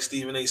guys like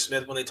Stephen A.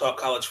 Smith when they talk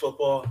college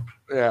football.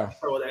 Yeah.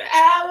 Or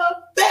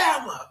that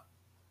Alabama.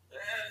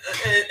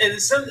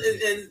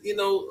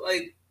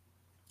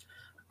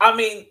 I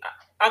mean,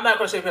 I'm not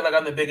going to say like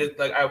I'm the biggest.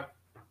 Like I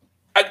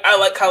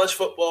like college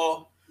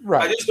football.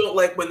 Right. I just don't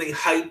like when they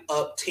hype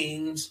up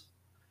teams.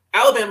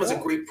 Alabama's a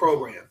great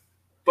program,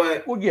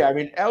 but yeah, I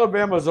mean,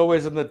 Alabama's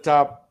always in the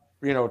top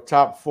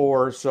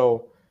 4.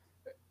 So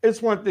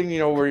it's one thing,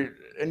 where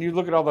you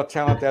look at all the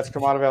talent that's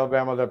come out of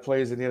Alabama that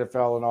plays in the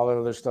NFL and all that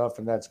other stuff,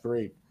 and that's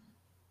great.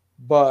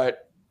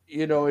 But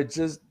it's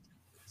just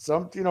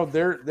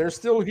they're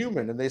still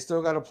human and they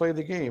still got to play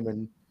the game.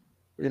 And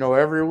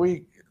every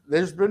week.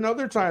 There's been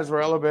other times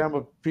where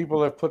Alabama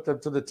people have put them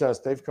to the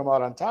test. They've come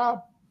out on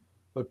top,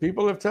 but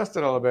people have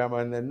tested Alabama.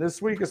 And then this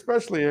week,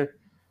 especially,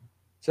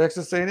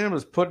 Texas A&M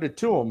is putting it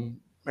to them.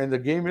 And the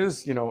game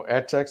is,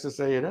 at Texas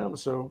A&M.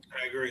 So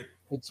I agree.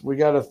 We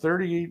got a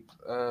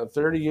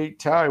 38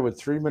 tie with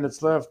 3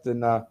 minutes left.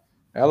 And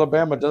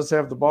Alabama does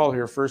have the ball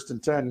here, 1st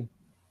and 10.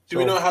 Do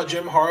we know how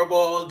Jim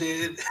Harbaugh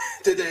did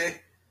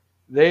today?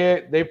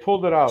 They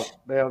pulled it out.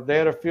 They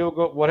had a field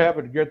goal. What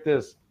happened? Get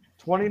this.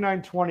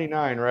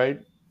 29-29,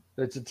 right?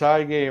 It's a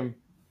tie game.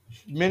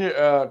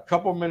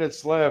 Couple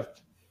minutes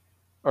left,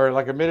 or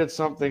like a minute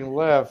something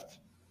left.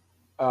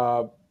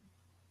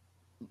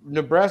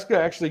 Nebraska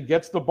actually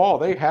gets the ball.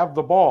 They have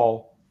the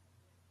ball.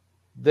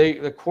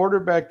 The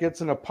quarterback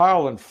gets in a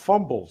pile and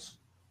fumbles,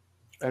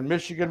 and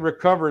Michigan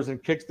recovers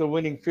and kicks the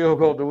winning field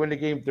goal to win the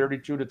game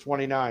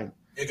 32-29.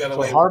 So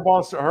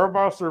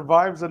Harbaugh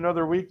survives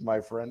another week, my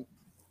friend.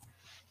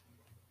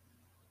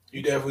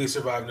 You definitely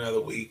survived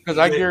another week. Because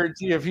I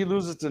guarantee if he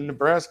loses to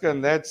Nebraska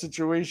in that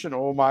situation,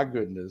 oh my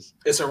goodness.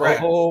 It's a wrap.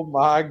 Oh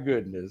my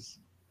goodness.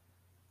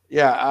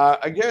 Yeah,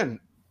 again,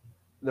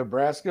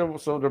 Nebraska.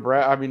 So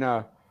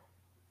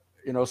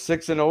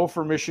 6-0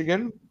 for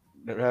Michigan,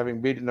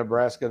 having beaten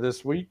Nebraska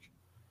this week.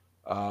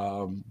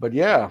 But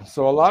yeah,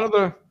 so a lot of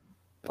the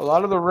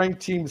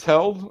ranked teams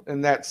held in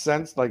that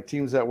sense, like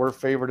teams that were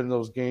favored in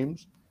those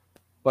games.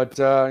 But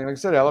like I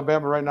said,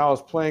 Alabama right now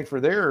is playing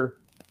for their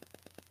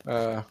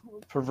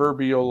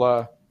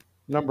proverbial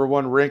number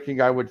 1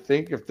 ranking, I would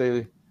think, if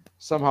they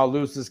somehow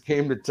lose this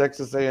game to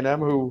Texas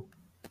A&M, who,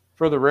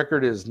 for the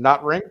record, is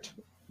not ranked,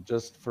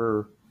 just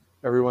for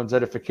everyone's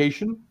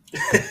edification.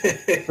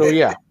 So,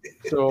 yeah.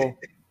 So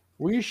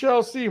we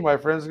shall see, my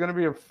friends. It's going to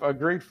be a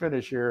great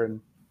finish here. And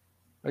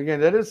again,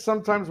 that is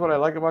sometimes what I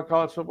like about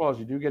college football is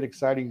you do get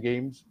exciting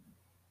games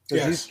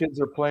because these Yes.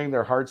 kids are playing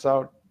their hearts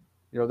out.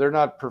 They're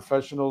not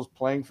professionals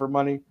playing for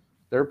money.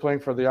 They're playing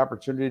for the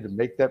opportunity to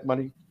make that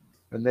money,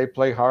 and they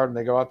play hard and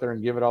they go out there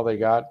and give it all they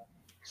got.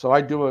 So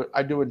I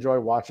do enjoy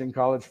watching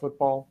college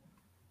football.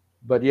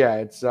 But yeah,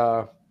 it's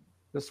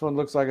this one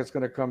looks like it's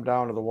going to come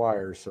down to the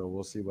wire. So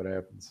we'll see what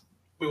happens.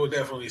 We will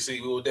definitely see.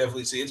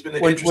 It's been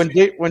an When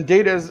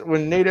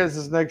interesting. Nate has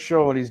his next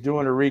show and he's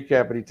doing a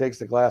recap and he takes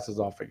the glasses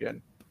off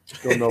again,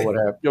 you'll know what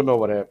happened. You'll know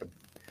what happened.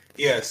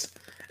 Yes,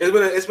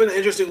 it's been an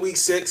interesting week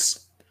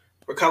 6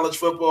 for college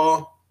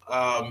football.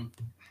 I've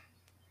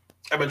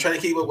been trying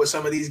to keep up with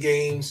some of these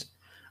games.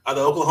 The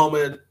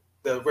Oklahoma,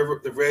 the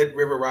Red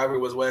River rivalry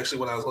was actually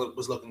what I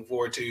was looking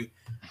forward to.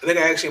 I think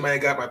I actually might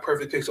have got my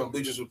perfect picks on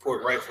Bleachers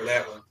Report right for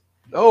that one.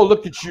 Oh,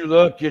 look at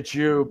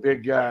you,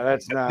 big guy.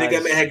 That's nice. I think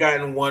I may have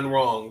gotten one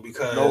wrong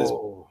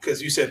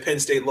because you said Penn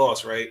State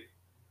lost, right?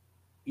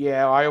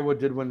 Yeah, Iowa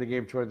did win the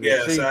game toward the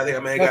end. Yeah, so I think I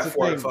may have got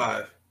 4 and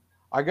 5.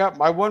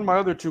 I won my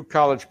other 2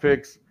 college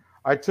picks.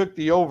 I took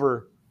the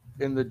over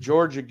in the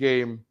Georgia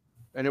game,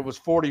 and it was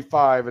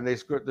 45, and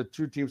the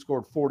 2 teams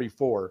scored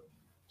 44.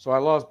 So I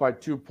lost by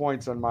 2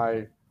 points on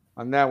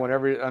that one.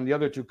 On the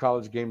other 2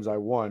 college games I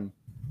won,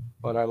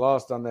 but I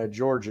lost on that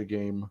Georgia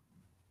game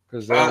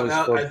because I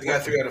got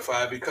 3 out of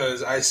 5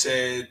 because I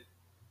said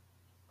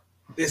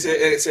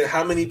it said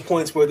how many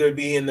points will there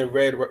be in the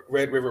Red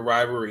River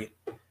rivalry?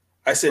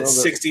 I said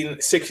 60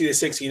 to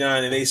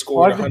 69, and they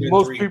scored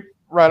 103.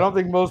 I don't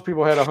think most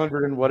people had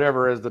 100 and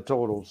whatever as the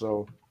total.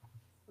 So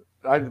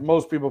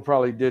most people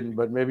probably didn't,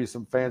 but maybe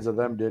some fans of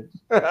them did.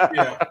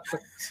 Yeah,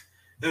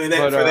 I mean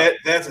that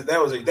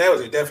was a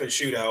definite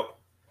shootout.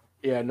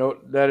 Yeah, no,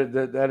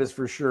 that is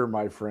for sure,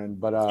 my friend.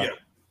 But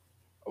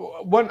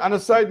on a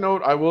side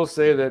note, I will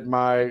say that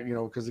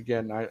because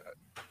again,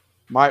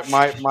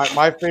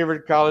 my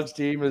favorite college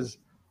team is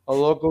a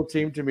local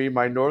team to me.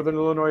 My Northern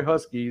Illinois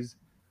Huskies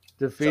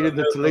defeated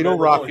the Toledo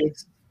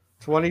Rockets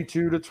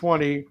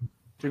 22-20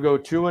 to go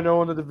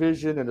 2-0 in the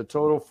division and a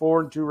total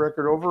 4-2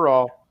 record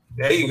overall.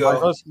 There you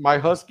go. My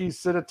Huskies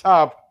sit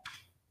atop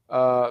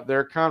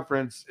their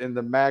conference in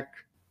the MAC.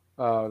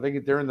 I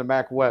think they're in the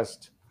MAC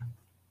West,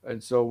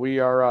 and so we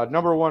are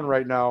number 1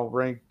 right now,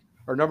 ranked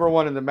or number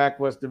 1 in the MAC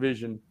West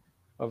division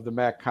of the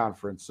MAC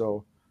conference.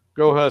 So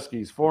go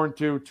Huskies,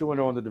 4-2,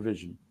 2-0 in the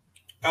division.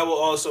 I will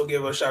also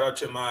give a shout out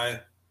to my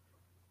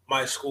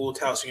school,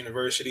 Towson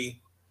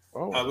University.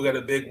 Oh. We got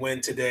a big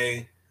win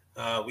today.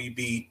 We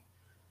beat,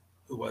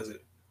 who was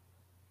it?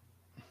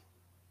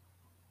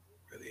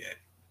 Where are they at?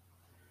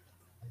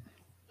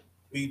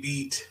 We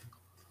beat,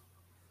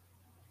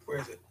 where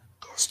is it?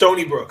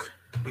 Stony Brook.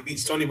 We beat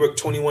Stony Brook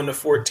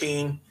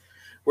 21-14.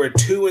 We're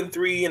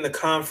 2-3 in the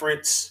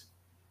conference.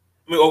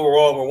 I mean,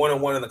 overall, we're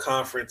 1-1 in the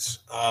conference.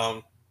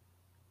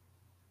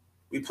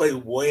 We play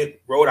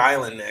Rhode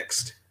Island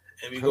next,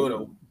 and we go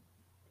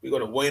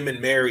to William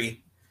and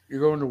Mary. You're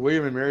going to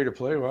William and Mary to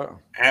play? Wow.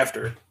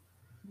 After.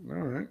 All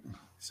right.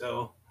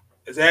 So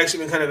it's actually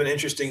been kind of an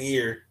interesting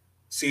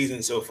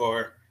season so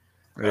far.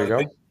 There you go.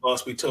 The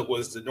loss we took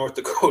was the North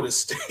Dakota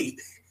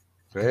State.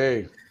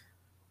 Hey.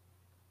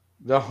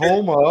 The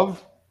home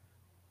of.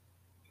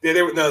 Yeah,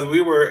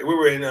 we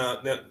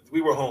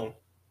were home.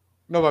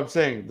 No, I'm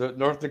saying the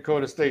North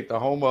Dakota State, the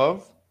home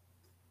of.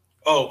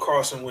 Oh,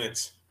 Carson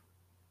Wentz.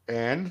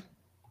 And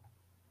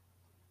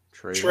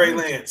Trey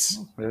Lance.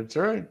 That's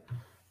right.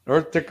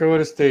 North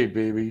Dakota State,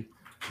 baby.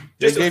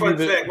 Just a fun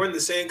fact, we're in the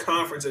same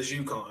conference as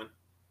UConn.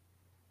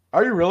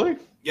 Are you really?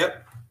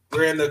 Yep.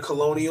 We're in the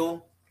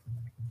Colonial.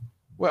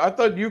 Well, I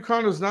thought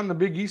UConn was not in the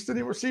Big East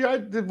anymore. See,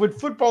 with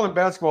football and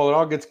basketball, it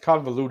all gets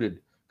convoluted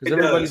because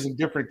everybody's in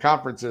different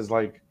conferences.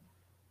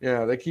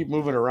 They keep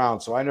moving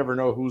around, so I never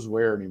know who's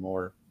where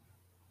anymore.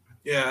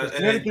 Yeah.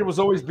 Connecticut was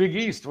always Big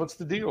East. What's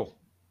the deal?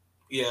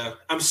 Yeah,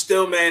 I'm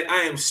still mad.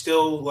 I am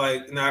still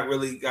not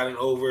really gotten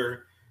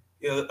over,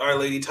 Our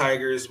Lady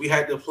Tigers. We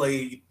had to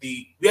play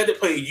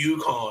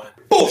UConn.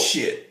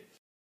 Bullshit.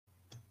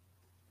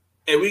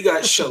 And we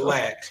got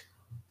shellacked.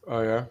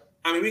 Oh yeah.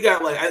 I mean, we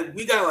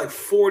got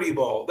 40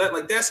 ball.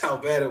 That's how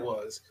bad it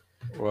was.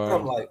 Wow.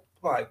 I'm like,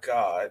 my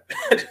God.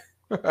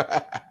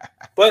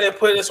 But it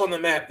put us on the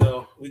map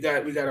though. We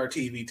got our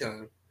TV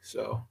time.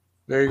 So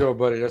there you go,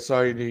 buddy. That's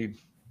all you need.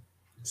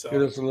 So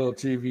get us a little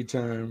TV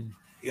time.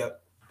 Yep.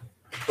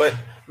 But,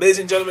 ladies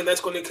and gentlemen,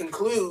 that's going to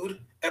conclude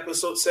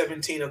episode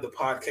 17 of the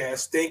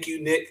podcast. Thank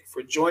you, Nick,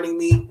 for joining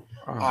me.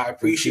 I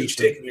appreciate you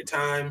taking your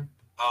time.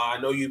 I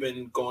know you've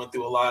been going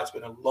through a lot. It's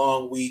been a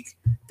long week.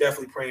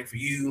 Definitely praying for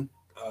you.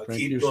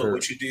 Keep doing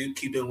what you do.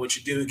 Keep doing what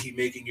you do. Keep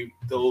making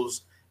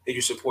those that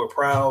you support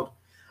proud.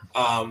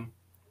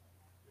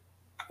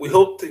 We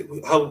hope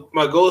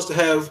my goal is to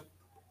have,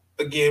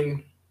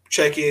 again,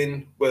 check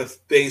in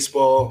with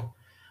baseball,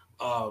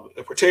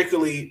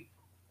 particularly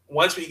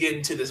once we get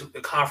into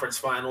the conference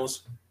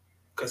finals,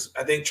 because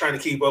I think trying to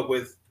keep up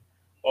with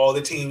all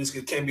the teams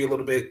can be a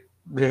little bit.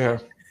 Yeah.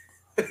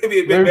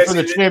 Maybe for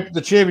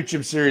the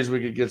championship series, we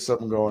could get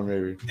something going,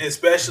 maybe.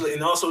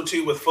 And also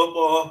too with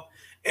football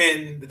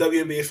and the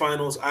WNBA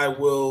finals, I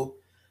will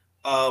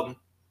do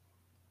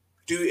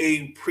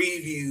a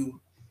preview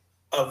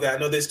of that. I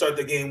know they start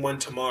the game 1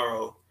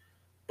 tomorrow,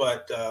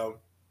 but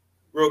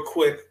real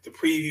quick, the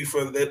preview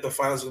for the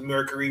finals of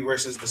Mercury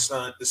versus the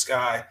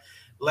Sky.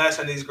 Last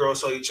time these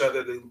girls saw each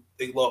other,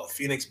 they lost.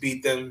 Phoenix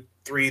beat them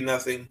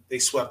 3-0. They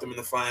swept them in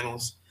the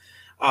finals.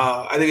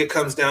 I think it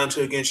comes down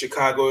to, again,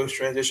 Chicago's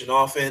transition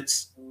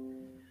offense.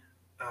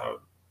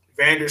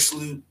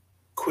 Vandersloot,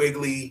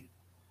 Quigley,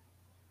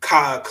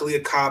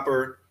 Kalia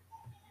Copper,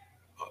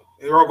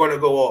 they're all going to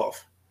go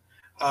off.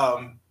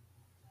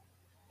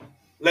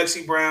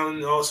 Lexi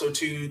Brown also,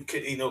 too,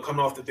 coming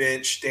off the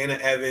bench. Dana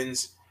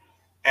Evans,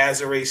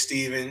 Azare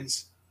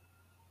Stevens.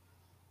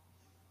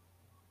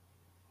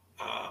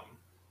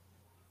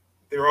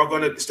 They're all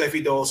going to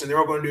Steffi Dolson. They're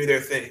all going to do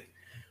their thing.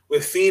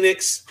 With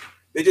Phoenix,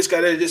 they just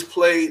got to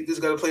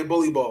play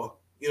bully ball.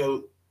 I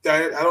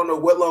don't know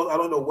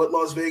what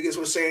Las Vegas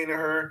was saying to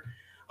her.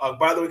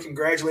 By the way,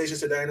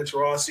 congratulations to Diana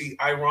Taurasi.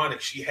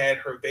 Ironic, she had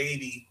her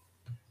baby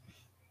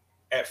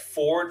at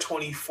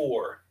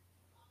 4:24.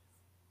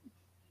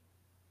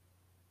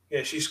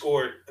 Yeah, she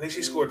scored. I think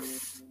she scored.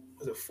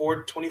 Was it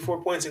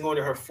 424 points and going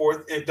to her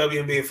 4th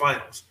WNBA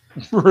Finals?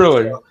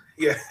 Really? So,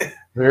 yeah.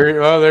 There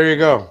you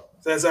go.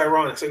 So that's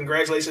ironic. So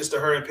congratulations to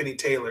her and Penny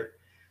Taylor.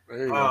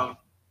 There you go.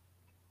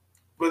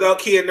 Without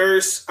Kia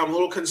Nurse, I'm a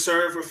little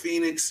concerned for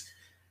Phoenix.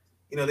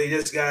 They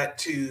just got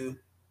to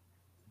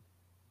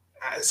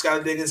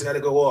Skylar Diggins got to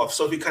go off.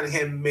 Sophie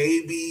Cunningham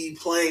may be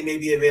playing, may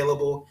be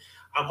available.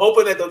 I'm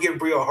hoping that they'll give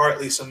Bria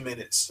Hartley some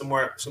minutes, some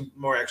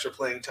more extra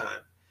playing time.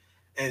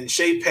 And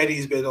Shea Petty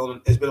has been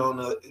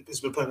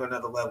playing on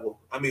another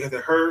level. I mean,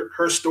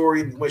 her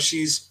story, when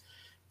she's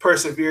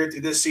persevered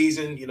through this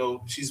season,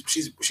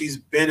 she's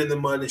been in the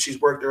mud and she's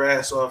worked her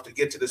ass off to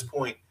get to this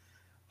point.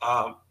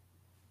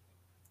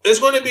 It's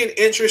going to be an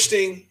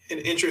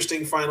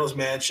interesting finals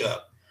matchup.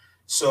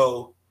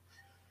 So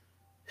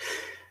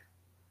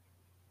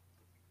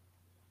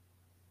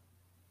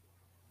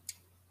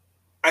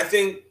I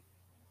think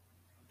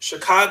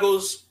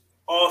Chicago's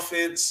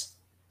offense,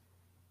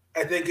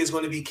 is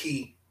going to be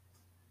key.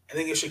 I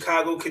think if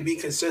Chicago can be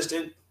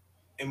consistent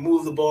and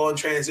move the ball in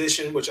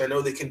transition, which I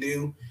know they can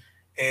do,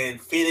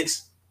 and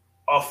Phoenix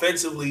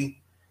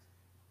offensively,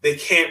 they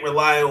can't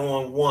rely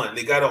on one.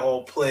 They got to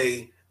all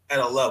play at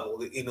a level.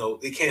 They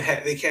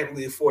can't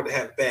really afford to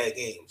have bad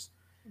games.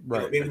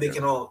 Right. Maybe they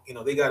can all.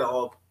 They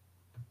all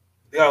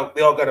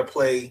got to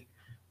play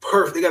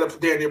perfect. They got to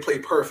damn near play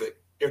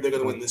perfect if they're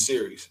going to win this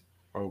series.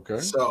 Okay.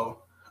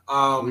 So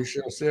we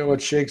shall see how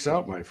it shakes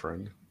out, my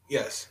friend.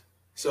 Yes.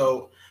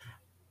 So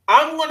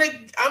I'm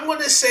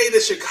gonna say the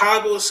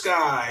Chicago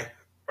Sky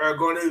are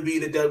going to be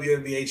the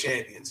WNBA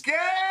champions.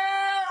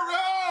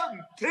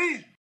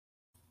 Guaranteed.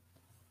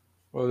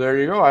 Well, there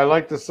you go. I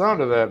like the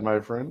sound of that, my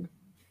friend.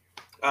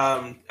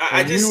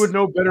 You would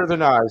know better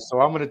than I,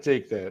 so I'm going to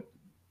take that.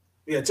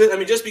 Yeah,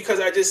 just because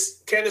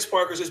Candace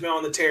Parker's just been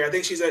on the tear. I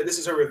think this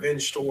is her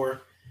revenge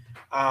tour.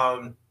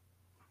 To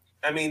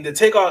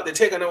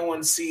take a number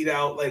 1 seed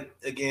out, like,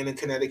 again in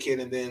Connecticut,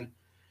 and then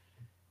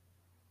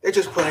they're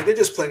just playing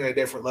at a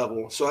different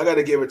level. So I got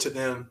to give it to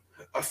them.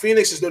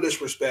 Phoenix is no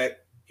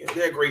disrespect.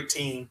 They're a great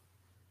team,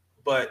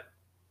 but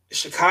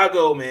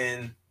Chicago,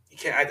 man,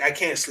 I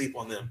can't sleep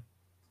on them.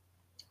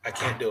 I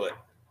can't do it.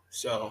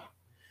 So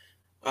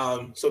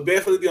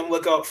definitely be on the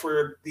lookout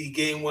for the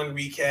Game 1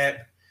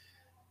 recap.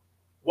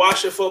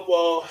 Watch the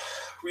football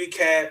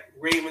recap,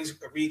 Ravens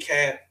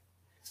recap.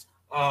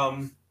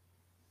 And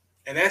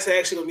that's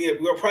actually going to be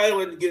it. We're probably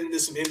going to get into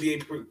some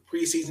NBA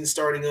preseason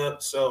starting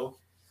up. So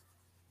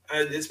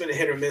it's been a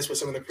hit or miss with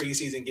some of the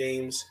preseason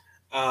games.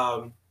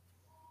 And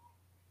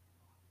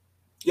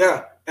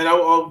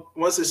I'll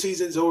once the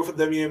season's over for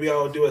the WNBA,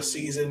 I'll do a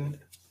season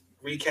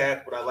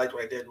recap, what I liked,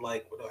 what I didn't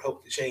like, what I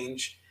hope to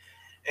change.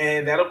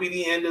 And that'll be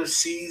the end of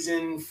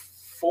season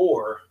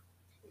 4.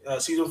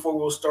 Season 4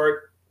 will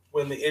start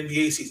when the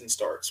NBA season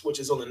starts, which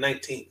is on the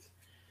 19th.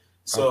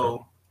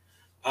 So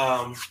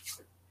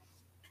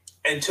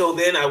until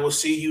then, I will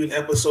see you in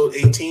episode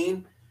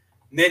 18.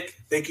 Nick,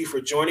 thank you for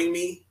joining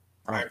me.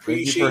 I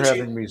appreciate you. Thank you for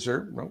having me,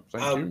 sir. No,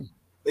 thank you.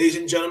 Ladies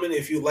and gentlemen,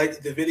 if you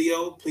liked the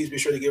video, please be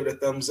sure to give it a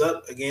thumbs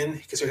up. Again,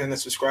 consider hitting that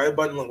subscribe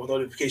button along with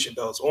notification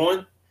bells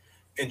on.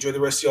 Enjoy the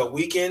rest of your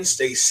weekend.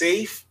 Stay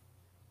safe.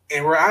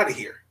 And we're out of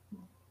here.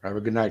 Have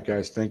a good night,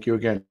 guys. Thank you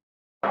again.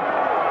 Get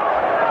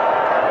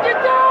down!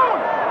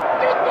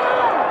 Get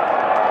down!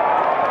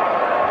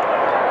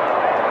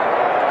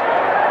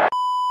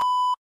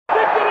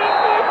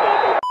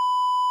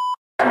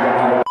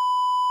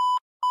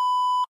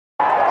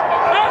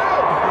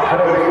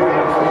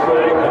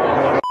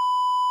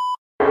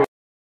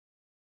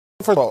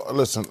 First of all,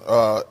 listen,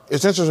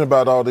 it's interesting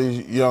about all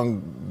these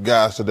young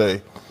guys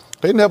today.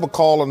 They never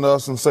call on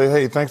us and say,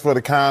 hey, thanks for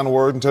the kind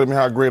word and telling me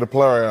how great a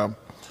player I am.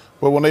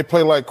 But when they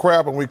play like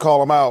crap and we call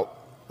them out,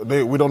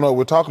 we don't know what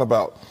we're talking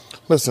about.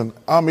 Listen,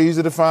 I'm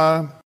easy to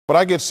find, but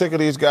I get sick of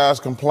these guys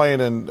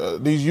complaining.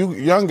 These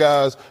young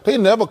guys, they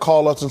never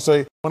call us and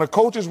say, when a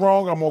coach is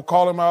wrong, I'm going to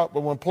call him out.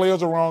 But when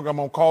players are wrong, I'm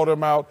going to call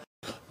them out.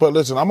 But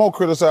listen, I'm going to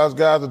criticize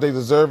guys that they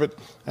deserve it.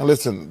 And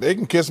listen, they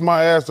can kiss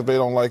my ass if they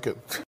don't like it.